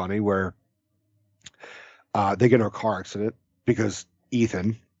fucking funny where they get in a car accident because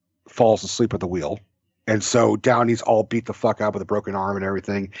Ethan falls asleep at the wheel. And so Downey's all beat the fuck up with a broken arm and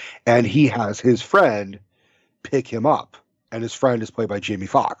everything. And he has his friend pick him up. And his friend is played by Jamie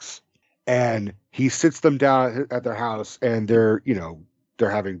Foxx. And he sits them down at their house, and they're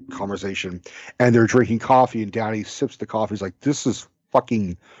having conversation, and they're drinking coffee, and Downey sips the coffee. He's like, this is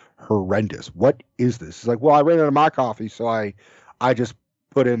fucking horrendous. What is this? He's like, well, I ran out of my coffee, so I just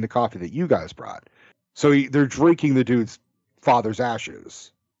put in the coffee that you guys brought. So they're drinking the dude's father's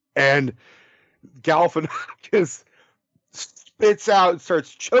ashes, and Galifianakis spits out and starts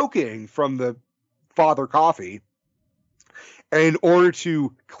choking from the father coffee. And in order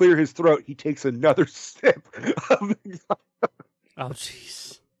to clear his throat, he takes another sip of the Oh,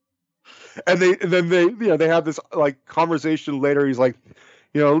 jeez. And then they have this like conversation later. He's like,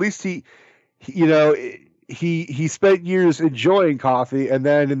 at least he spent years enjoying coffee, and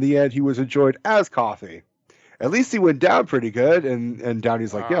then in the end he was enjoyed as coffee. At least he went down pretty good. And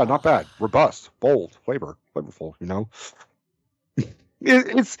Downey's like, yeah, not bad, robust, bold, flavorful.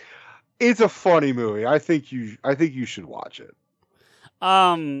 It's a funny movie. I think you should watch it.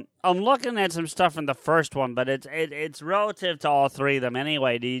 I'm looking at some stuff in the first one, but it's relative to all three of them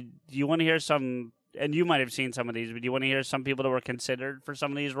anyway. Do you want to hear some? And you might have seen some of these, but do you want to hear some people that were considered for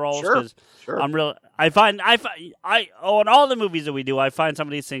some of these roles? Sure. I find on all the movies that we do, I find some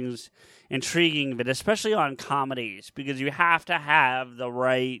of these things intriguing, but especially on comedies, because you have to have the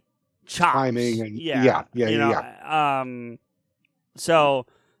right chops. Timing and yeah. So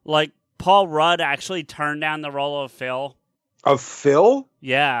like Paul Rudd actually turned down the role of Phil. Of Phil?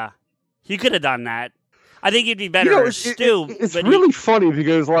 Yeah. He could have done that. I think he'd be better as Stu. It's really funny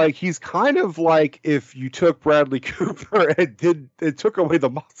because, like, he's kind of like if you took Bradley Cooper and took away the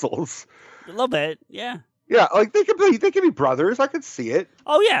muscles. A little bit, yeah. Yeah, like they could be brothers. I could see it.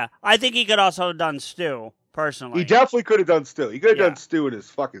 Oh yeah, I think he could also have done Stu personally. He definitely could have done Stu. He could have done Stu in his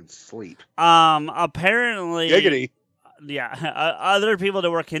fucking sleep. Apparently. Giggity. Yeah, other people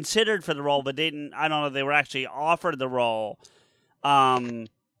that were considered for the role but didn't. I don't know if they were actually offered the role.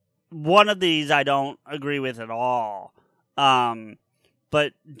 One of these I don't agree with at all.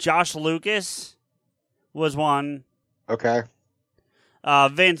 But Josh Lucas was one. Okay.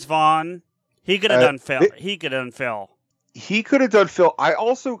 Vince Vaughn. He could have done Phil. He could have done Phil. He could have done Phil. I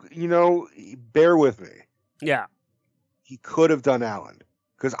also, bear with me. Yeah. He could have done Alan.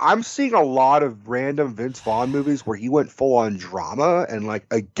 Because I'm seeing a lot of random Vince Vaughn movies where he went full on drama and like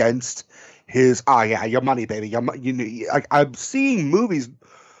against his, your money, baby. I'm seeing movies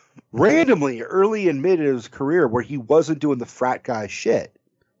randomly early and mid in his career where he wasn't doing the frat guy shit.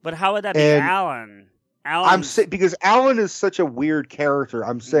 But how would that be Alan? I'm saying because Alan is such a weird character.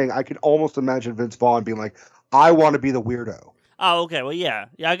 I'm saying I can almost imagine Vince Vaughn being like, I want to be the weirdo. Oh, okay. Well, yeah,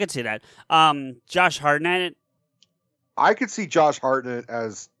 I could see that. Josh Hartnett. I could see Josh Hartnett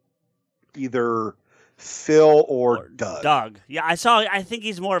as either Phil or Doug. Yeah, I think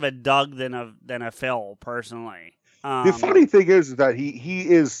he's more of a Doug than a Phil, personally. The funny thing is that he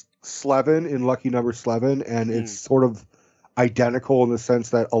is Slevin in Lucky Number Slevin, and it's sort of identical in the sense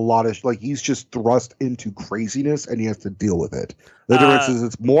that a lot of like he's just thrust into craziness and he has to deal with it. The difference is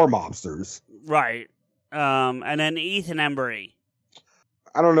it's more mobsters. Right. And then Ethan Embry.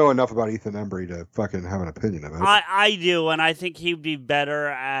 I don't know enough about Ethan Embry to fucking have an opinion of it. I do, and I think he'd be better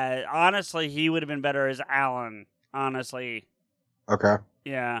at... Honestly, he would have been better as Alan, honestly. Okay.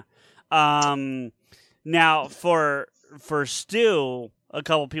 Yeah. Now, for Stu, a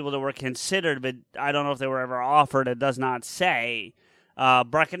couple people that were considered, but I don't know if they were ever offered, it does not say.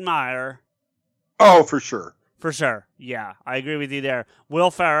 Breckin Meyer. Oh, for sure. For sure, yeah. I agree with you there. Will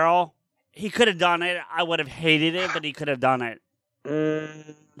Ferrell, he could have done it. I would have hated it, but he could have done it.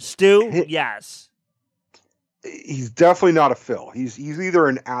 Stu, yes. He's definitely not a Phil. He's either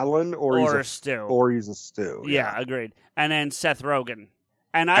an Alan or he's a Stu. Or he's a Stu. Yeah, agreed. And then Seth Rogen.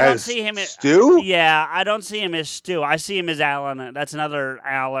 And I don't see him as Stu? Yeah, I don't see him as Stu. I see him as Alan. That's another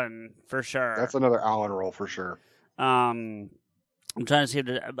Alan for sure. That's another Alan role for sure. I'm trying to see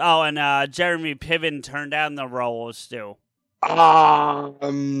and Jeremy Piven turned down the role of Stu. I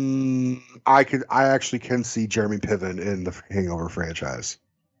actually can see Jeremy Piven in the Hangover franchise.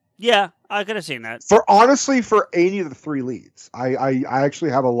 Yeah, I could have seen that. For any of the three leads, I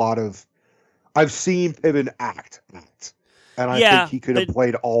actually have I've seen Piven act, and I think he could have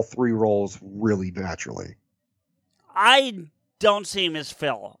played all three roles really naturally. I don't see him as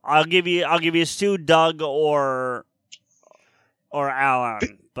Phil. I'll give you Stu, Doug, or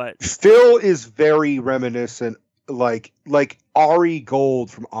Alan. But Phil is very reminiscent. Like Ari Gold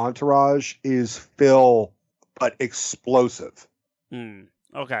from Entourage is Phil, but explosive.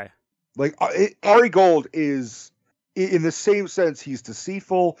 Okay. Like Ari Gold is, in the same sense, he's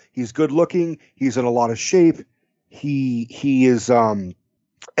deceitful. He's good looking. He's in a lot of shape. He is and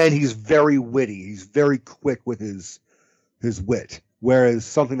he's very witty. He's very quick with his wit. Whereas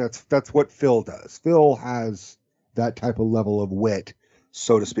something that's what Phil does. Phil has that type of level of wit,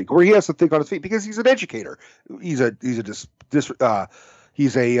 so to speak, where he has to think on his feet because he's an educator. He's a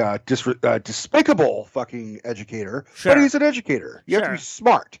despicable fucking educator, but he's an educator. You have to be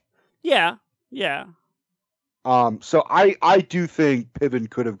smart. Yeah. So I do think Piven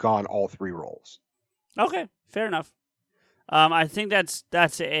could have gone all three roles. Okay, fair enough. I think that's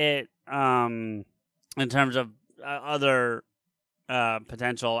it. In terms of other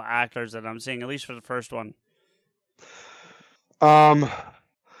potential actors that I'm seeing, at least for the first one.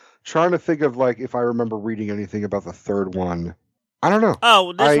 Trying to think of if I remember reading anything about the third one. I don't know.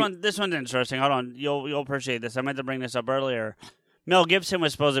 Oh, this one's interesting. Hold on, you'll appreciate this. I meant to bring this up earlier. Mel Gibson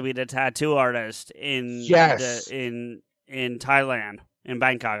was supposed to be the tattoo artist in Thailand, in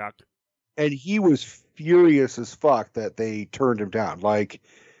Bangkok, and he was furious as fuck that they turned him down.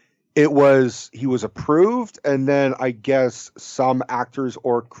 He was approved, and then I guess some actors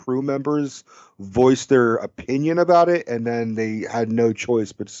or crew members voiced their opinion about it, and then they had no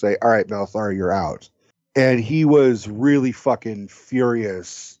choice but to say, all right, Mel, sorry, you're out. And he was really fucking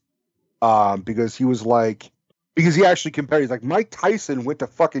furious because he was because he actually compared, he's like, Mike Tyson went to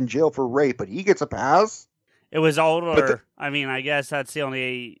fucking jail for rape, but he gets a pass? It was older. I mean, I guess that's the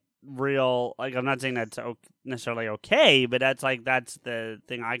only real, I'm not saying that's necessarily okay, but that's the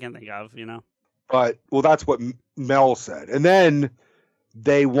thing I can think of, But, that's what Mel said. And then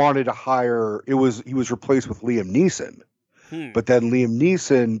they wanted to hire, he was replaced with Liam Neeson. But then Liam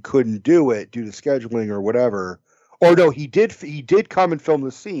Neeson couldn't do it due to scheduling or whatever. Or no, he did come and film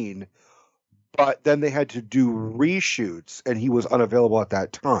the scene, but then they had to do reshoots, and he was unavailable at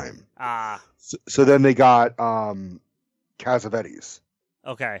that time. So then they got Cassavetes.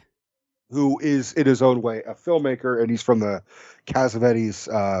 Okay. Who is, in his own way, a filmmaker, and he's from the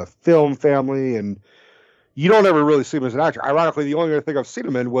Cassavetes film family, and you don't ever really see him as an actor. Ironically, the only other thing I've seen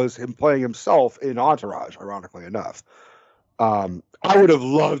him in was him playing himself in Entourage, ironically enough. I would have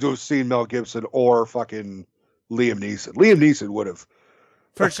loved to have seen Mel Gibson or fucking Liam Neeson. Liam Neeson would have.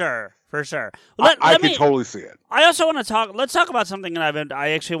 For sure. I could totally see it. I also want to let's talk about something that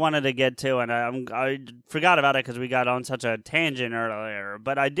I actually wanted to get to, and I forgot about it because we got on such a tangent earlier,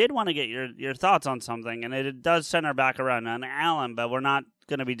 but I did want to get your thoughts on something, and it does center back around on Alan, but we're not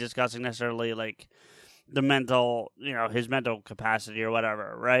going to be discussing necessarily the mental, his mental capacity or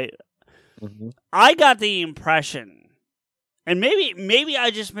whatever, right? Mm-hmm. I got the impression, and maybe I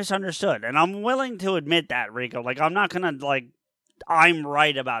just misunderstood, and I'm willing to admit that, Rico. I'm not going to, I'm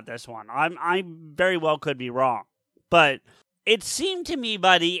right about this one. I very well could be wrong. But it seemed to me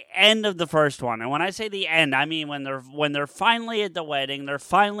by the end of the first one, and when I say the end, I mean when they're finally at the wedding, they're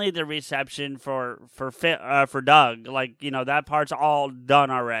finally at the reception for Doug, that part's all done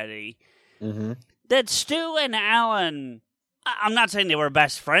already. Mm-hmm. That Stu and Alan I'm not saying they were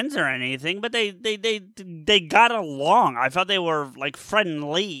best friends or anything, but they got along. I felt they were like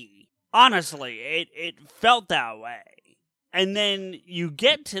friendly. Honestly, it felt that way. And then you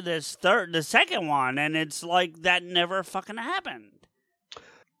get to the second one, and it's like that never fucking happened.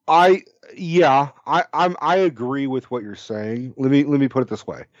 I agree with what you're saying. Let me put it this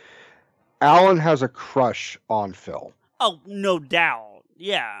way. Alan has a crush on Phil. Oh, no doubt.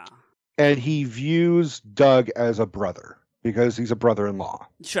 Yeah. And he views Doug as a brother because he's a brother-in-law.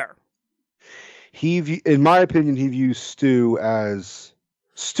 Sure. In my opinion, he views Stu as...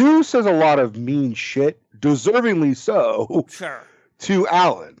 Stu says a lot of mean shit, deservingly so, sure, to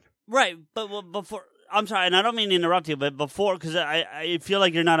Alan. Right, but before... I'm sorry, and I don't mean to interrupt you, but before, because I feel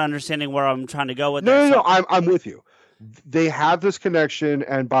like you're not understanding where I'm trying to go with this. No, I'm with you. They have this connection,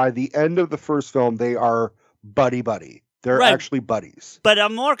 and by the end of the first film, they are buddy-buddy. They're actually buddies. But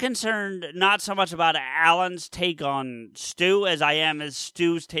I'm more concerned not so much about Alan's take on Stu as I am as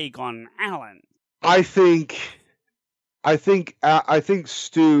Stu's take on Alan. I think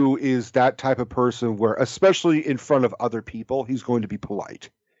Stu is that type of person where, especially in front of other people, he's going to be polite.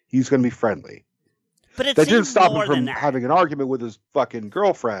 He's going to be friendly. But that didn't stop him from having an argument with his fucking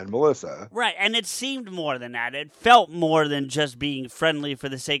girlfriend, Melissa. Right, and it seemed more than that. It felt more than just being friendly for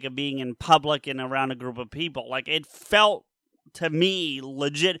the sake of being in public and around a group of people. Like, it felt, to me,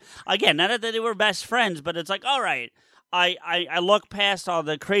 legit. Again, not that they were best friends, but it's like, all right, I look past all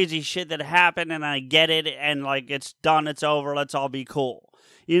the crazy shit that happened, and I get it, and, like, it's done, it's over, let's all be cool.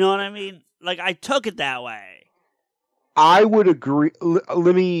 You know what I mean? Like, I took it that way. I would agree.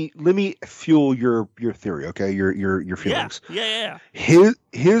 Let me fuel your theory, okay? Your feelings. Yeah.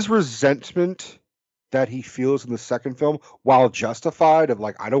 His resentment that he feels in the second film, while justified, of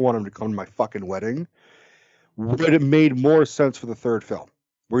like, I don't want him to come to my fucking wedding, would have made more sense for the third film,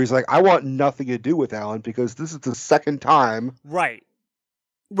 where he's like, I want nothing to do with Alan because this is the second time. Right.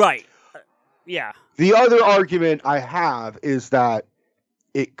 Yeah. The other argument I have is that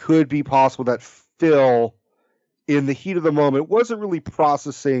it could be possible that Phil, in the heat of the moment, wasn't really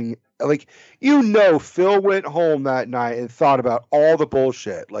processing. Like, Phil went home that night and thought about all the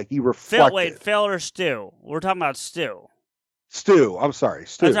bullshit. Like, he reflected. Phil or Stu? We're talking about Stu. Stu. I'm sorry,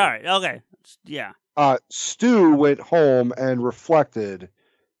 Stu. That's all right. Okay. Yeah. Stu went home and reflected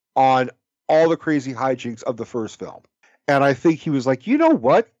on all the crazy hijinks of the first film. And I think he was like, you know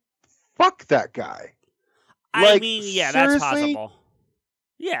what? Fuck that guy. I mean, yeah, seriously? That's possible.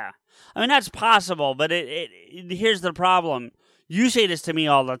 Yeah. I mean, that's possible, but here's the problem. You say this to me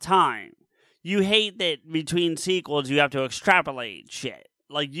all the time. You hate that between sequels you have to extrapolate shit.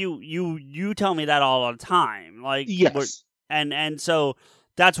 Like, you tell me that all the time. Like, yes. And so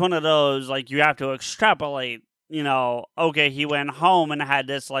that's one of those, like, you have to extrapolate, okay, he went home and had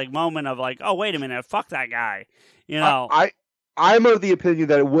this, like, moment of, like, oh, wait a minute, fuck that guy, I'm of the opinion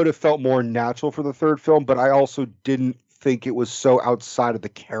that it would have felt more natural for the third film, but I also didn't think it was so outside of the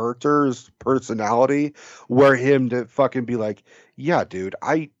character's personality where him to fucking be like, yeah, dude,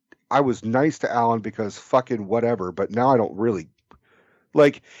 I was nice to Alan because fucking whatever, but now I don't really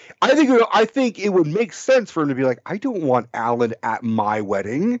like. I think it would make sense for him to be like, I don't want Alan at my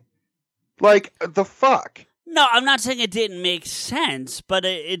wedding. Like, the fuck. No, I'm not saying it didn't make sense, but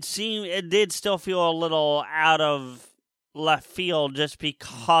it did still feel a little out of left field just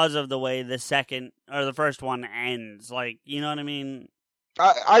because of the way the second or the first one ends. Like, you know what I mean?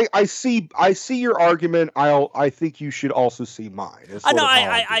 I see your argument. I think you should also see mine. I'm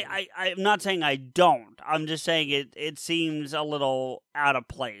not saying I don't. I'm just saying it seems a little out of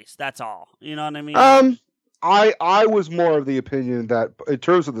place. That's all. You know what I mean? I was more of the opinion that in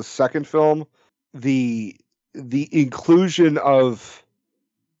terms of the second film, the inclusion of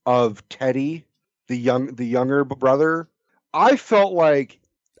Teddy, the younger brother, I felt like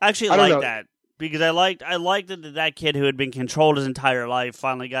I actually like that because I liked that kid who had been controlled his entire life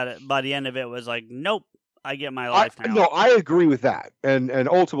finally got it. By the end of it, was like, nope, I get my life now. No, I agree with that, and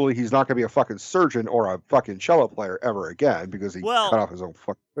ultimately he's not going to be a fucking surgeon or a fucking cello player ever again because he cut off his own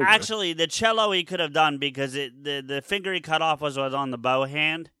fucking finger. Actually, the cello he could have done because the finger he cut off was on the bow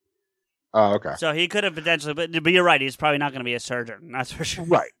hand. Oh, okay. So he could have potentially, but you're right. He's probably not going to be a surgeon. That's for sure.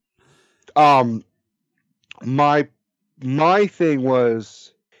 Right. My thing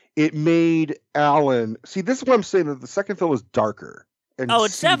was, it made Alan... See, this is what I'm saying, that the second film was darker.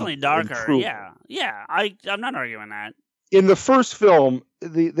 It's definitely darker. Yeah. I'm not arguing that. In the first film,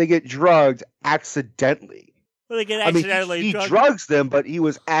 they get drugged accidentally. Well, they get accidentally drugged. He drugs them, but he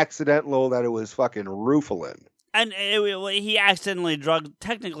was accidental that it was fucking Rufalin. And he accidentally drugged...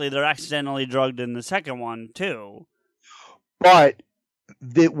 Technically, they're accidentally drugged in the second one, too. But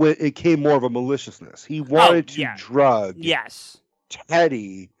that it came more of a maliciousness. He wanted to drug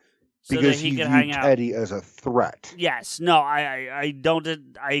Teddy because he viewed Teddy as a threat. Yes. No, I don't.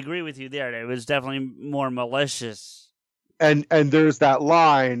 I agree with you there. It was definitely more malicious. And there's that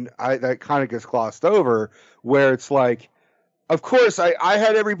line that kind of gets glossed over where it's like, of course, I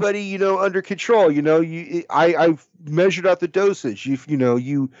had everybody, under control. I measured out the dosage. You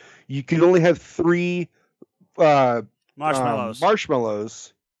can only have 3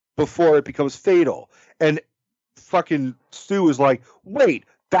 marshmallows before it becomes fatal. And fucking Stu was like, wait,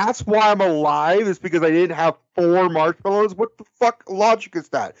 that's why I'm alive? Is because I didn't have 4 marshmallows? What the fuck logic is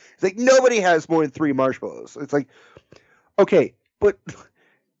that? It's like, nobody has more than 3 marshmallows. It's like, okay, but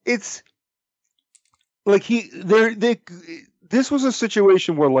it's like this was a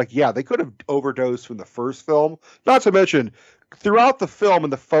situation where, like, yeah, they could have overdosed from the first film. Not to mention, throughout the film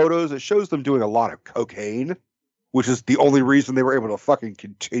and the photos, it shows them doing a lot of cocaine, which is the only reason they were able to fucking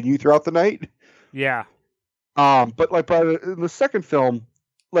continue throughout the night. Yeah. But like in the second film,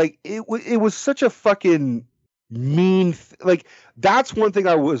 like it was such a fucking mean. Like that's one thing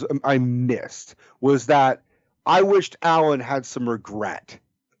I missed was that I wished Alan had some regret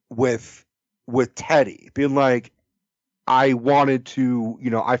with Teddy being like, I wanted to,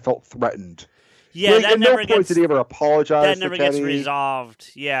 I felt threatened. Yeah, like, at no point did he ever apologize. That never gets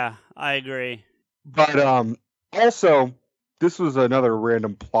resolved. Yeah, I agree. But also, this was another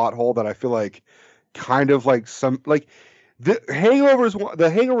random plot hole that I feel like kind of like the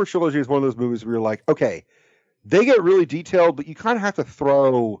Hangover trilogy is one of those movies where you're like, okay, they get really detailed, but you kind of have to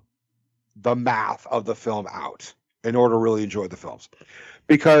throw the math of the film out in order to really enjoy the films.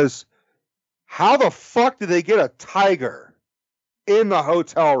 Because how the fuck did they get a tiger in the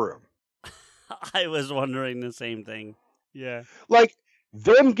hotel room? I was wondering the same thing. Yeah. Like,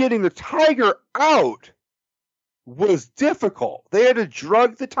 them getting the tiger out was difficult. They had to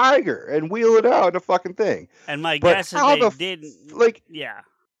drug the tiger and wheel it out in a fucking thing. And my guess is they didn't. Like, yeah.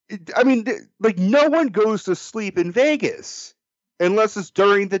 I mean, like, no one goes to sleep in Vegas unless it's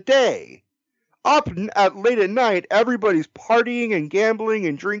during the day. Up at late at night, everybody's partying and gambling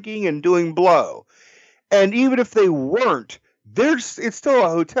and drinking and doing blow. And even if they weren't, it's still a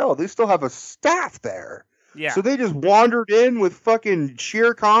hotel. They still have a staff there. Yeah. So they just wandered in with fucking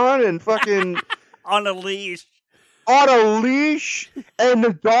Shere Khan and fucking on a leash. On a leash, and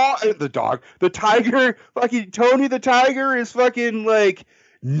the tiger, fucking Tony the tiger is fucking like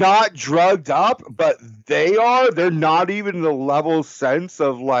not drugged up, but they're not even in the level sense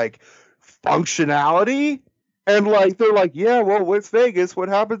of like functionality. And like they're like, yeah, well, it's Vegas. What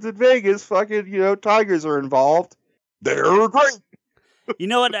happens in Vegas? Fucking, tigers are involved. They're great. You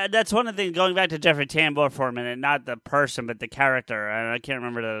know what? That's one of the things, going back to Jeffrey Tambor for a minute, not the person, but the character. And I can't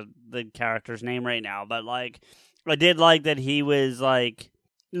remember the character's name right now, but like, I did like that he was like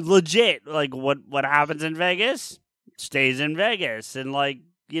legit. Like, what happens in Vegas stays in Vegas, and like,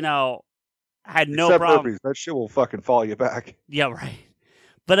 had no Except problem. Herpes. That shit will fucking follow you back. Yeah, right.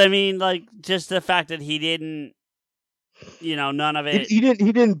 But I mean, like, just the fact that he didn't, none of it. He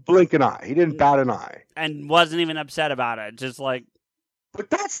didn't blink an eye. He didn't bat an eye, and wasn't even upset about it. Just like. But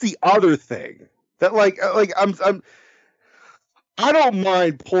that's the other thing that I don't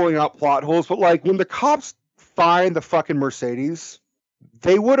mind pulling out plot holes, but like when the cops find the fucking Mercedes,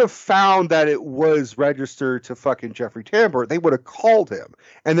 they would have found that it was registered to fucking Jeffrey Tambor. They would have called him,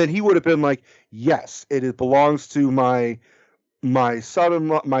 and then he would have been like, yes, it belongs to my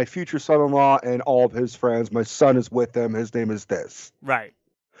son-in-law, my future son-in-law, and all of his friends. My son is with them. His name is this. Right.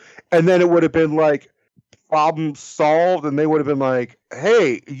 And then it would have been like, problem solved, and they would have been like,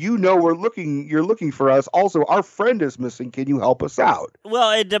 hey, you're looking for us. Also, our friend is missing. Can you help us out?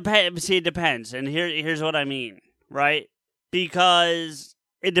 Well, it depends. See, it depends. And here's what I mean, right? Because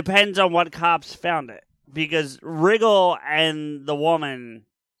it depends on what cops found it. Because Riggle and the woman,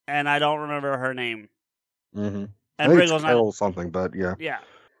 and I don't remember her name. Mm-hmm. And Riggle's not something, but yeah. Yeah.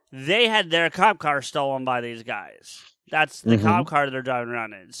 They had their cop car stolen by these guys. That's the cop car they're driving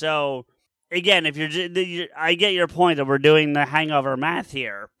around in. So, again, if I get your point that we're doing the hangover math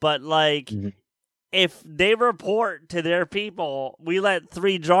here, but like, if they report to their people, we let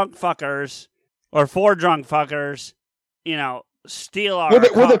 3 drunk fuckers or 4 drunk fuckers, steal our car.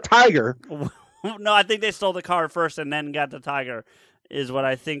 With a tiger. No, I think they stole the car first and then got the tiger, is what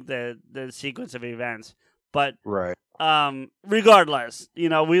I think the sequence of events. But right. Regardless, we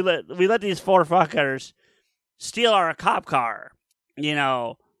let these 4 fuckers steal our cop car.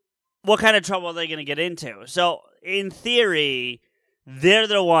 What kind of trouble are they going to get into? So, in theory, they're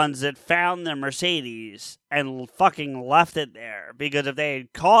the ones that found their Mercedes and fucking left it there. Because if they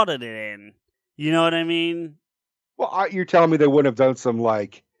had called it in, you know what I mean? Well, you're telling me they wouldn't have done some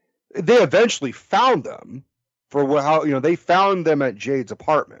like they eventually found them for how they found them at Jade's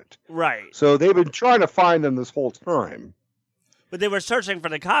apartment, right? So they've been trying to find them this whole time. But they were searching for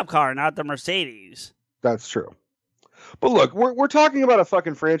the cop car, not the Mercedes. That's true. But look, we're talking about a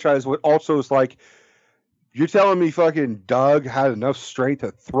fucking franchise. What also is like, you're telling me fucking Doug had enough strength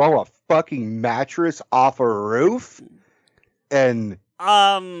to throw a fucking mattress off a roof and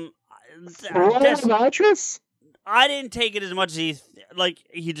throw a mattress? I didn't take it as much as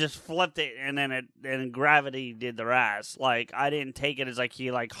he just flipped it and then gravity did the rest. Like I didn't take it as like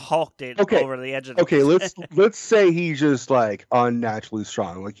he like hulked it over the edge of the let's say he's just like unnaturally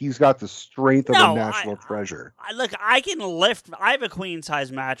strong. Like he's got the strength of a national treasure. I can lift. I have a queen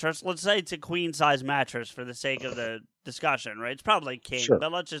size mattress. Let's say it's a queen size mattress for the sake of the discussion, right? It's probably king,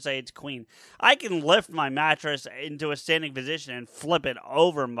 but let's just say it's queen. I can lift my mattress into a standing position and flip it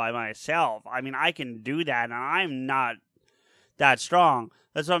over by myself. I mean, I can do that, and I'm not that strong.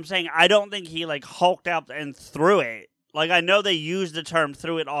 That's what I'm saying. I don't think he like hulked out and threw it. Like I know they use the term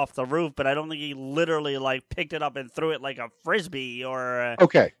 "threw it off the roof," but I don't think he literally like picked it up and threw it like a frisbee or.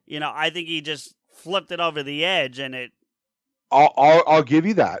 Okay. I think he just flipped it over the edge and it. I'll give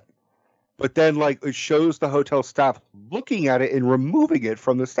you that. But then, like, it shows the hotel staff looking at it and removing it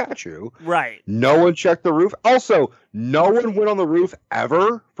from the statue. Right. No one checked the roof. Also, no one went on the roof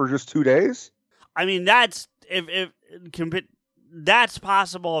ever for just 2 days. I mean, that's that's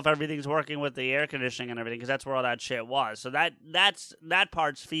possible if everything's working with the air conditioning and everything, because that's where all that shit was. So that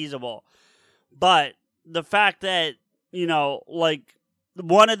part's feasible. But the fact that like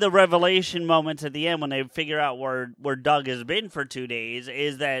one of the revelation moments at the end when they figure out where Doug has been for 2 days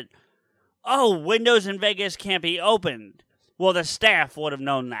is that. Oh, windows in Vegas can't be opened. Well, the staff would have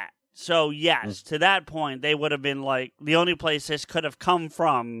known that. So, yes, to that point, they would have been like, the only place this could have come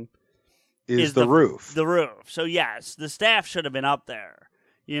from is the roof. The roof. So, yes, the staff should have been up there,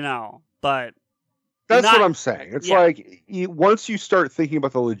 but... That's what I'm saying. It's like, once you start thinking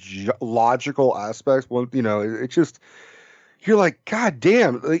about the logical aspects, it's just... You're like, God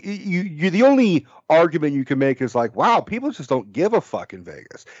damn! You're the only argument you can make is like, wow, people just don't give a fuck in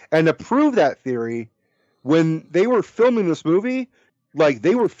Vegas. And to prove that theory, when they were filming this movie, like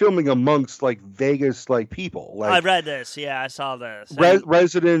they were filming amongst like Vegas like people. Like I read this, yeah, I saw this.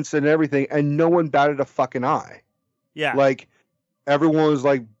 Residents and everything, and no one batted a fucking eye. Yeah, like everyone was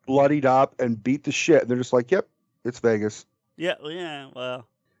like bloodied up and beat to shit, and they're just like, yep, it's Vegas. Yeah. Well,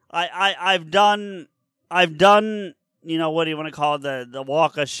 I've done. What do you want to call it? The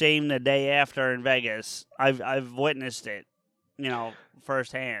walk of shame the day after in Vegas. I've witnessed it,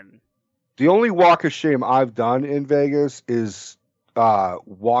 firsthand. The only walk of shame I've done in Vegas is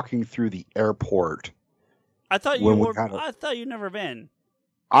walking through the airport. I thought you'd never been.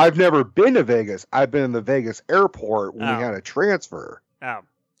 I've never been to Vegas. I've been in the Vegas airport when we had a transfer. Oh.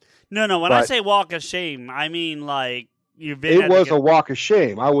 No. When I say walk of shame, I mean like you've been. It was a walk of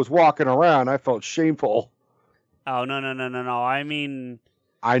shame. I was walking around. I felt shameful. Oh, no. I mean...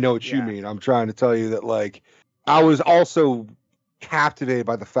 I know what you mean. I'm trying to tell you that, like, I was also captivated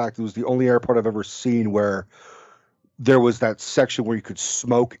by the fact it was the only airport I've ever seen where there was that section where you could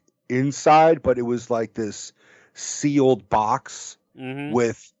smoke inside, but it was like this sealed box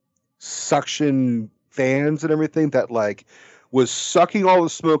with suction fans and everything that, like, was sucking all the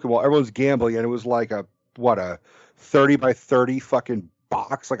smoke while everyone's gambling, and it was like a 30 by 30 fucking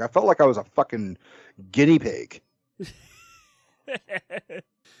box. Like, I felt like I was a fucking guinea pig.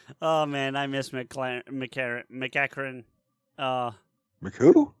 Oh man, I miss McEachran.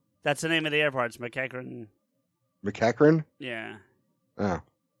 McWho? That's the name of the airport. It's McEachran. McEachran? Yeah. Oh,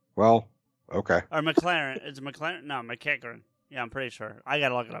 well, okay. Or McLaren? Is it McLaren? No, McEachran. Yeah, I'm pretty sure. I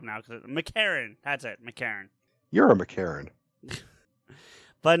gotta look it up now. McCarran. That's it, McCarran. You're a McCarran.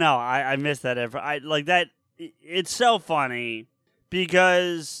 But no, I miss that airport. I like that. It's so funny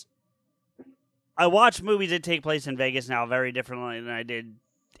because I watch movies that take place in Vegas now very differently than I did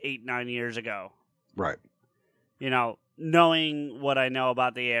 8-9 years ago. Right. Knowing what I know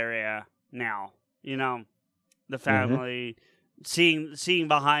about the area now, the family, seeing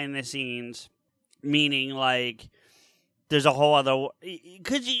behind the scenes, meaning like there's a whole other.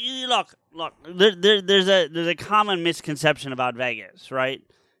 Because look, there's a common misconception about Vegas, right?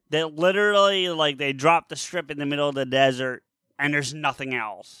 That literally like they drop the strip in the middle of the desert and there's nothing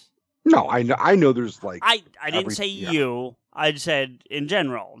else. No, I know there's like I didn't say you. I said in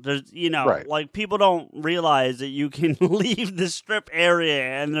general. There's right. Like people don't realize that you can leave the strip area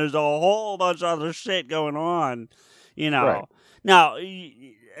and there's a whole bunch of other shit going on. Right. Now,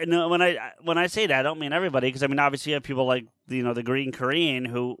 when I say that, I don't mean everybody because I mean obviously you have people like the Green Korean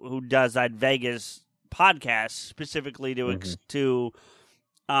who does that Vegas podcast specifically to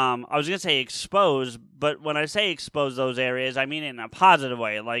I was gonna say expose, but when I say expose those areas, I mean it in a positive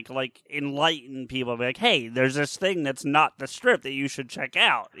way, like enlighten people, be like, hey, there's this thing that's not the Strip that you should check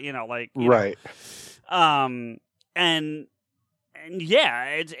out, right. And yeah,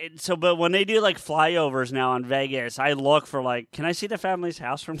 it's so. But when they do like flyovers now in Vegas, I look for like, can I see the family's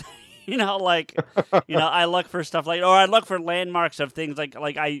house from? I look for stuff like, or I look for landmarks of things like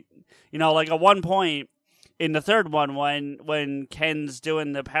at one point in the third one when Ken's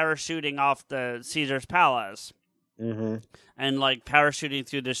doing the parachuting off the Caesar's Palace. Mm-hmm. And like parachuting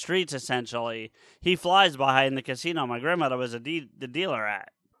through the streets, essentially, he flies behind the casino my grandmother was the dealer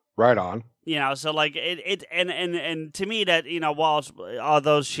at. Right on. So like and to me that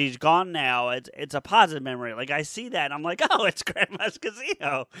although she's gone now, it's a positive memory. Like I see that and I'm like, oh, it's Grandma's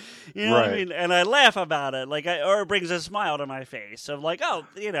casino, what I mean? And I laugh about it, or it brings a smile to my face of like, oh,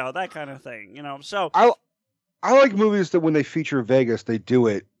 that kind of thing, So I like movies that when they feature Vegas, they do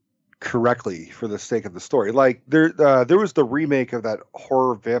it correctly for the sake of the story. Like there was the remake of that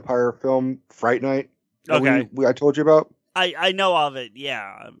horror vampire film Fright Night. Okay, I told you about. I know of it.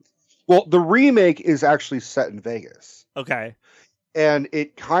 Yeah. Well, the remake is actually set in Vegas. Okay. And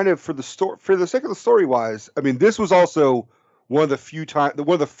it kind of for the sake of the story wise, I mean, this was also one of the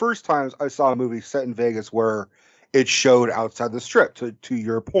first times I saw a movie set in Vegas where it showed outside the Strip. To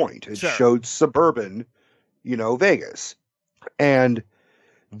your point, it showed suburban, Vegas, and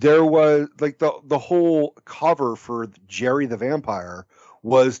there was like the whole cover for Jerry the Vampire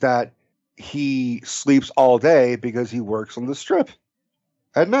was that he sleeps all day because he works on the Strip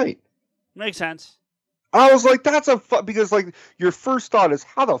at night. Makes sense. I was like, that's because like your first thought is,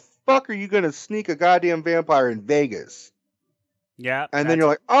 how the fuck are you going to sneak a goddamn vampire in Vegas? Yeah. And then you're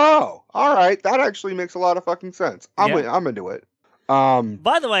like, oh, all right. That actually makes a lot of fucking sense. I'm into it.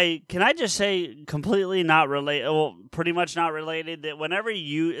 By the way, can I just say completely not related, well, pretty much not related, that whenever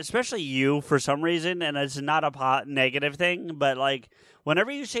you, especially you for some reason, and it's not a negative thing, but like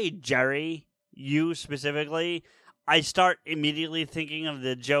whenever you say Jerry, you specifically, I start immediately thinking of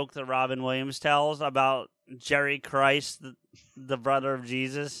the joke that Robin Williams tells about Jerry Christ, the brother of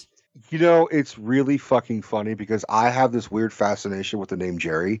Jesus. It's really fucking funny because I have this weird fascination with the name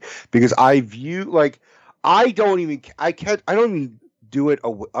Jerry because I view like I don't even do it.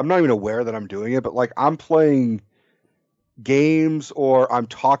 I'm not even aware that I'm doing it, but like I'm playing games or I'm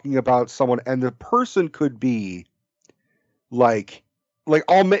talking about someone and the person could be like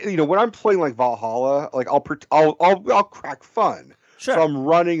I'll when I'm playing like Valhalla, like I'll crack fun. Sure. So I'm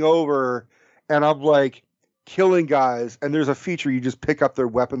running over and I'm like killing guys, and there's a feature you just pick up their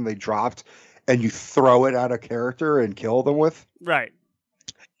weapon they dropped and you throw it at a character and kill them with. Right.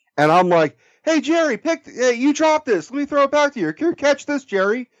 And I'm like, hey Jerry, you dropped this. Let me throw it back to you. Here, catch this,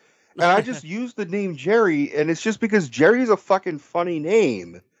 Jerry. And I just use the name Jerry, and it's just because Jerry's a fucking funny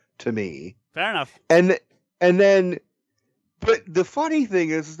name to me. Fair enough. And then. But the funny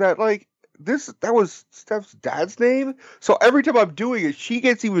thing is that like that was Steph's dad's name. So every time I'm doing it, she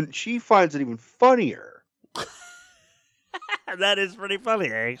finds it even funnier. That is pretty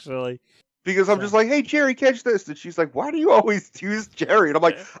funny, actually. Because I'm just like, hey Jerry, catch this. And she's like, why do you always use Jerry? And I'm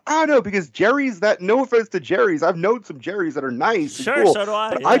like, I don't know, because Jerry's that, no offense to Jerry's. I've known some Jerry's that are nice. Sure, and cool, so do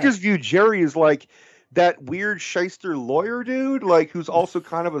I. But yeah. I just view Jerry as like that weird shyster lawyer dude, like who's also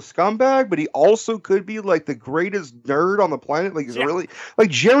kind of a scumbag, but he also could be like the greatest nerd on the planet. Like he's really like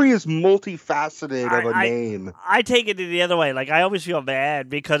Jerry is multifaceted of a name. I take it the other way. Like I always feel bad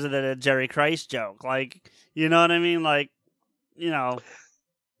because of the Jerry Christ joke. Like, you know what I mean? Like,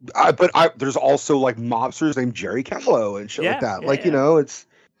 but there's also like mobsters named Jerry Callow and shit like that. Like, it's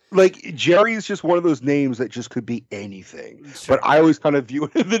like Jerry is just one of those names that just could be anything. Sure. But I always kind of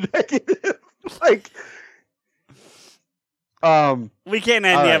view it in the negative. Like, we can't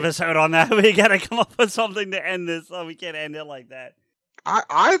end the episode on that. We gotta come up with something to end this, so we can't end it like that.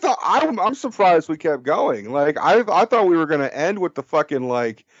 I thought I'm surprised we kept going. Like, I thought we were gonna end with the fucking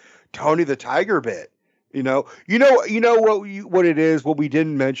like Tony the Tiger bit. You know what it is. What we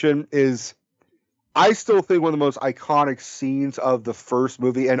didn't mention is, I still think one of the most iconic scenes of the first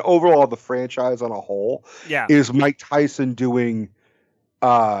movie and overall the franchise on a whole, is Mike Tyson doing.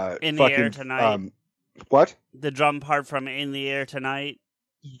 In the Air Tonight. What? The drum part from In the Air Tonight.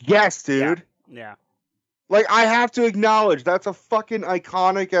 Yes, dude. Yeah. Like, I have to acknowledge that's a fucking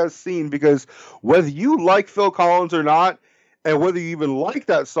iconic ass scene because whether you like Phil Collins or not, and whether you even like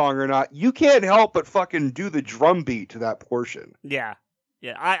that song or not, you can't help but fucking do the drum beat to that portion. Yeah.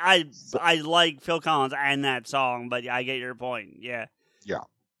 Yeah. I like Phil Collins and that song, but I get your point. Yeah. Yeah.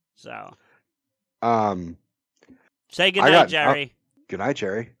 So. Say goodnight, Jerry. Good night,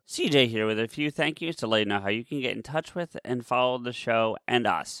 Jerry. CJ here with a few thank yous to let you know how you can get in touch with and follow the show and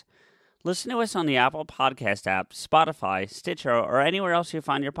us. Listen to us on the Apple Podcast app, Spotify, Stitcher, or anywhere else you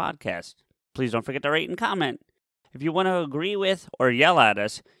find your podcast. Please don't forget to rate and comment. If you want to agree with or yell at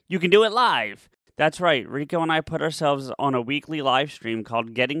us, you can do it live. That's right, Rico and I put ourselves on a weekly live stream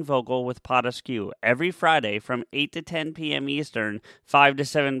called Getting Vocal with Pod Askew every Friday from 8 to 10 p.m. Eastern, 5 to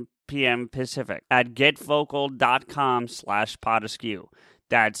 7 p.m. Pacific at getvocal.com/podaskew.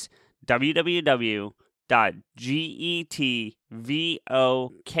 That's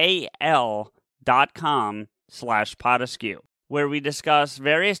www.getvokl.com/podaskew, where we discuss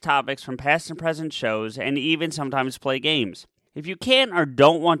various topics from past and present shows and even sometimes play games. If you can't or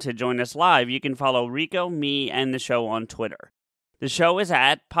don't want to join us live, you can follow Rico, me, and the show on Twitter. The show is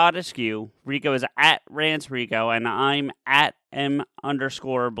at Podaskew, Rico is at RantsRico, and I'm at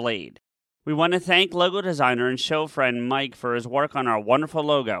M_Blade. We want to thank logo designer and show friend Mike for his work on our wonderful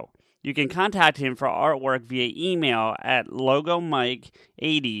logo. You can contact him for artwork via email at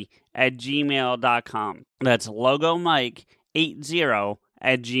logomike80@gmail.com. That's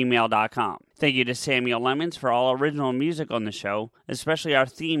logomike80@gmail.com. Thank you to Samuel Lemons for all original music on the show, especially our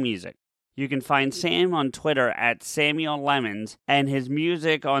theme music. You can find Sam on Twitter at Samuel Lemons and his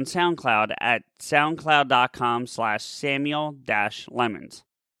music on SoundCloud at soundcloud.com/Samuel-Lemons.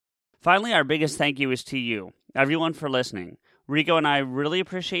 Finally, our biggest thank you is to you, everyone, for listening. Rico and I really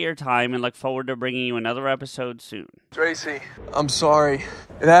appreciate your time and look forward to bringing you another episode soon. Tracy, I'm sorry.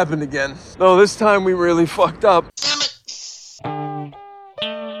 It happened again. No, this time we really fucked up. Damn it!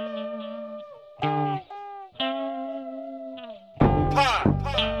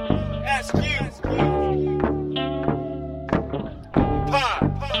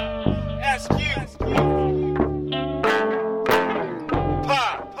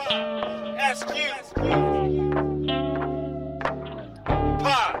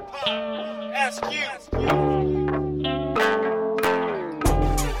 Ask you.